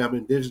when I say I'm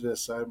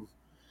Indigenous,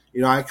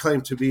 I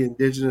claim to be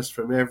Indigenous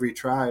from every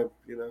tribe.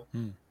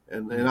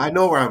 And I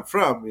know where I'm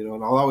from.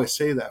 And I'll always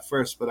say that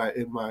first. But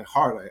in my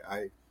heart,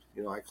 I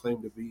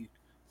claim to be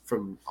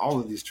from all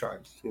of these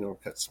tribes.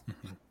 Because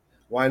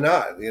why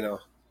not?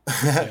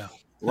 Yeah.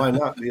 Why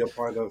not be a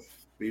part of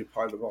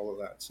all of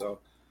that? So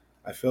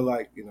I feel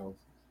like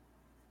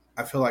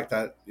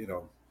that.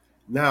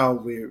 Now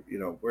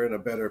we're in a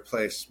better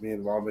place. Me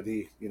and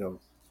Wamadi,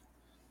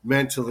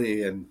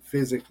 mentally and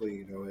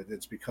physically,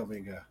 it's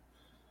becoming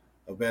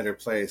a better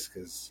place,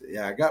 because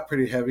I got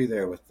pretty heavy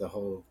there with the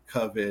whole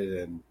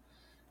COVID, and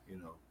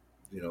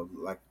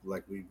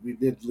like we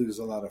did lose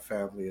a lot of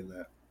family in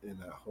that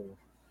whole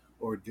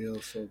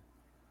ordeal. So,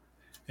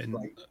 and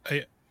like,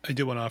 I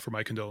did want to offer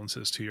my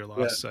condolences to your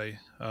loss.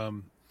 Yeah.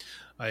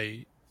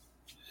 I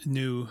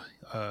knew,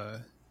 I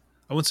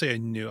wouldn't say I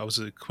knew, I was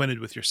acquainted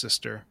with your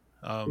sister,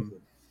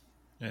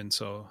 and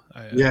so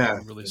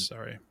I'm really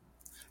sorry.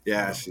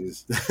 Yeah,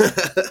 she's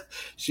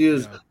she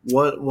was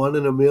one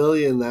in a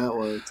million. That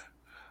one.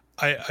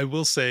 I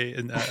will say,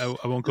 and I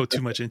won't go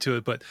too much into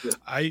it, but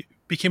I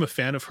became a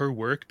fan of her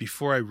work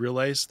before I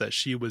realized that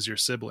she was your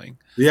sibling.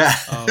 Yeah.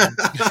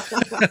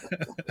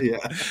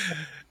 Yeah.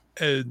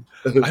 And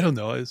I don't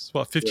know, it's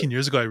about 15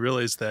 years ago I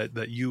realized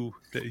that you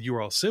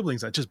were all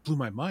siblings. That just blew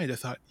my mind. I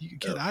thought, you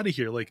get out of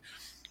here. Like,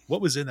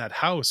 what was in that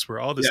house where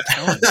all this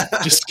talent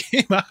just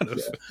came out of?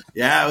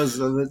 Yeah,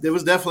 it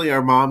was definitely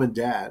our mom and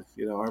dad.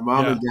 Our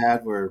mom and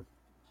dad were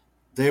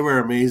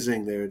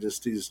amazing. They were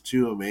just these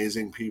two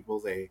amazing people.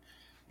 They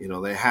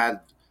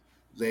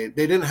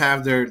didn't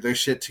have their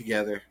shit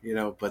together,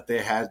 but they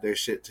had their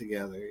shit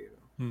together,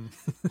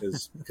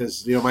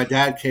 because my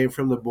dad came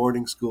from the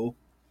boarding school,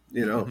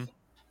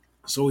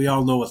 so we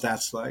all know what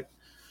that's like.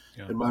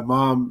 Yeah. And my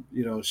mom,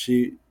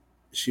 she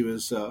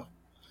was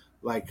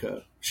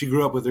she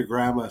grew up with her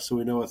grandma, so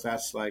we know what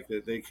that's like.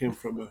 That they came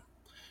from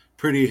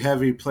pretty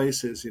heavy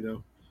places,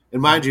 and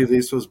mind you,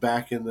 this was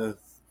back in the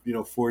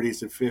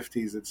 40s and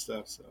 50s and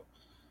stuff. So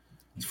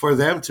for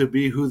them to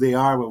be who they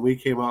are when we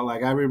came out,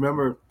 like I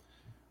remember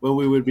when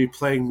we would be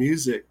playing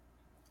music,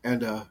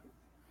 and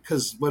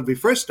because when we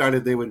first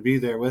started, they would be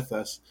there with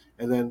us,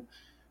 and then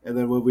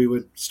when we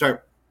would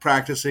start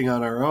practicing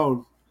on our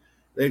own,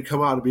 they'd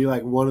come out to be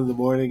like 1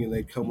 a.m, and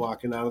they'd come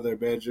walking out of their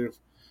bedroom,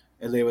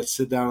 and they would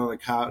sit down on the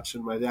couch,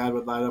 and my dad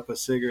would light up a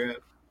cigarette,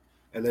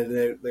 and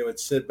then they would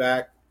sit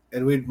back,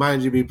 and we'd,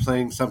 mind you, be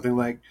playing something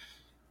like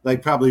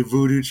probably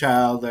Voodoo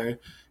Child, or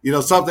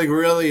something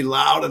really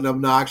loud and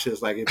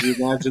obnoxious. Like if you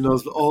imagine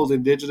those old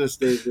Indigenous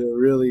days, they were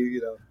really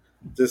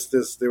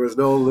this there was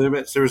no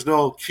limits, there was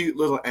no cute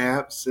little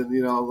amps and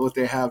what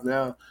they have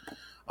now.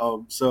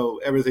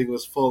 So everything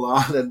was full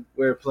on, and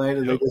we were playing,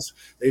 and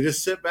they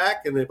just sit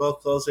back, and they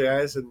both close their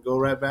eyes and go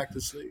right back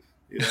to sleep.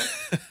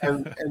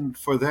 And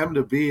for them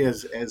to be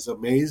as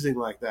amazing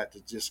like that,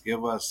 to just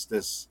give us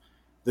this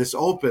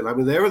open. I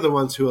mean, they were the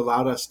ones who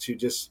allowed us to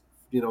just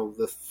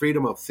the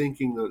freedom of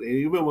thinking.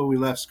 Even when we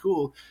left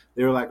school,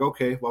 they were like,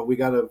 okay, well, we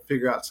got to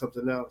figure out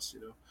something else.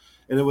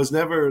 And it was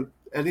never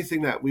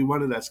anything that we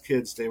wanted as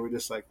kids. They were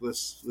just like,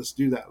 let's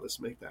do that, let's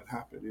make that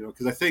happen.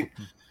 Because I think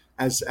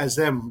as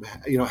them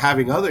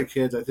having other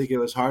kids, I think it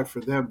was hard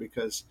for them,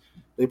 because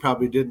they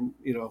probably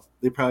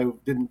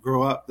didn't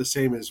grow up the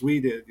same as we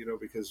did,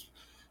 because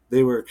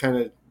they were kind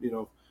of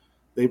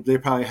they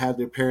probably had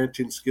their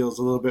parenting skills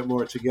a little bit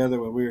more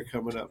together when we were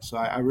coming up. So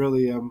I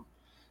really am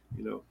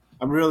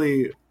I'm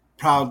really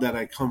proud that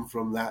I come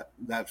from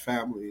that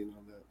family,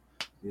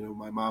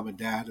 my mom and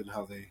dad, and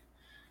how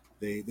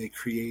they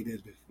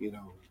created,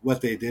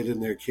 what they did in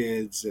their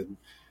kids, and,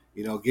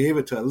 gave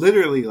it to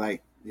literally,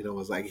 like,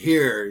 was like,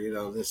 here,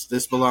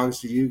 this belongs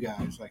to you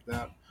guys, like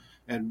that.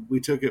 And we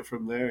took it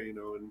from there,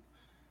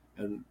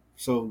 and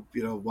so,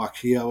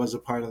 Wakia was a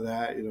part of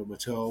that,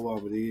 Mateo,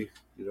 Wamadi,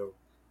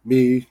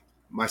 me,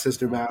 my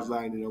sister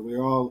Madeline, we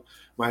were all,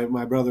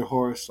 my brother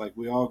Horace, like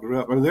we all grew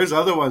up. I mean, there's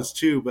other ones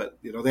too, but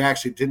they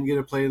actually didn't get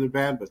to play in the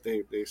band, but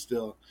they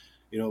still,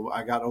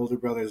 I got older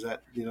brothers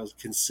that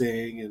can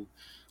sing, and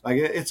like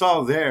it's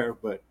all there.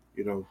 But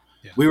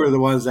we were the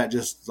ones that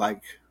just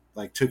like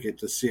took it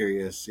to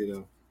serious,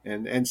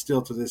 and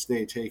still to this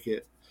day take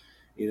it,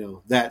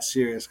 that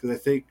serious, because I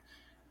think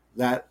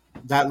that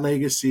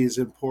legacy is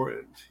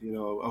important,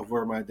 of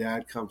where my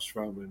dad comes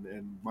from,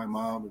 and my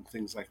mom, and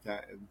things like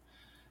that,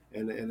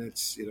 and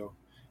it's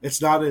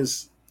it's not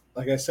as,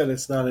 like I said,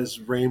 it's not as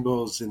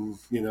rainbows and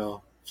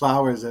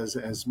flowers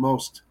as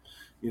most,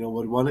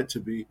 would want it to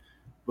be.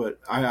 But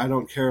I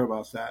don't care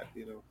about that.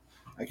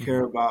 I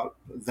care about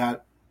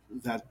that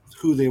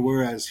who they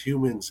were as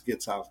humans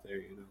gets out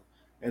there.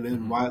 And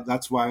then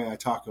that's why I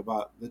talk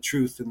about the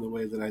truth in the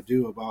way that I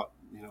do about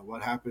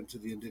what happened to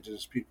the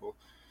indigenous people.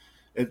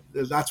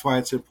 That's why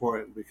it's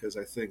important, because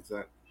I think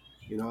that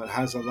it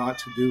has a lot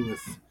to do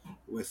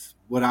with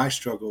what I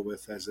struggle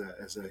with as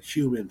a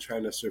human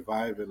trying to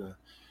survive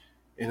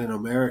in an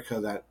America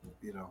that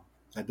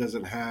that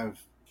doesn't have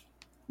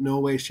no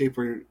way, shape,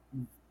 or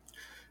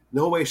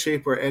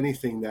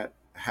anything that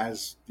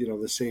has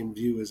the same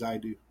view as I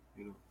do.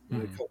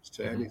 When it comes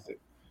to anything,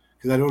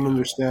 because I don't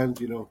understand.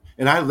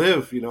 And I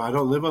live. I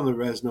don't live on the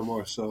res no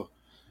more, so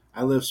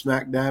I live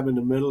smack dab in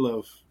the middle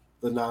of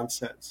the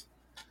nonsense.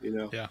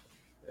 Yeah.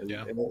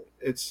 And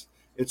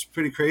it's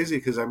pretty crazy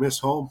because I miss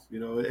home.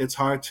 It's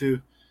hard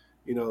to,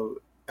 and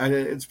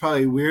it's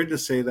probably weird to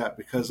say that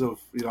because of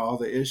all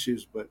the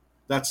issues, but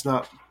that's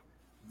not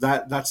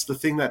that's the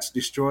thing that's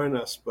destroying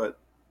us. But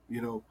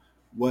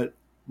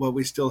what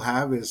we still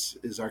have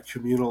is our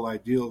communal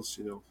ideals.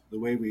 The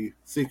way we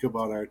think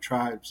about our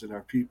tribes and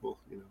our people.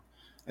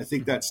 I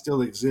think that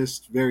still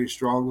exists very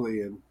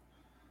strongly, and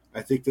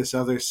I think this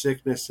other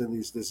sickness and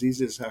these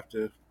diseases have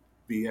to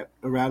be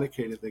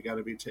eradicated. They got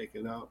to be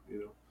taken out.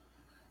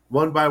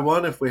 One by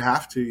one if we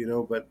have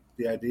to, but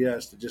the idea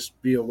is to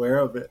just be aware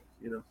of it,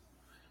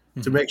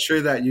 to make sure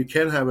that you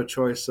can have a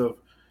choice of,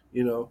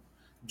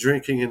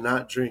 drinking and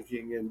not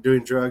drinking, and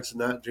doing drugs and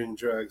not doing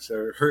drugs,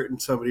 or hurting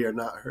somebody or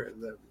not hurting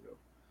them.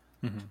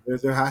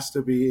 There has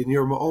to be, in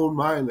your own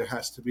mind, there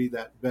has to be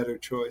that better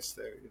choice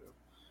there,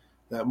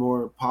 that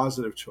more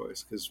positive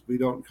choice, because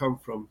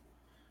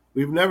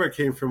we've never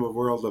came from a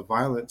world of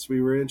violence.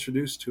 We were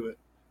introduced to it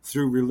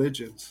through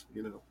religions,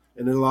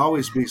 and it'll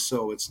always be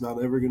so. It's not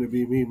ever going to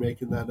be me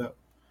making that up.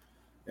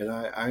 And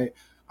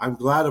I'm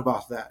glad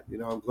about that.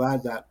 I'm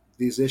glad that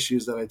these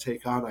issues that I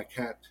take on, I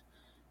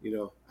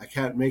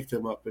can't make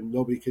them up, and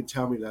nobody can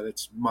tell me that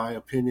it's my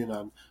opinion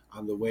on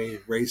the way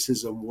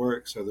racism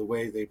works or the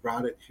way they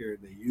brought it here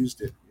and they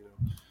used it.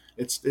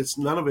 It's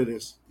none of it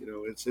is,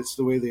 it's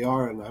the way they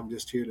are, and I'm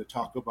just here to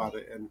talk about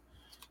it. And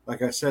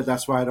like I said,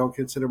 that's why I don't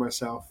consider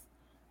myself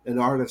an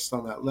artist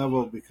on that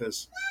level,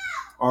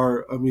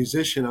 or a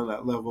musician on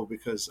that level,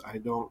 because I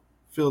don't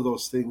feel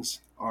those things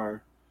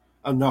are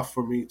enough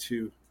for me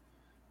to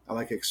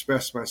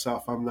express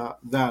myself. I'm not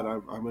that.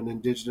 I'm an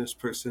indigenous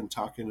person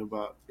talking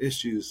about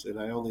issues, and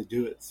I only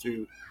do it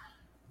through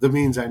the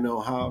means I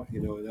know how.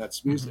 And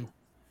that's music.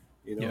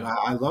 And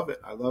I love it.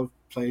 I love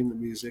playing the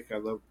music. I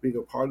love being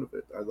a part of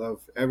it. I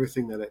love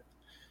everything that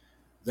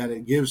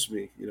it gives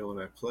me. When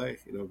I play.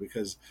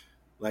 Because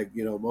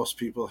most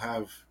people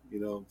have.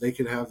 They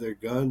can have their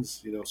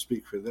guns.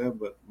 Speak for them,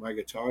 but my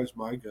guitar is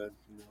my gun.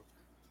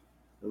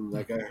 And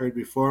like I heard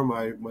before,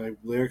 my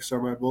lyrics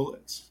are my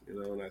bullets.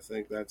 And I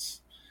think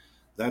that's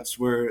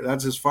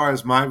as far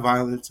as my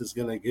violence is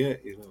going to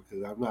get,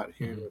 because I'm not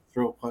here to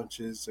throw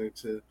punches or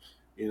to,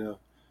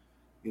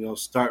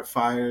 start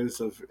fires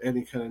of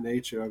any kind of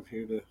nature. I'm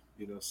here to,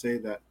 say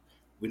that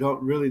we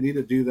don't really need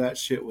to do that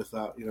shit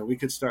without, we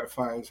could start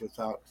fires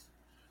without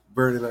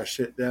burning our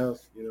shit down.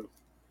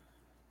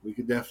 We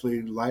could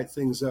definitely light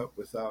things up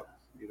without,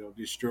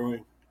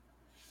 destroying.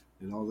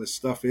 And all this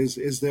stuff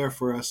is there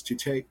for us to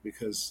take,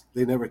 because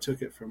they never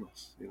took it from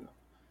us.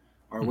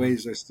 Our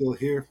ways are still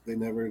here. They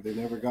never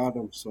got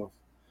them. So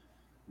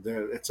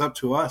it's up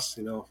to us,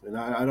 and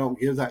I don't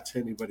give that to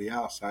anybody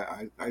else.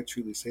 I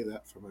truly say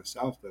that for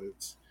myself, that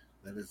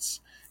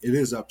it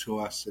is up to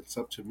us. It's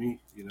up to me,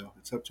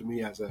 it's up to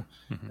me as a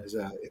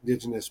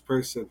indigenous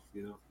person,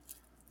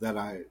 that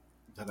I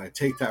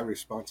take that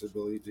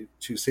responsibility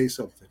to say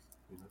something.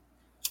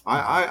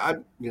 I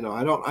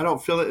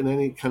don't feel it in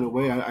any kind of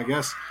way. I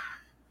guess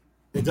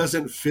it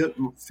doesn't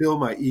fill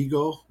my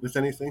ego with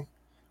anything.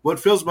 What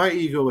fills my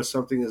ego with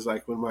something is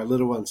like when my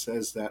little one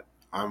says that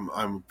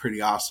I'm pretty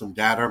awesome,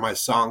 Dad, or my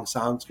song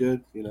sounds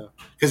good,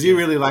 because you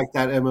really like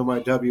that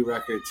MMIW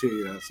record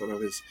too. It's one of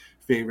his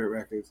favorite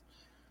records.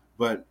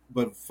 But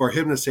for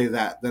him to say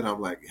that, then I'm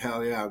like,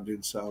 hell yeah, I'm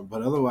doing something.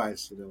 But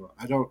otherwise,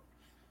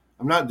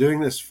 I'm not doing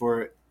this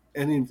for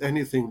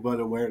anything but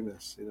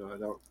awareness.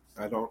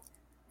 I don't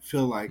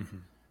feel like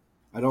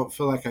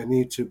I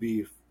need to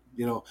be,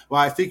 well,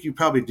 I think you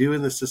probably do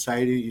in this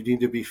society. You need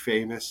to be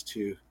famous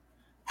to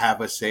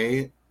have a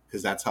say,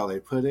 because that's how they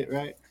put it,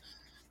 right?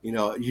 You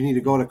need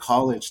to go to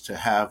college to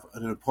have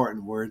an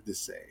important word to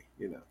say.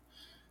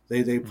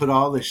 They put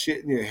all this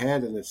shit in your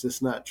head, and it's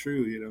just not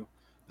true.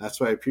 That's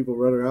why people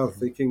run around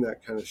thinking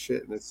that kind of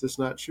shit, and it's just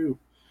not true.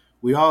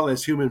 We all,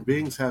 as human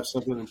beings, have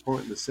something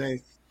important to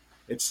say.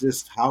 It's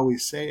just how we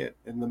say it,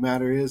 and the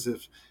matter is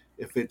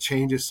if it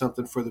changes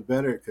something for the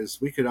better, because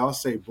we could all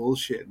say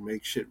bullshit and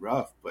make shit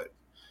rough, but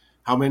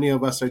how many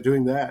of us are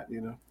doing that?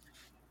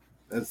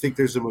 I think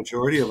there's a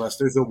majority of us.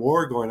 There's a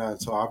war going on,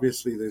 so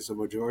obviously there's a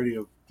majority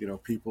of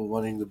people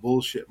wanting the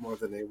bullshit more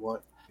than they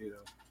want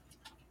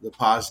the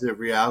positive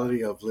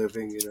reality of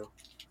living.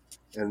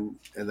 And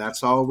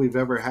that's all we've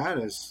ever had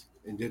as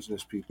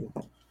indigenous people.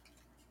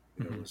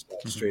 It's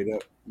that straight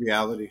up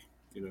reality,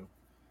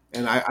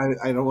 and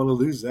I don't want to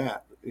lose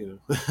that.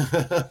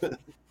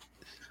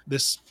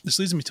 This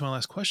leads me to my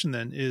last question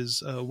then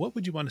is what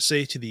would you want to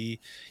say to the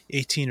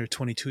 18 or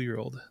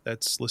 22-year-old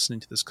that's listening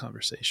to this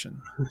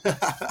conversation,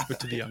 or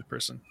to the young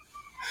person?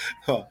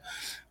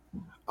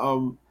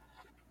 I'm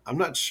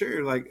not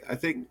sure. Like, I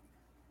think,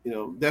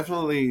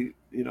 definitely,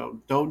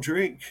 don't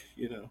drink,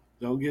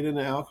 don't get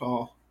into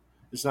alcohol.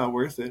 It's not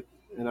worth it.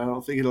 And I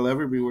don't think it'll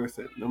ever be worth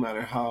it, no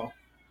matter how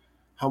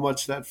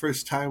much that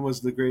first time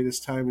was the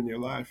greatest time in your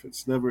life.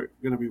 It's never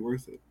going to be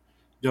worth it.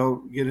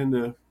 Don't get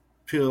into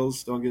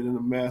pills. Don't get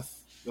into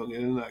meth. Don't get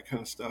into that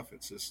kind of stuff.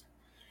 It's just,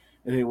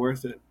 it ain't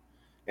worth it.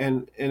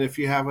 And if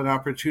you have an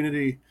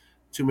opportunity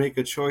to make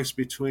a choice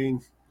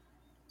between,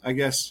 I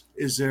guess,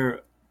 is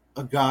there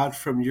a God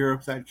from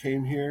Europe that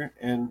came here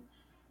and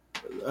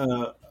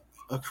a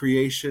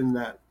creation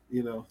that,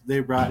 they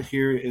brought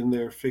here in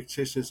their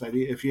fictitious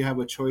idea? If you have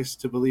a choice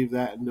to believe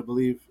that and to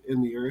believe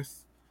in the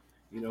earth,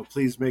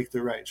 please make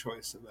the right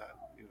choice in that,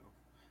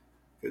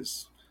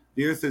 because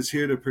the earth is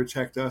here to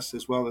protect us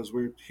as well as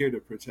we're here to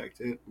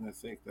protect it. And I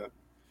think that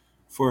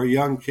for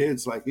young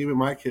kids, like even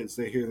my kids,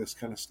 they hear this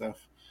kind of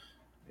stuff,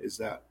 is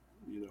that,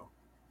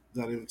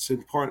 that it's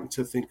important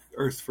to think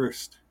earth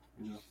first,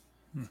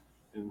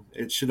 and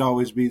it should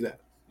always be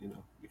that,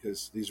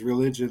 because these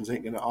religions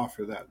ain't going to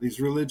offer that. These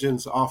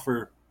religions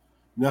offer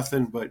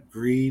nothing but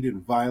greed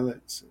and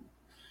violence and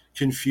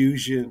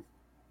confusion.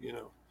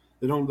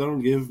 They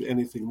don't give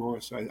anything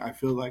more. So I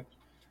feel like,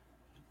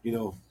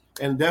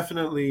 and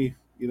definitely,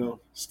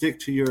 stick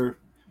to your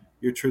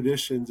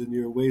traditions and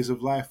your ways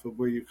of life of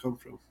where you come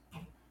from.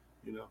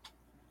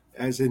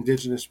 As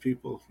indigenous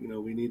people,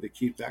 we need to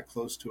keep that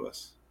close to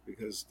us,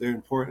 because they're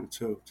important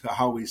to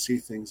how we see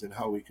things and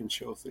how we can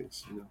show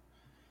things.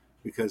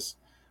 Because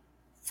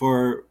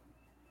for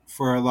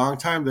a long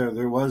time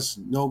there was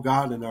no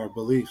God in our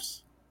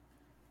beliefs.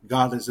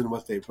 God is in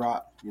what they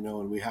brought,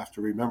 and we have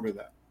to remember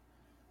that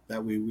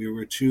we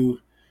were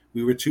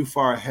too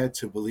far ahead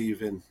to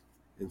believe in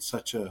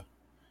such a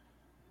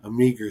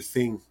meager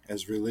thing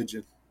as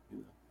religion.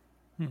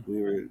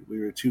 We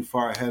were too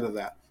far ahead of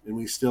that, and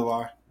we still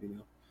are.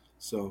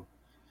 So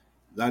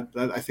that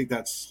I think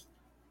that's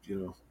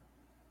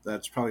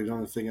that's probably the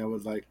only thing I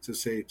would like to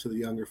say to the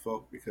younger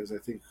folk, because I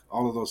think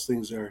all of those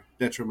things are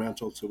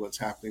detrimental to what's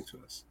happening to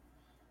us.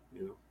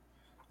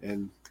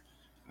 And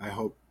I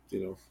hope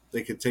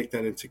they could take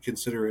that into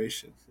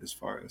consideration as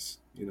far as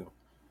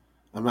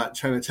I'm not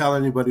trying to tell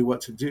anybody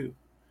what to do.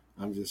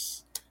 I'm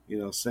just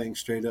saying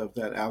straight up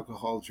that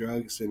alcohol,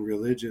 drugs, and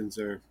religions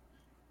are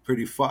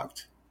pretty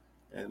fucked,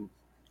 and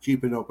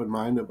keep an open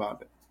mind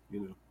about it,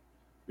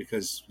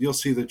 because you'll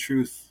see the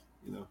truth,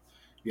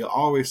 you'll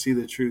always see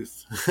the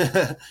truth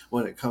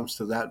when it comes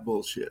to that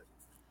bullshit,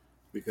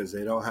 because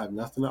they don't have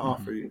nothing to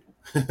offer you.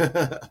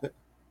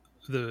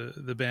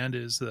 The band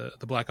is the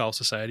Black Owl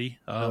Society.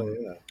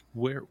 Yeah.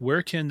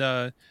 Where can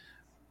the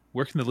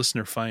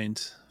listener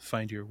find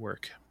your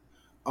work?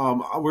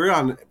 We're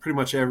on pretty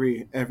much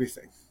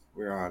everything.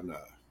 We're on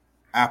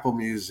Apple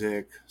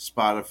Music,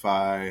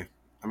 Spotify,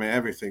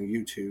 everything,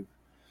 YouTube.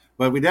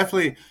 But we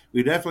definitely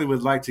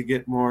would like to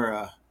get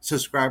more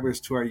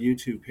subscribers to our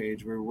YouTube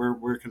page. We're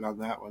working on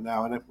that one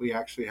now, and we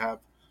actually have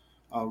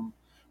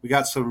we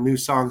got some new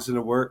songs in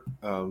the work.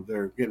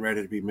 They're getting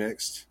ready to be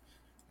mixed,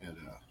 and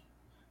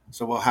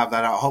so we'll have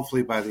that out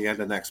hopefully by the end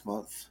of next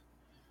month.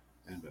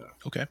 And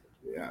okay,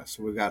 yeah.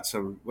 So we got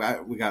some.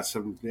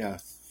 Yeah,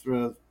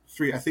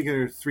 three. I think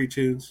there are 3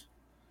 tunes,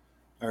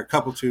 or a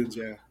couple tunes.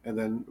 Yeah, and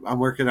then I'm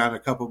working on a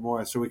couple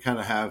more. So we kind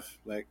of have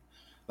like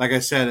I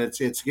said,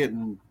 it's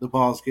getting the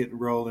ball's getting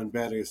rolling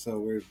better. So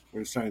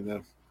we're starting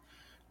to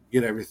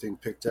get everything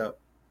picked up,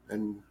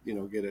 and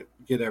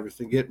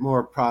get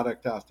more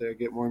product out there,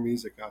 get more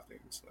music out there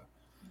and stuff.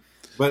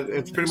 But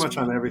it's pretty much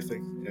on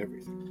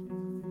everything.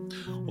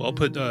 Well, I'll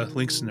put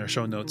links in our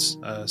show notes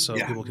so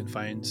people can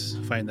find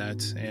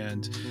that,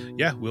 and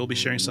we'll be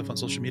sharing stuff on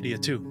social media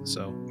too.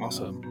 So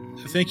awesome!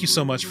 Thank you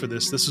so much for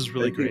this. This is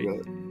really great.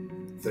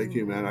 Thank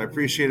you, man. I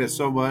appreciate it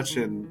so much,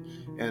 and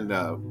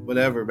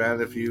whatever, man.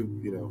 If you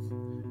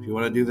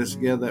want to do this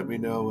again, let me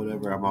know.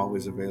 Whatever, I'm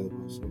always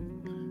available. So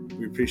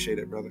we appreciate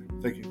it, brother.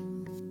 Thank you.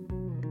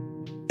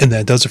 And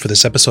that does it for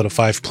this episode of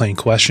 5 Plain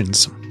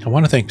Questions. I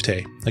want to thank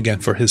Pteh again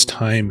for his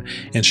time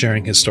and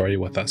sharing his story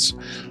with us.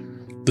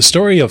 The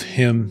story of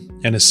him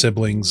and his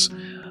siblings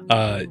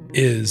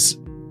is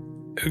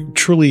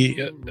truly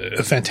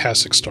a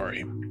fantastic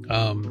story.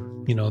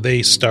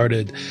 They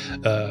started,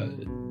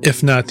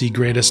 if not the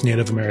greatest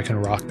Native American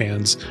rock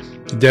bands,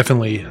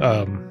 definitely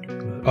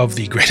of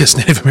the greatest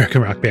Native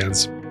American rock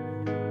bands,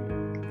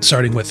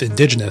 starting with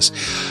Indigenous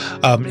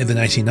in the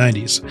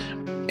 1990s.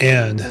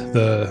 And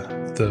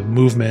the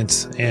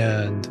movement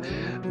and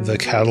the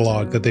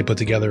catalog that they put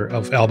together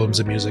of albums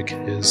and music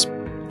is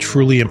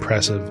truly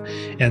impressive,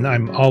 and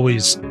I'm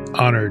always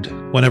honored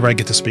whenever I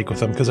get to speak with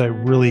them, because I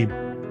really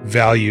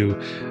value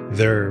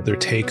their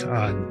take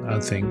on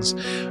things.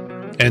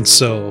 And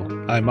so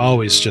I'm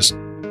always just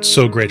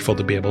so grateful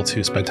to be able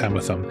to spend time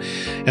with them.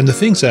 And the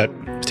things that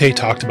Pate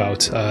talked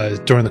about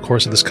during the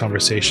course of this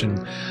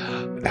conversation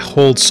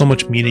holds so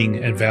much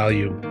meaning and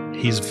value.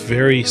 He's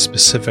very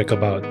specific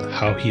about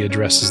how he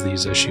addresses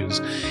these issues.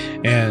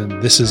 And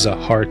this is a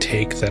hard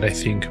take that I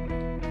think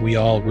we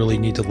all really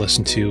need to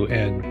listen to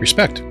and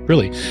respect,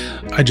 really.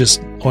 I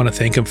just want to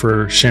thank him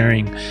for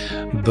sharing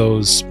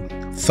those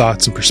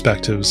thoughts and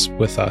perspectives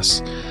with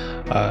us.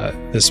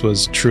 This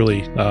was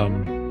truly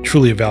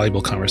a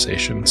valuable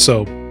conversation.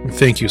 So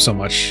thank you so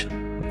much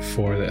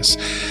for this.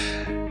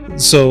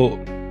 So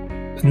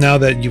now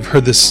that you've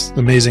heard this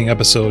amazing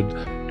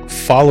episode,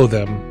 follow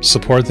them,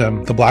 support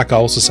them, the Black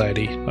Owl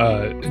Society,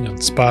 on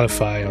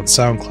Spotify, on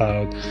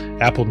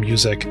SoundCloud, Apple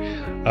Music,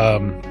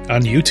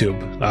 on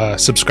YouTube.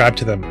 Subscribe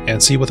to them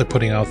and see what they're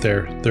putting out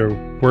there. Their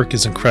work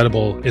is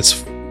incredible.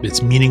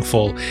 It's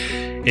meaningful.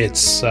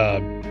 It's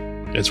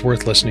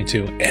worth listening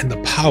to, and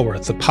the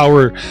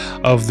power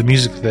of the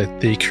music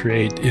that they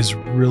create is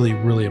really,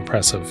 really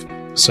impressive.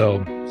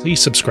 So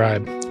please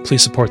subscribe,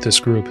 please support this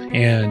group,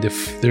 and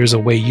if there's a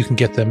way you can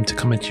get them to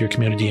come into your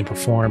community and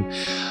perform,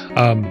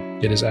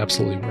 it is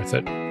absolutely worth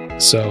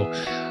it. So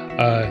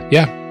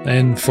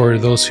and for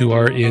those who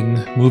are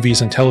in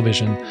movies and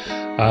television,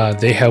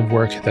 they have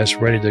work that's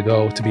ready to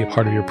go to be a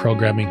part of your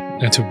programming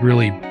and to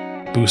really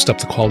boost up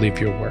the quality of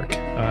your work.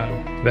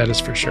 That is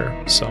for sure.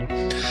 So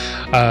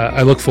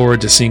I look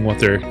forward to seeing what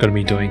they're going to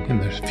be doing in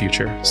the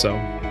future. So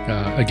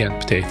again,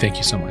 Pate, thank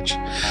you so much.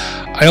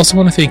 I also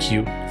want to thank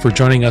you for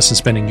joining us and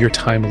spending your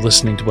time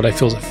listening to what I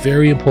feel is a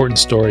very important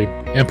story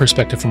and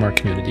perspective from our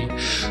community.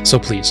 So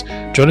please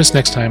join us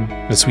next time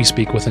as we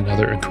speak with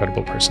another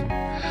incredible person.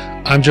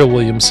 I'm Joe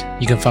Williams.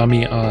 You can find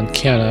me on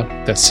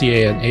CANA, that's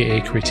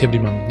CANAA, Creativity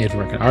Among Native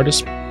American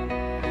Artists,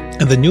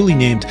 and the newly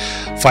named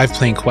 5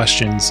 Plain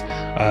Questions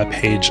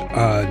page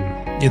on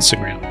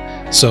Instagram.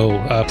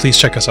 So please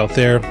check us out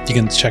there. You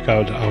can check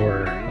out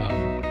our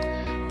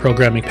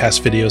programming,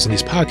 past videos, and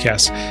these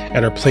podcasts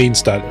at our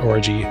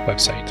plains.org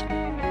website.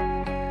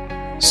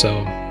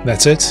 So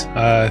that's it.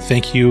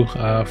 Thank you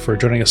for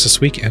joining us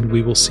this week, and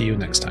we will see you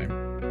next time.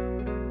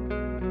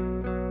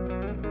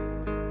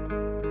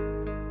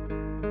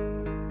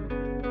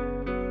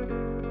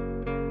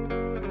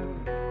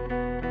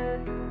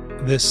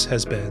 This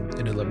has been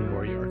an 11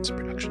 Warrior Arts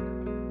production.